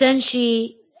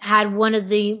Zenshi had one of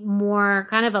the more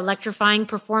kind of electrifying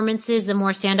performances, the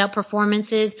more standout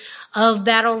performances of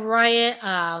Battle Riot.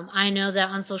 I know that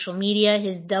on social media,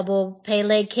 his double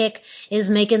Pele kick is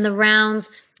making the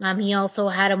rounds. He also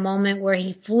had a moment where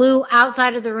he flew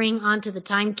outside of the ring onto the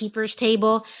timekeeper's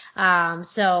table.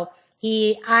 So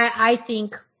I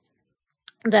think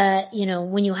that,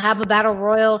 when you have a battle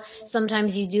royal,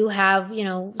 sometimes you do have,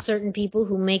 certain people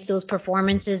who make those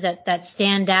performances that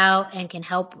stand out and can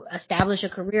help establish a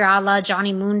career, a la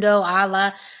Johnny Mundo, a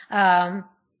la,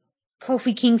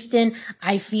 Kofi Kingston.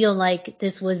 I feel like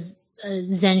this was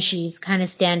Zenshi's kind of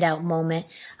standout moment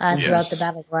throughout the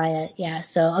Battle Riot. Yeah,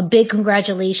 so a big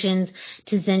congratulations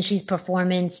to Zenshi's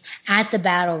performance at the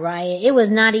Battle Riot. It was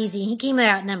not easy. He came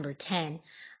out at number 10.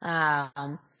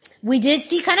 We did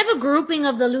see kind of a grouping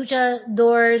of the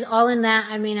luchadors all in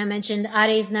that. I mean, I mentioned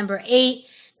Ares number 8,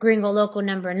 Gringo Loco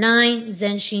number 9,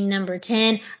 Zenshi number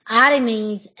 10,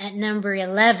 Aramis at number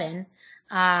 11.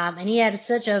 And he had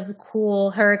such a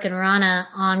cool Hurricane Rana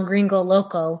on Gringo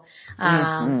Loco.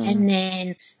 And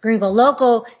then Gringo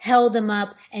Loco held him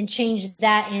up and changed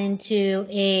that into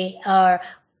he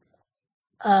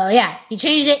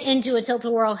changed it into a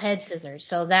tilt-a-whirl head scissors.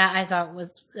 So that I thought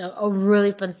was a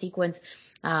really fun sequence.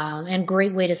 And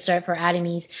great way to start for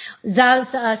Aramis.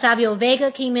 Savio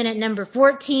Vega came in at number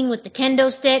 14 with the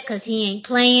kendo stick cause he ain't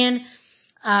playing.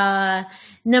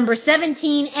 Number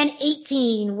 17 and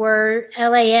 18 were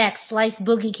LAX. Slice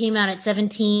Boogie came out at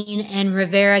 17 and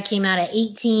Rivera came out at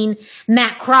 18.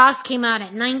 Matt Cross came out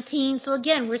at 19. So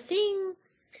again, we're seeing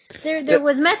there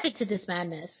was method to this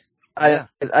madness. I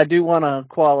do want to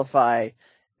qualify.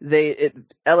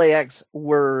 LAX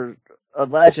were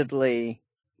allegedly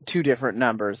 2 different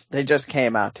numbers. They just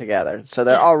came out together. So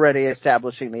they're already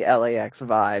establishing the LAX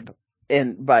vibe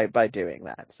by doing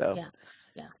that. So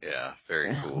yeah,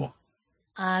 very cool.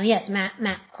 Yes,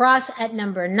 Matt Cross at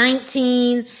number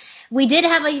 19. We did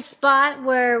have a spot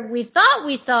where we thought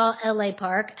we saw LA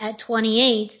Park at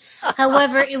 28.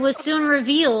 However, it was soon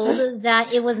revealed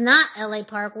that it was not LA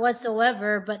Park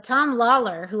whatsoever, but Tom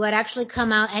Lawler, who had actually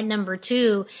come out at number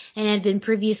 2 and had been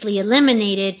previously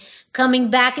eliminated, coming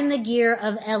back in the gear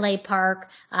of LA Park.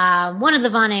 One of the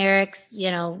Von Erichs,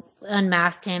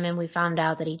 unmasked him, and we found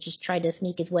out that he just tried to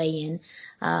sneak his way in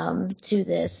to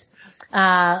this.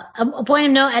 A point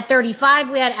of note, at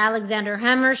 35, we had Alexander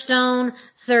Hammerstone.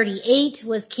 38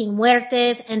 was King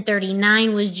Huertes, and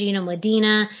 39 was Gino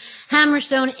Medina.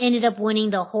 Hammerstone ended up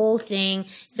winning the whole thing,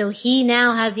 so he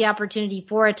now has the opportunity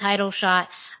for a title shot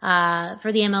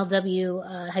for the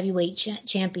MLW Heavyweight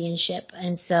Championship.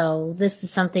 And so this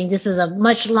is a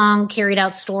much long carried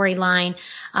out storyline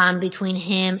between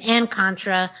him and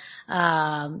Contra.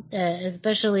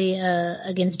 Especially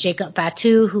against Jacob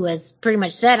Fatu, who has pretty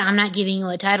much said, I'm not giving you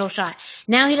a title shot.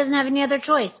 Now he doesn't have any other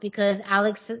choice because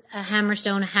Alex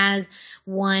Hammerstone has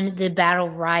won the Battle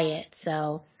Riot.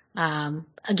 So,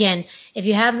 again, if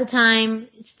you have the time,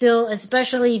 still,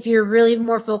 especially if you're really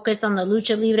more focused on the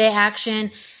Lucha Libre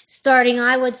action, starting,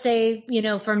 I would say,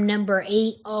 from number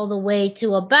 8 all the way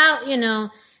to about,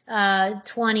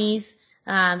 20s.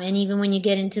 And even when you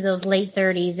get into those late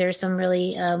 30s, there's some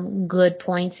really good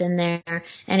points in there.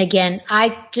 And again,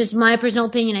 my personal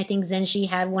opinion, I think Zenshi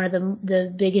had one of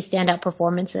the biggest standout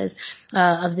performances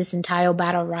of this entire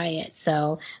Battle Riot.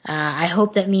 So I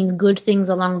hope that means good things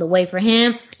along the way for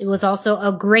him. It was also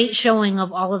a great showing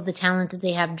of all of the talent that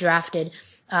they have drafted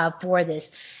for this.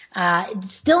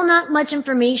 Still not much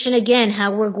information, again,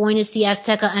 how we're going to see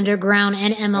Azteca Underground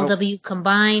and MLW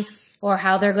combine or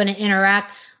how they're going to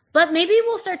interact. But maybe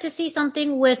we'll start to see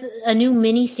something with a new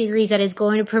mini-series that is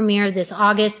going to premiere this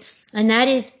August, and that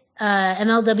is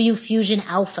MLW Fusion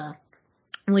Alpha,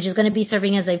 which is going to be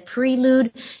serving as a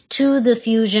prelude to the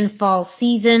Fusion Fall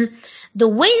season. The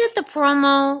way that the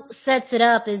promo sets it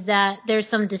up is that there's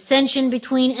some dissension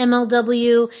between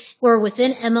MLW, or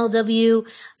within MLW,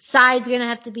 sides are going to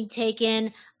have to be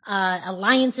taken.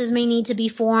 Alliances may need to be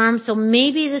formed. So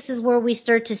maybe this is where we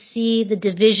start to see the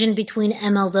division between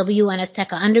MLW and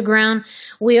Azteca Underground.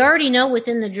 We already know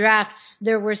within the draft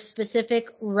there were specific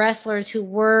wrestlers who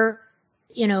were,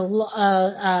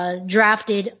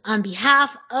 drafted on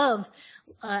behalf of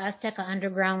Azteca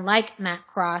Underground, like Matt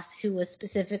Cross, who was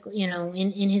specifically,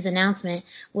 in his announcement,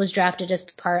 was drafted as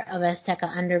part of Azteca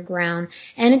Underground.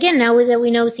 And again, now that we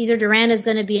know Cesar Duran is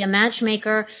going to be a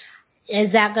matchmaker,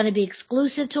 is that going to be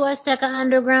exclusive to Azteca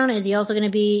Underground? Is he also going to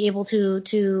be able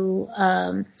to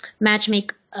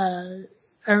matchmake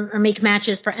or make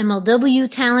matches for MLW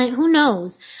talent? Who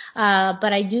knows?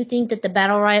 But I do think that the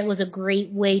Battle Riot was a great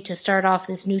way to start off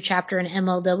this new chapter in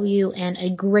MLW, and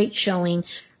a great showing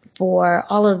for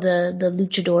all of the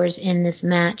luchadors in this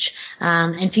match.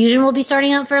 And Fusion will be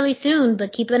starting out fairly soon,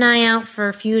 but keep an eye out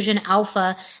for Fusion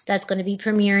Alpha. That's going to be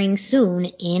premiering soon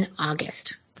in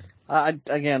August.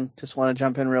 Again, just want to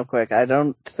jump in real quick. I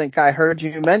don't think I heard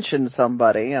you mention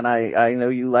somebody, and I know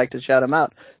you like to shout him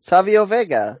out. Savio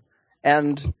Vega,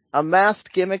 and a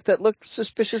masked gimmick that looked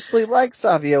suspiciously like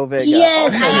Savio Vega.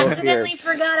 Yes, I accidentally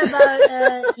forgot about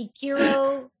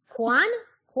Ikiro Kwan?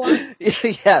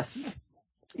 Yes.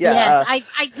 Yeah, yes,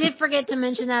 I did forget to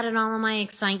mention that in all of my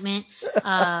excitement.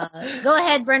 Go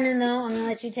ahead, Brendan, though. I'm going to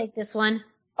let you take this one.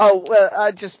 Oh,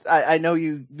 well, I know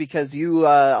you because you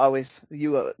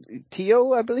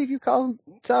Tio, I believe you call him,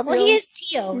 Savio? Well, he is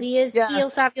Tio. He is Tio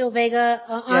Savio Vega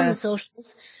on the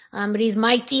socials. But he's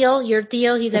my Tio, your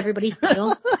Tio, he's everybody's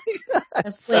Tio.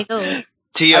 That's the way it goes.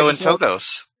 Tio and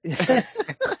Todos. Yes.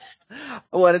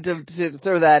 I wanted to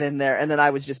throw that in there, and then I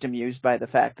was just amused by the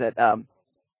fact that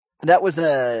that was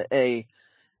a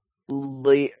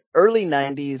early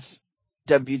 90s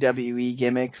WWE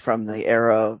gimmick from the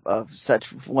era of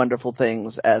such wonderful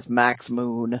things as Max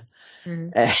Moon.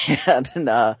 Mm-hmm.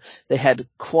 And they had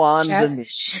Quan.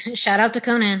 Shout out to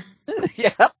Conan.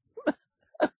 Yeah.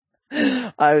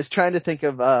 I was trying to think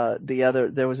of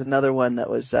there was another one that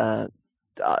was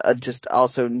just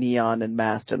also neon and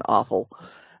masked and awful.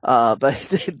 But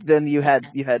then you had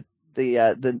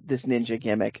this ninja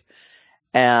gimmick.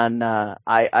 And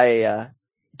I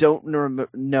don't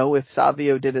know if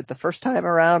Savio did it the first time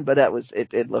around, but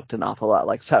it looked an awful lot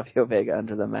like Savio Vega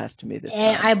under the mask to me this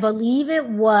time. I believe it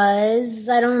was.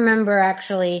 I don't remember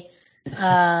actually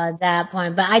that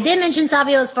point, but I did mention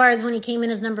Savio as far as when he came in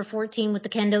as number 14 with the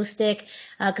kendo stick,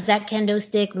 because that kendo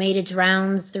stick made its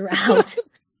rounds throughout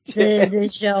the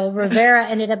show. Rivera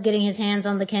ended up getting his hands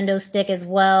on the kendo stick as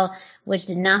well, which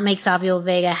did not make Savio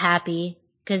Vega happy.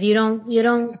 Because you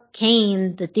don't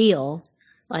cane the Theo.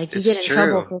 Like, you get in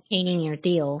trouble for caning your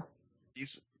Theo.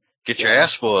 Get your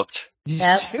ass whooped.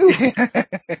 Yep.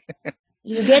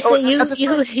 You get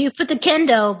you put the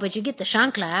kendo, but you get the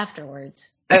shankla afterwards.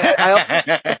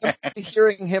 I also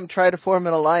hearing him try to form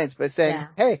an alliance by saying,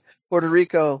 "Hey, Puerto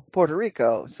Rico."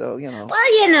 So Well,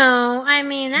 I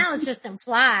mean, that was just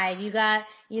implied. You got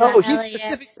he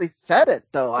specifically said it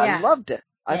though. Yeah. I loved it.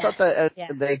 I thought that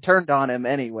they turned on him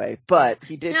anyway, but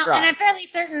he did try. And I'm fairly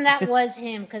certain that was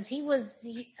him, because he was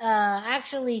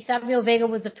actually Savio Vega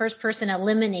was the first person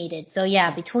eliminated. So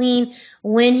yeah, between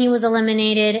when he was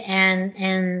eliminated and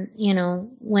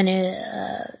when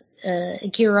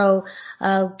Ikiro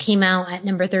came out at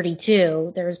number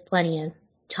 32, there was plenty of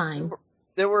time.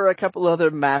 There were a couple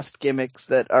other masked gimmicks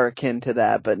that are akin to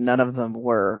that, but none of them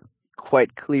were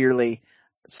quite clearly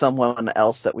someone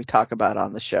else that we talk about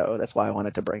on the show. That's why I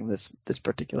wanted to bring this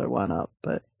particular one up,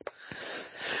 but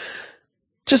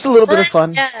just a little bit of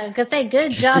fun. Yeah, because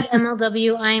good job,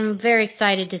 MLW. I'm very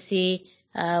excited to see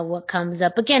what comes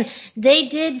up. Again, they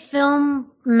did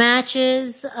film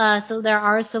matches, so there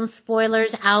are some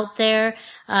spoilers out there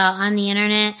on the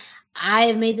internet. I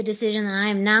have made the decision that I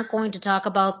am not going to talk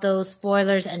about those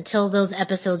spoilers until those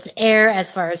episodes air as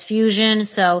far as Fusion.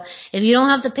 So if you don't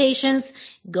have the patience,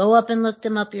 go up and look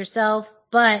them up yourself.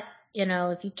 But,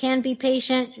 if you can be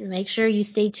patient, make sure you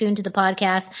stay tuned to the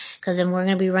podcast, because then we're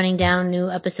going to be running down new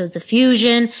episodes of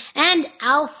Fusion and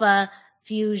Alpha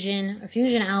Fusion, or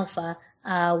Fusion Alpha,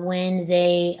 when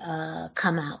they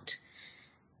come out.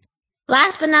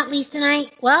 Last but not least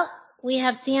tonight, we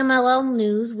have CMLL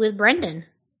news with Brendan.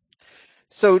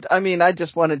 So, I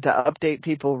just wanted to update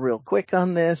people real quick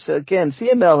on this. Again,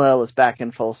 CMLL is back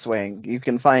in full swing. You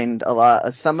can find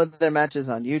some of their matches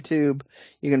on YouTube.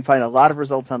 You can find a lot of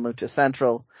results on Lucha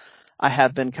Central. I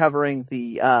have been covering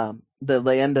the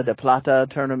Leyenda de Plata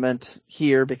tournament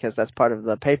here because that's part of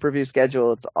the pay-per-view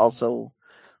schedule. It's also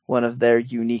one of their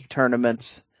unique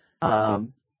tournaments.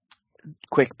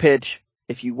 Quick pitch.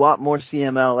 If you want more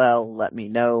CMLL, let me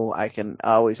know. I can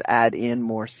always add in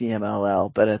more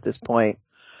CMLL, but at this point,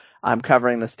 I'm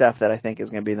covering the stuff that I think is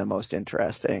going to be the most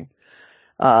interesting.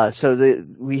 So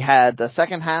we had the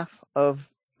second half of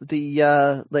the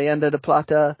Leyenda de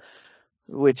Plata,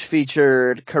 which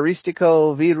featured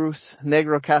Caristico, Virus,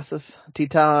 Negro Casas,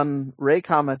 Titan, Rey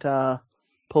Cometa,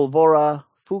 Pulvora,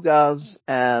 Fugaz,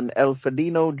 and El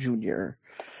Felino Jr.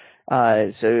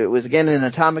 So it was again in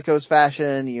Atomicos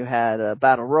fashion. You had a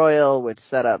battle royal, which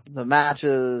set up the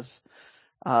matches.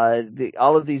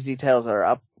 All of these details are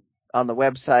up on the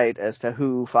website as to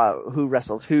who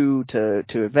wrestled who to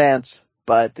advance.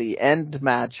 But the end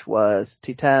match was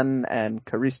Titan and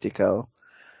Caristico,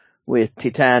 with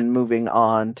Titan moving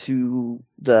on to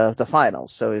the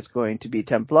finals. So it's going to be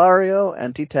Templario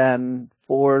and Titan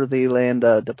for the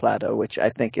Leyenda de Plata, which I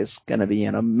think is going to be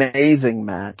an amazing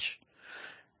match.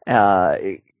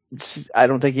 I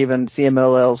don't think even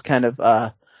CMLL's kind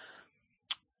of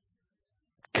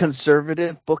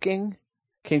conservative booking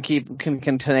can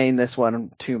contain this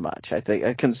one too much. I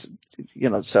think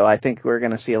so I think we're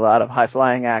going to see a lot of high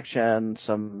flying action,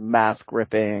 some mask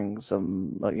ripping,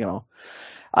 some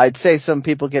I'd say some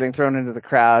people getting thrown into the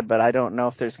crowd, but I don't know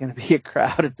if there's going to be a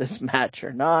crowd at this match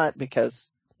or not, because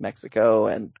Mexico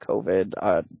and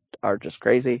COVID are just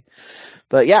crazy.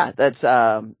 But yeah, that's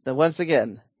once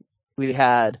again, we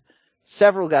had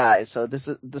several guys. So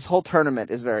this whole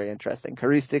tournament is very interesting.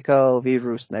 Caristico,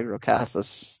 Virus, Negro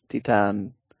Casas,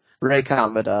 Titan, Rey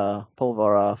Cometa,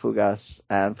 Pulvora, Fugas,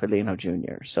 and Felino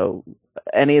Jr. So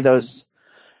any of those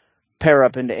pair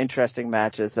up into interesting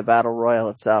matches. The Battle Royal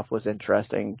itself was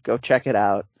interesting. Go check it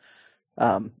out.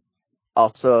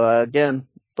 Also, again,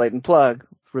 blatant plug,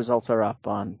 results are up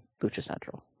on Lucha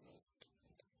Central.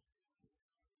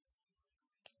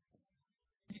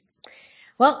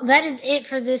 Well, that is it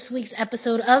for this week's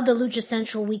episode of the Lucha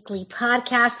Central Weekly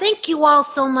Podcast. Thank you all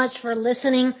so much for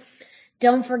listening.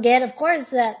 Don't forget, of course,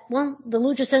 that, the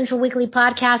Lucha Central Weekly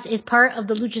Podcast is part of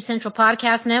the Lucha Central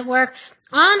Podcast Network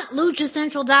on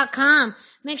luchacentral.com.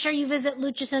 Make sure you visit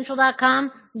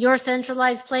luchacentral.com, your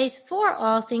centralized place for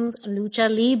all things Lucha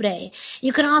Libre.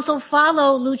 You can also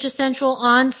follow Lucha Central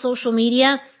on social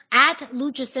media at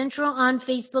Lucha Central on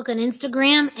Facebook and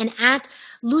Instagram, and at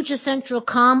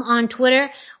LuchaCentralCom on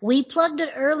Twitter. We plugged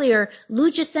it earlier.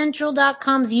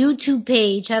 LuchaCentral.com's YouTube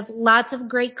page has lots of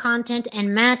great content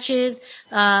and matches.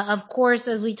 Of course,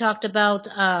 as we talked about,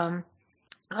 Brazo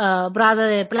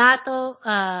de Plato,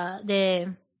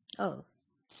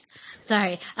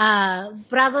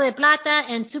 Brazo de Plata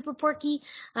and Super Porky,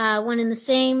 one in the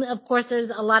same. Of course,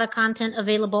 there's a lot of content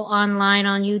available online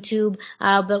on YouTube.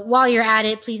 But while you're at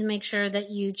it, please make sure that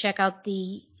you check out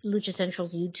the Lucha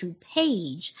Central's YouTube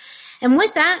page. And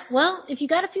with that, if you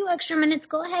got a few extra minutes,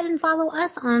 go ahead and follow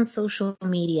us on social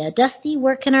media. Dusty,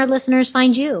 where can our listeners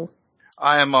find you?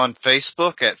 I am on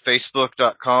Facebook at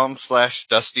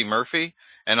facebook.com/Dusty Murphy,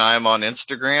 and I am on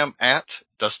Instagram at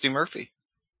Dusty Murphy.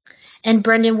 And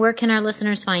Brendan, where can our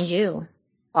listeners find you?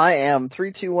 I am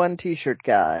 321 T-shirt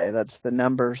guy. That's the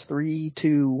numbers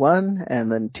 321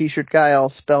 and then T-shirt guy all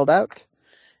spelled out.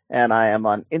 And I am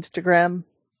on Instagram,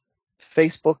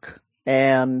 Facebook,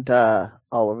 and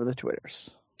all over the Twitters.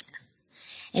 Yes.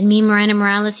 And me, Miranda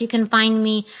Morales, you can find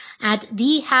me at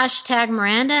the #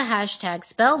 Miranda, #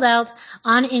 spelled out,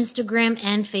 on Instagram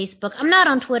and Facebook. I'm not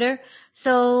on Twitter.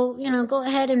 So, go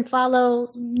ahead and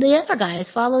follow the other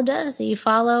guys. Follow Dusty.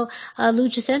 Follow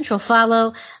Lucha Central.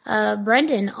 Follow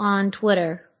Brendan on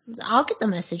Twitter. I'll get the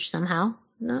message somehow.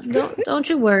 No, don't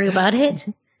you worry about it.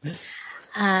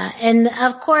 And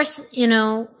of course,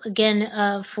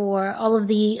 again, for all of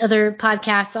the other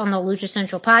podcasts on the Lucha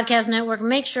Central Podcast Network,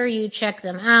 make sure you check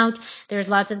them out. There's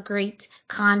lots of great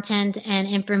content and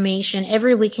information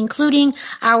every week, including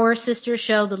our sister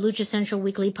show, the Lucha Central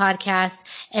Weekly Podcast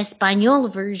Espanol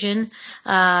version,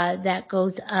 that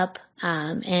goes up,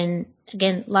 and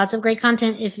again, lots of great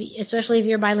content. Especially if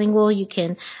you're bilingual, you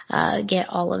can get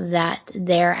all of that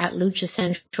there at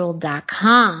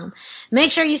luchacentral.com.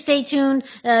 Make sure you stay tuned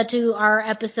to our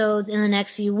episodes in the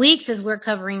next few weeks as we're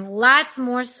covering lots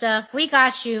more stuff. We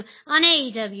got you on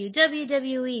AEW,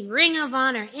 WWE, Ring of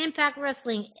Honor, Impact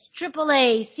Wrestling,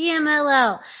 AAA,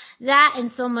 CMLL, that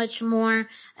and so much more,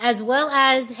 as well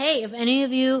as, hey, if any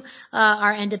of you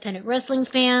are independent wrestling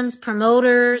fans,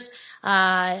 promoters,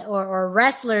 or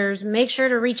wrestlers, make sure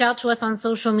to reach out to us on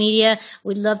social media.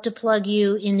 We'd love to plug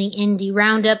you in the Indie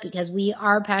Roundup because we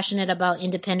are passionate about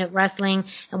independent wrestling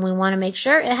and we want to make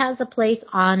sure it has a place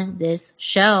on this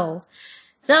show.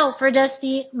 So for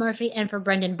Dusty Murphy and for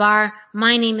Brendan Barr,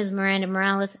 my name is Miranda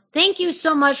Morales. Thank you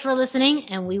so much for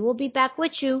listening, and we will be back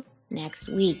with you next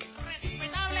week.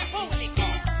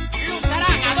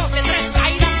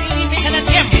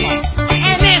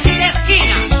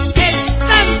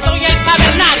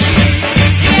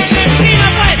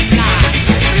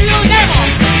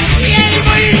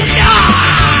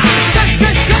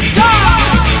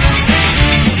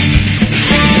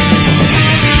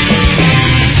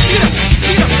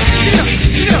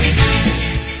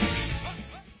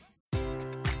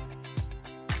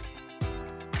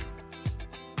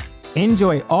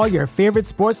 Enjoy all your favorite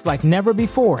sports like never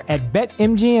before at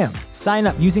BetMGM. Sign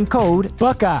up using code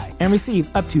Buckeye and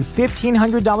receive up to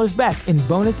 $1,500 back in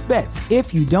bonus bets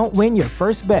if you don't win your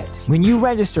first bet. When you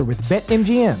register with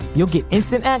BetMGM, you'll get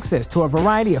instant access to a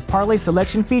variety of parlay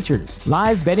selection features,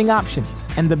 live betting options,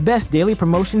 and the best daily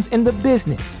promotions in the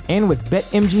business. And with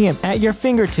BetMGM at your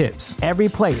fingertips, every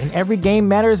play and every game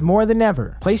matters more than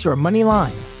ever. Place your money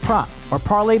line, prop, or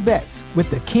parlay bets with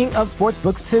the king of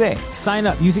sportsbooks today. Sign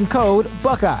up using code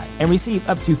Buckeye and receive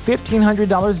up to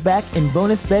 $1,500 back in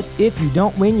bonus bets if you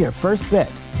don't win your first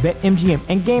bet. BetMGM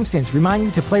and GameSense remind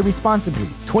you to play responsibly.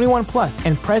 21 plus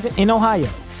and present in Ohio,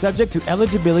 subject to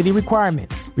eligibility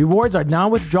requirements. Rewards are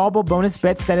non-withdrawable bonus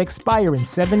bets that expire in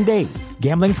 7 days.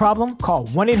 Gambling problem? Call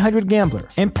 1-800-GAMBLER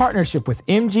in partnership with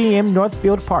MGM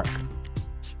Northfield Park.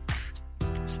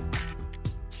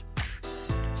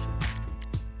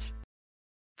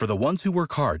 For the ones who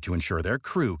work hard to ensure their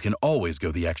crew can always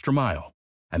go the extra mile,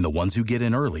 and the ones who get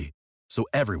in early so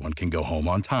everyone can go home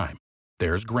on time,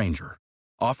 there's Grainger,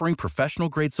 offering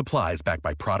professional-grade supplies backed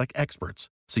by product experts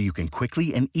so you can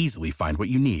quickly and easily find what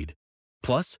you need.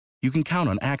 Plus, you can count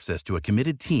on access to a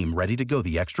committed team ready to go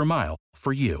the extra mile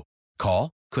for you. Call,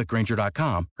 click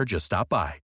Grainger.com, or just stop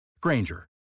by. Grainger,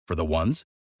 for the ones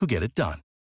who get it done.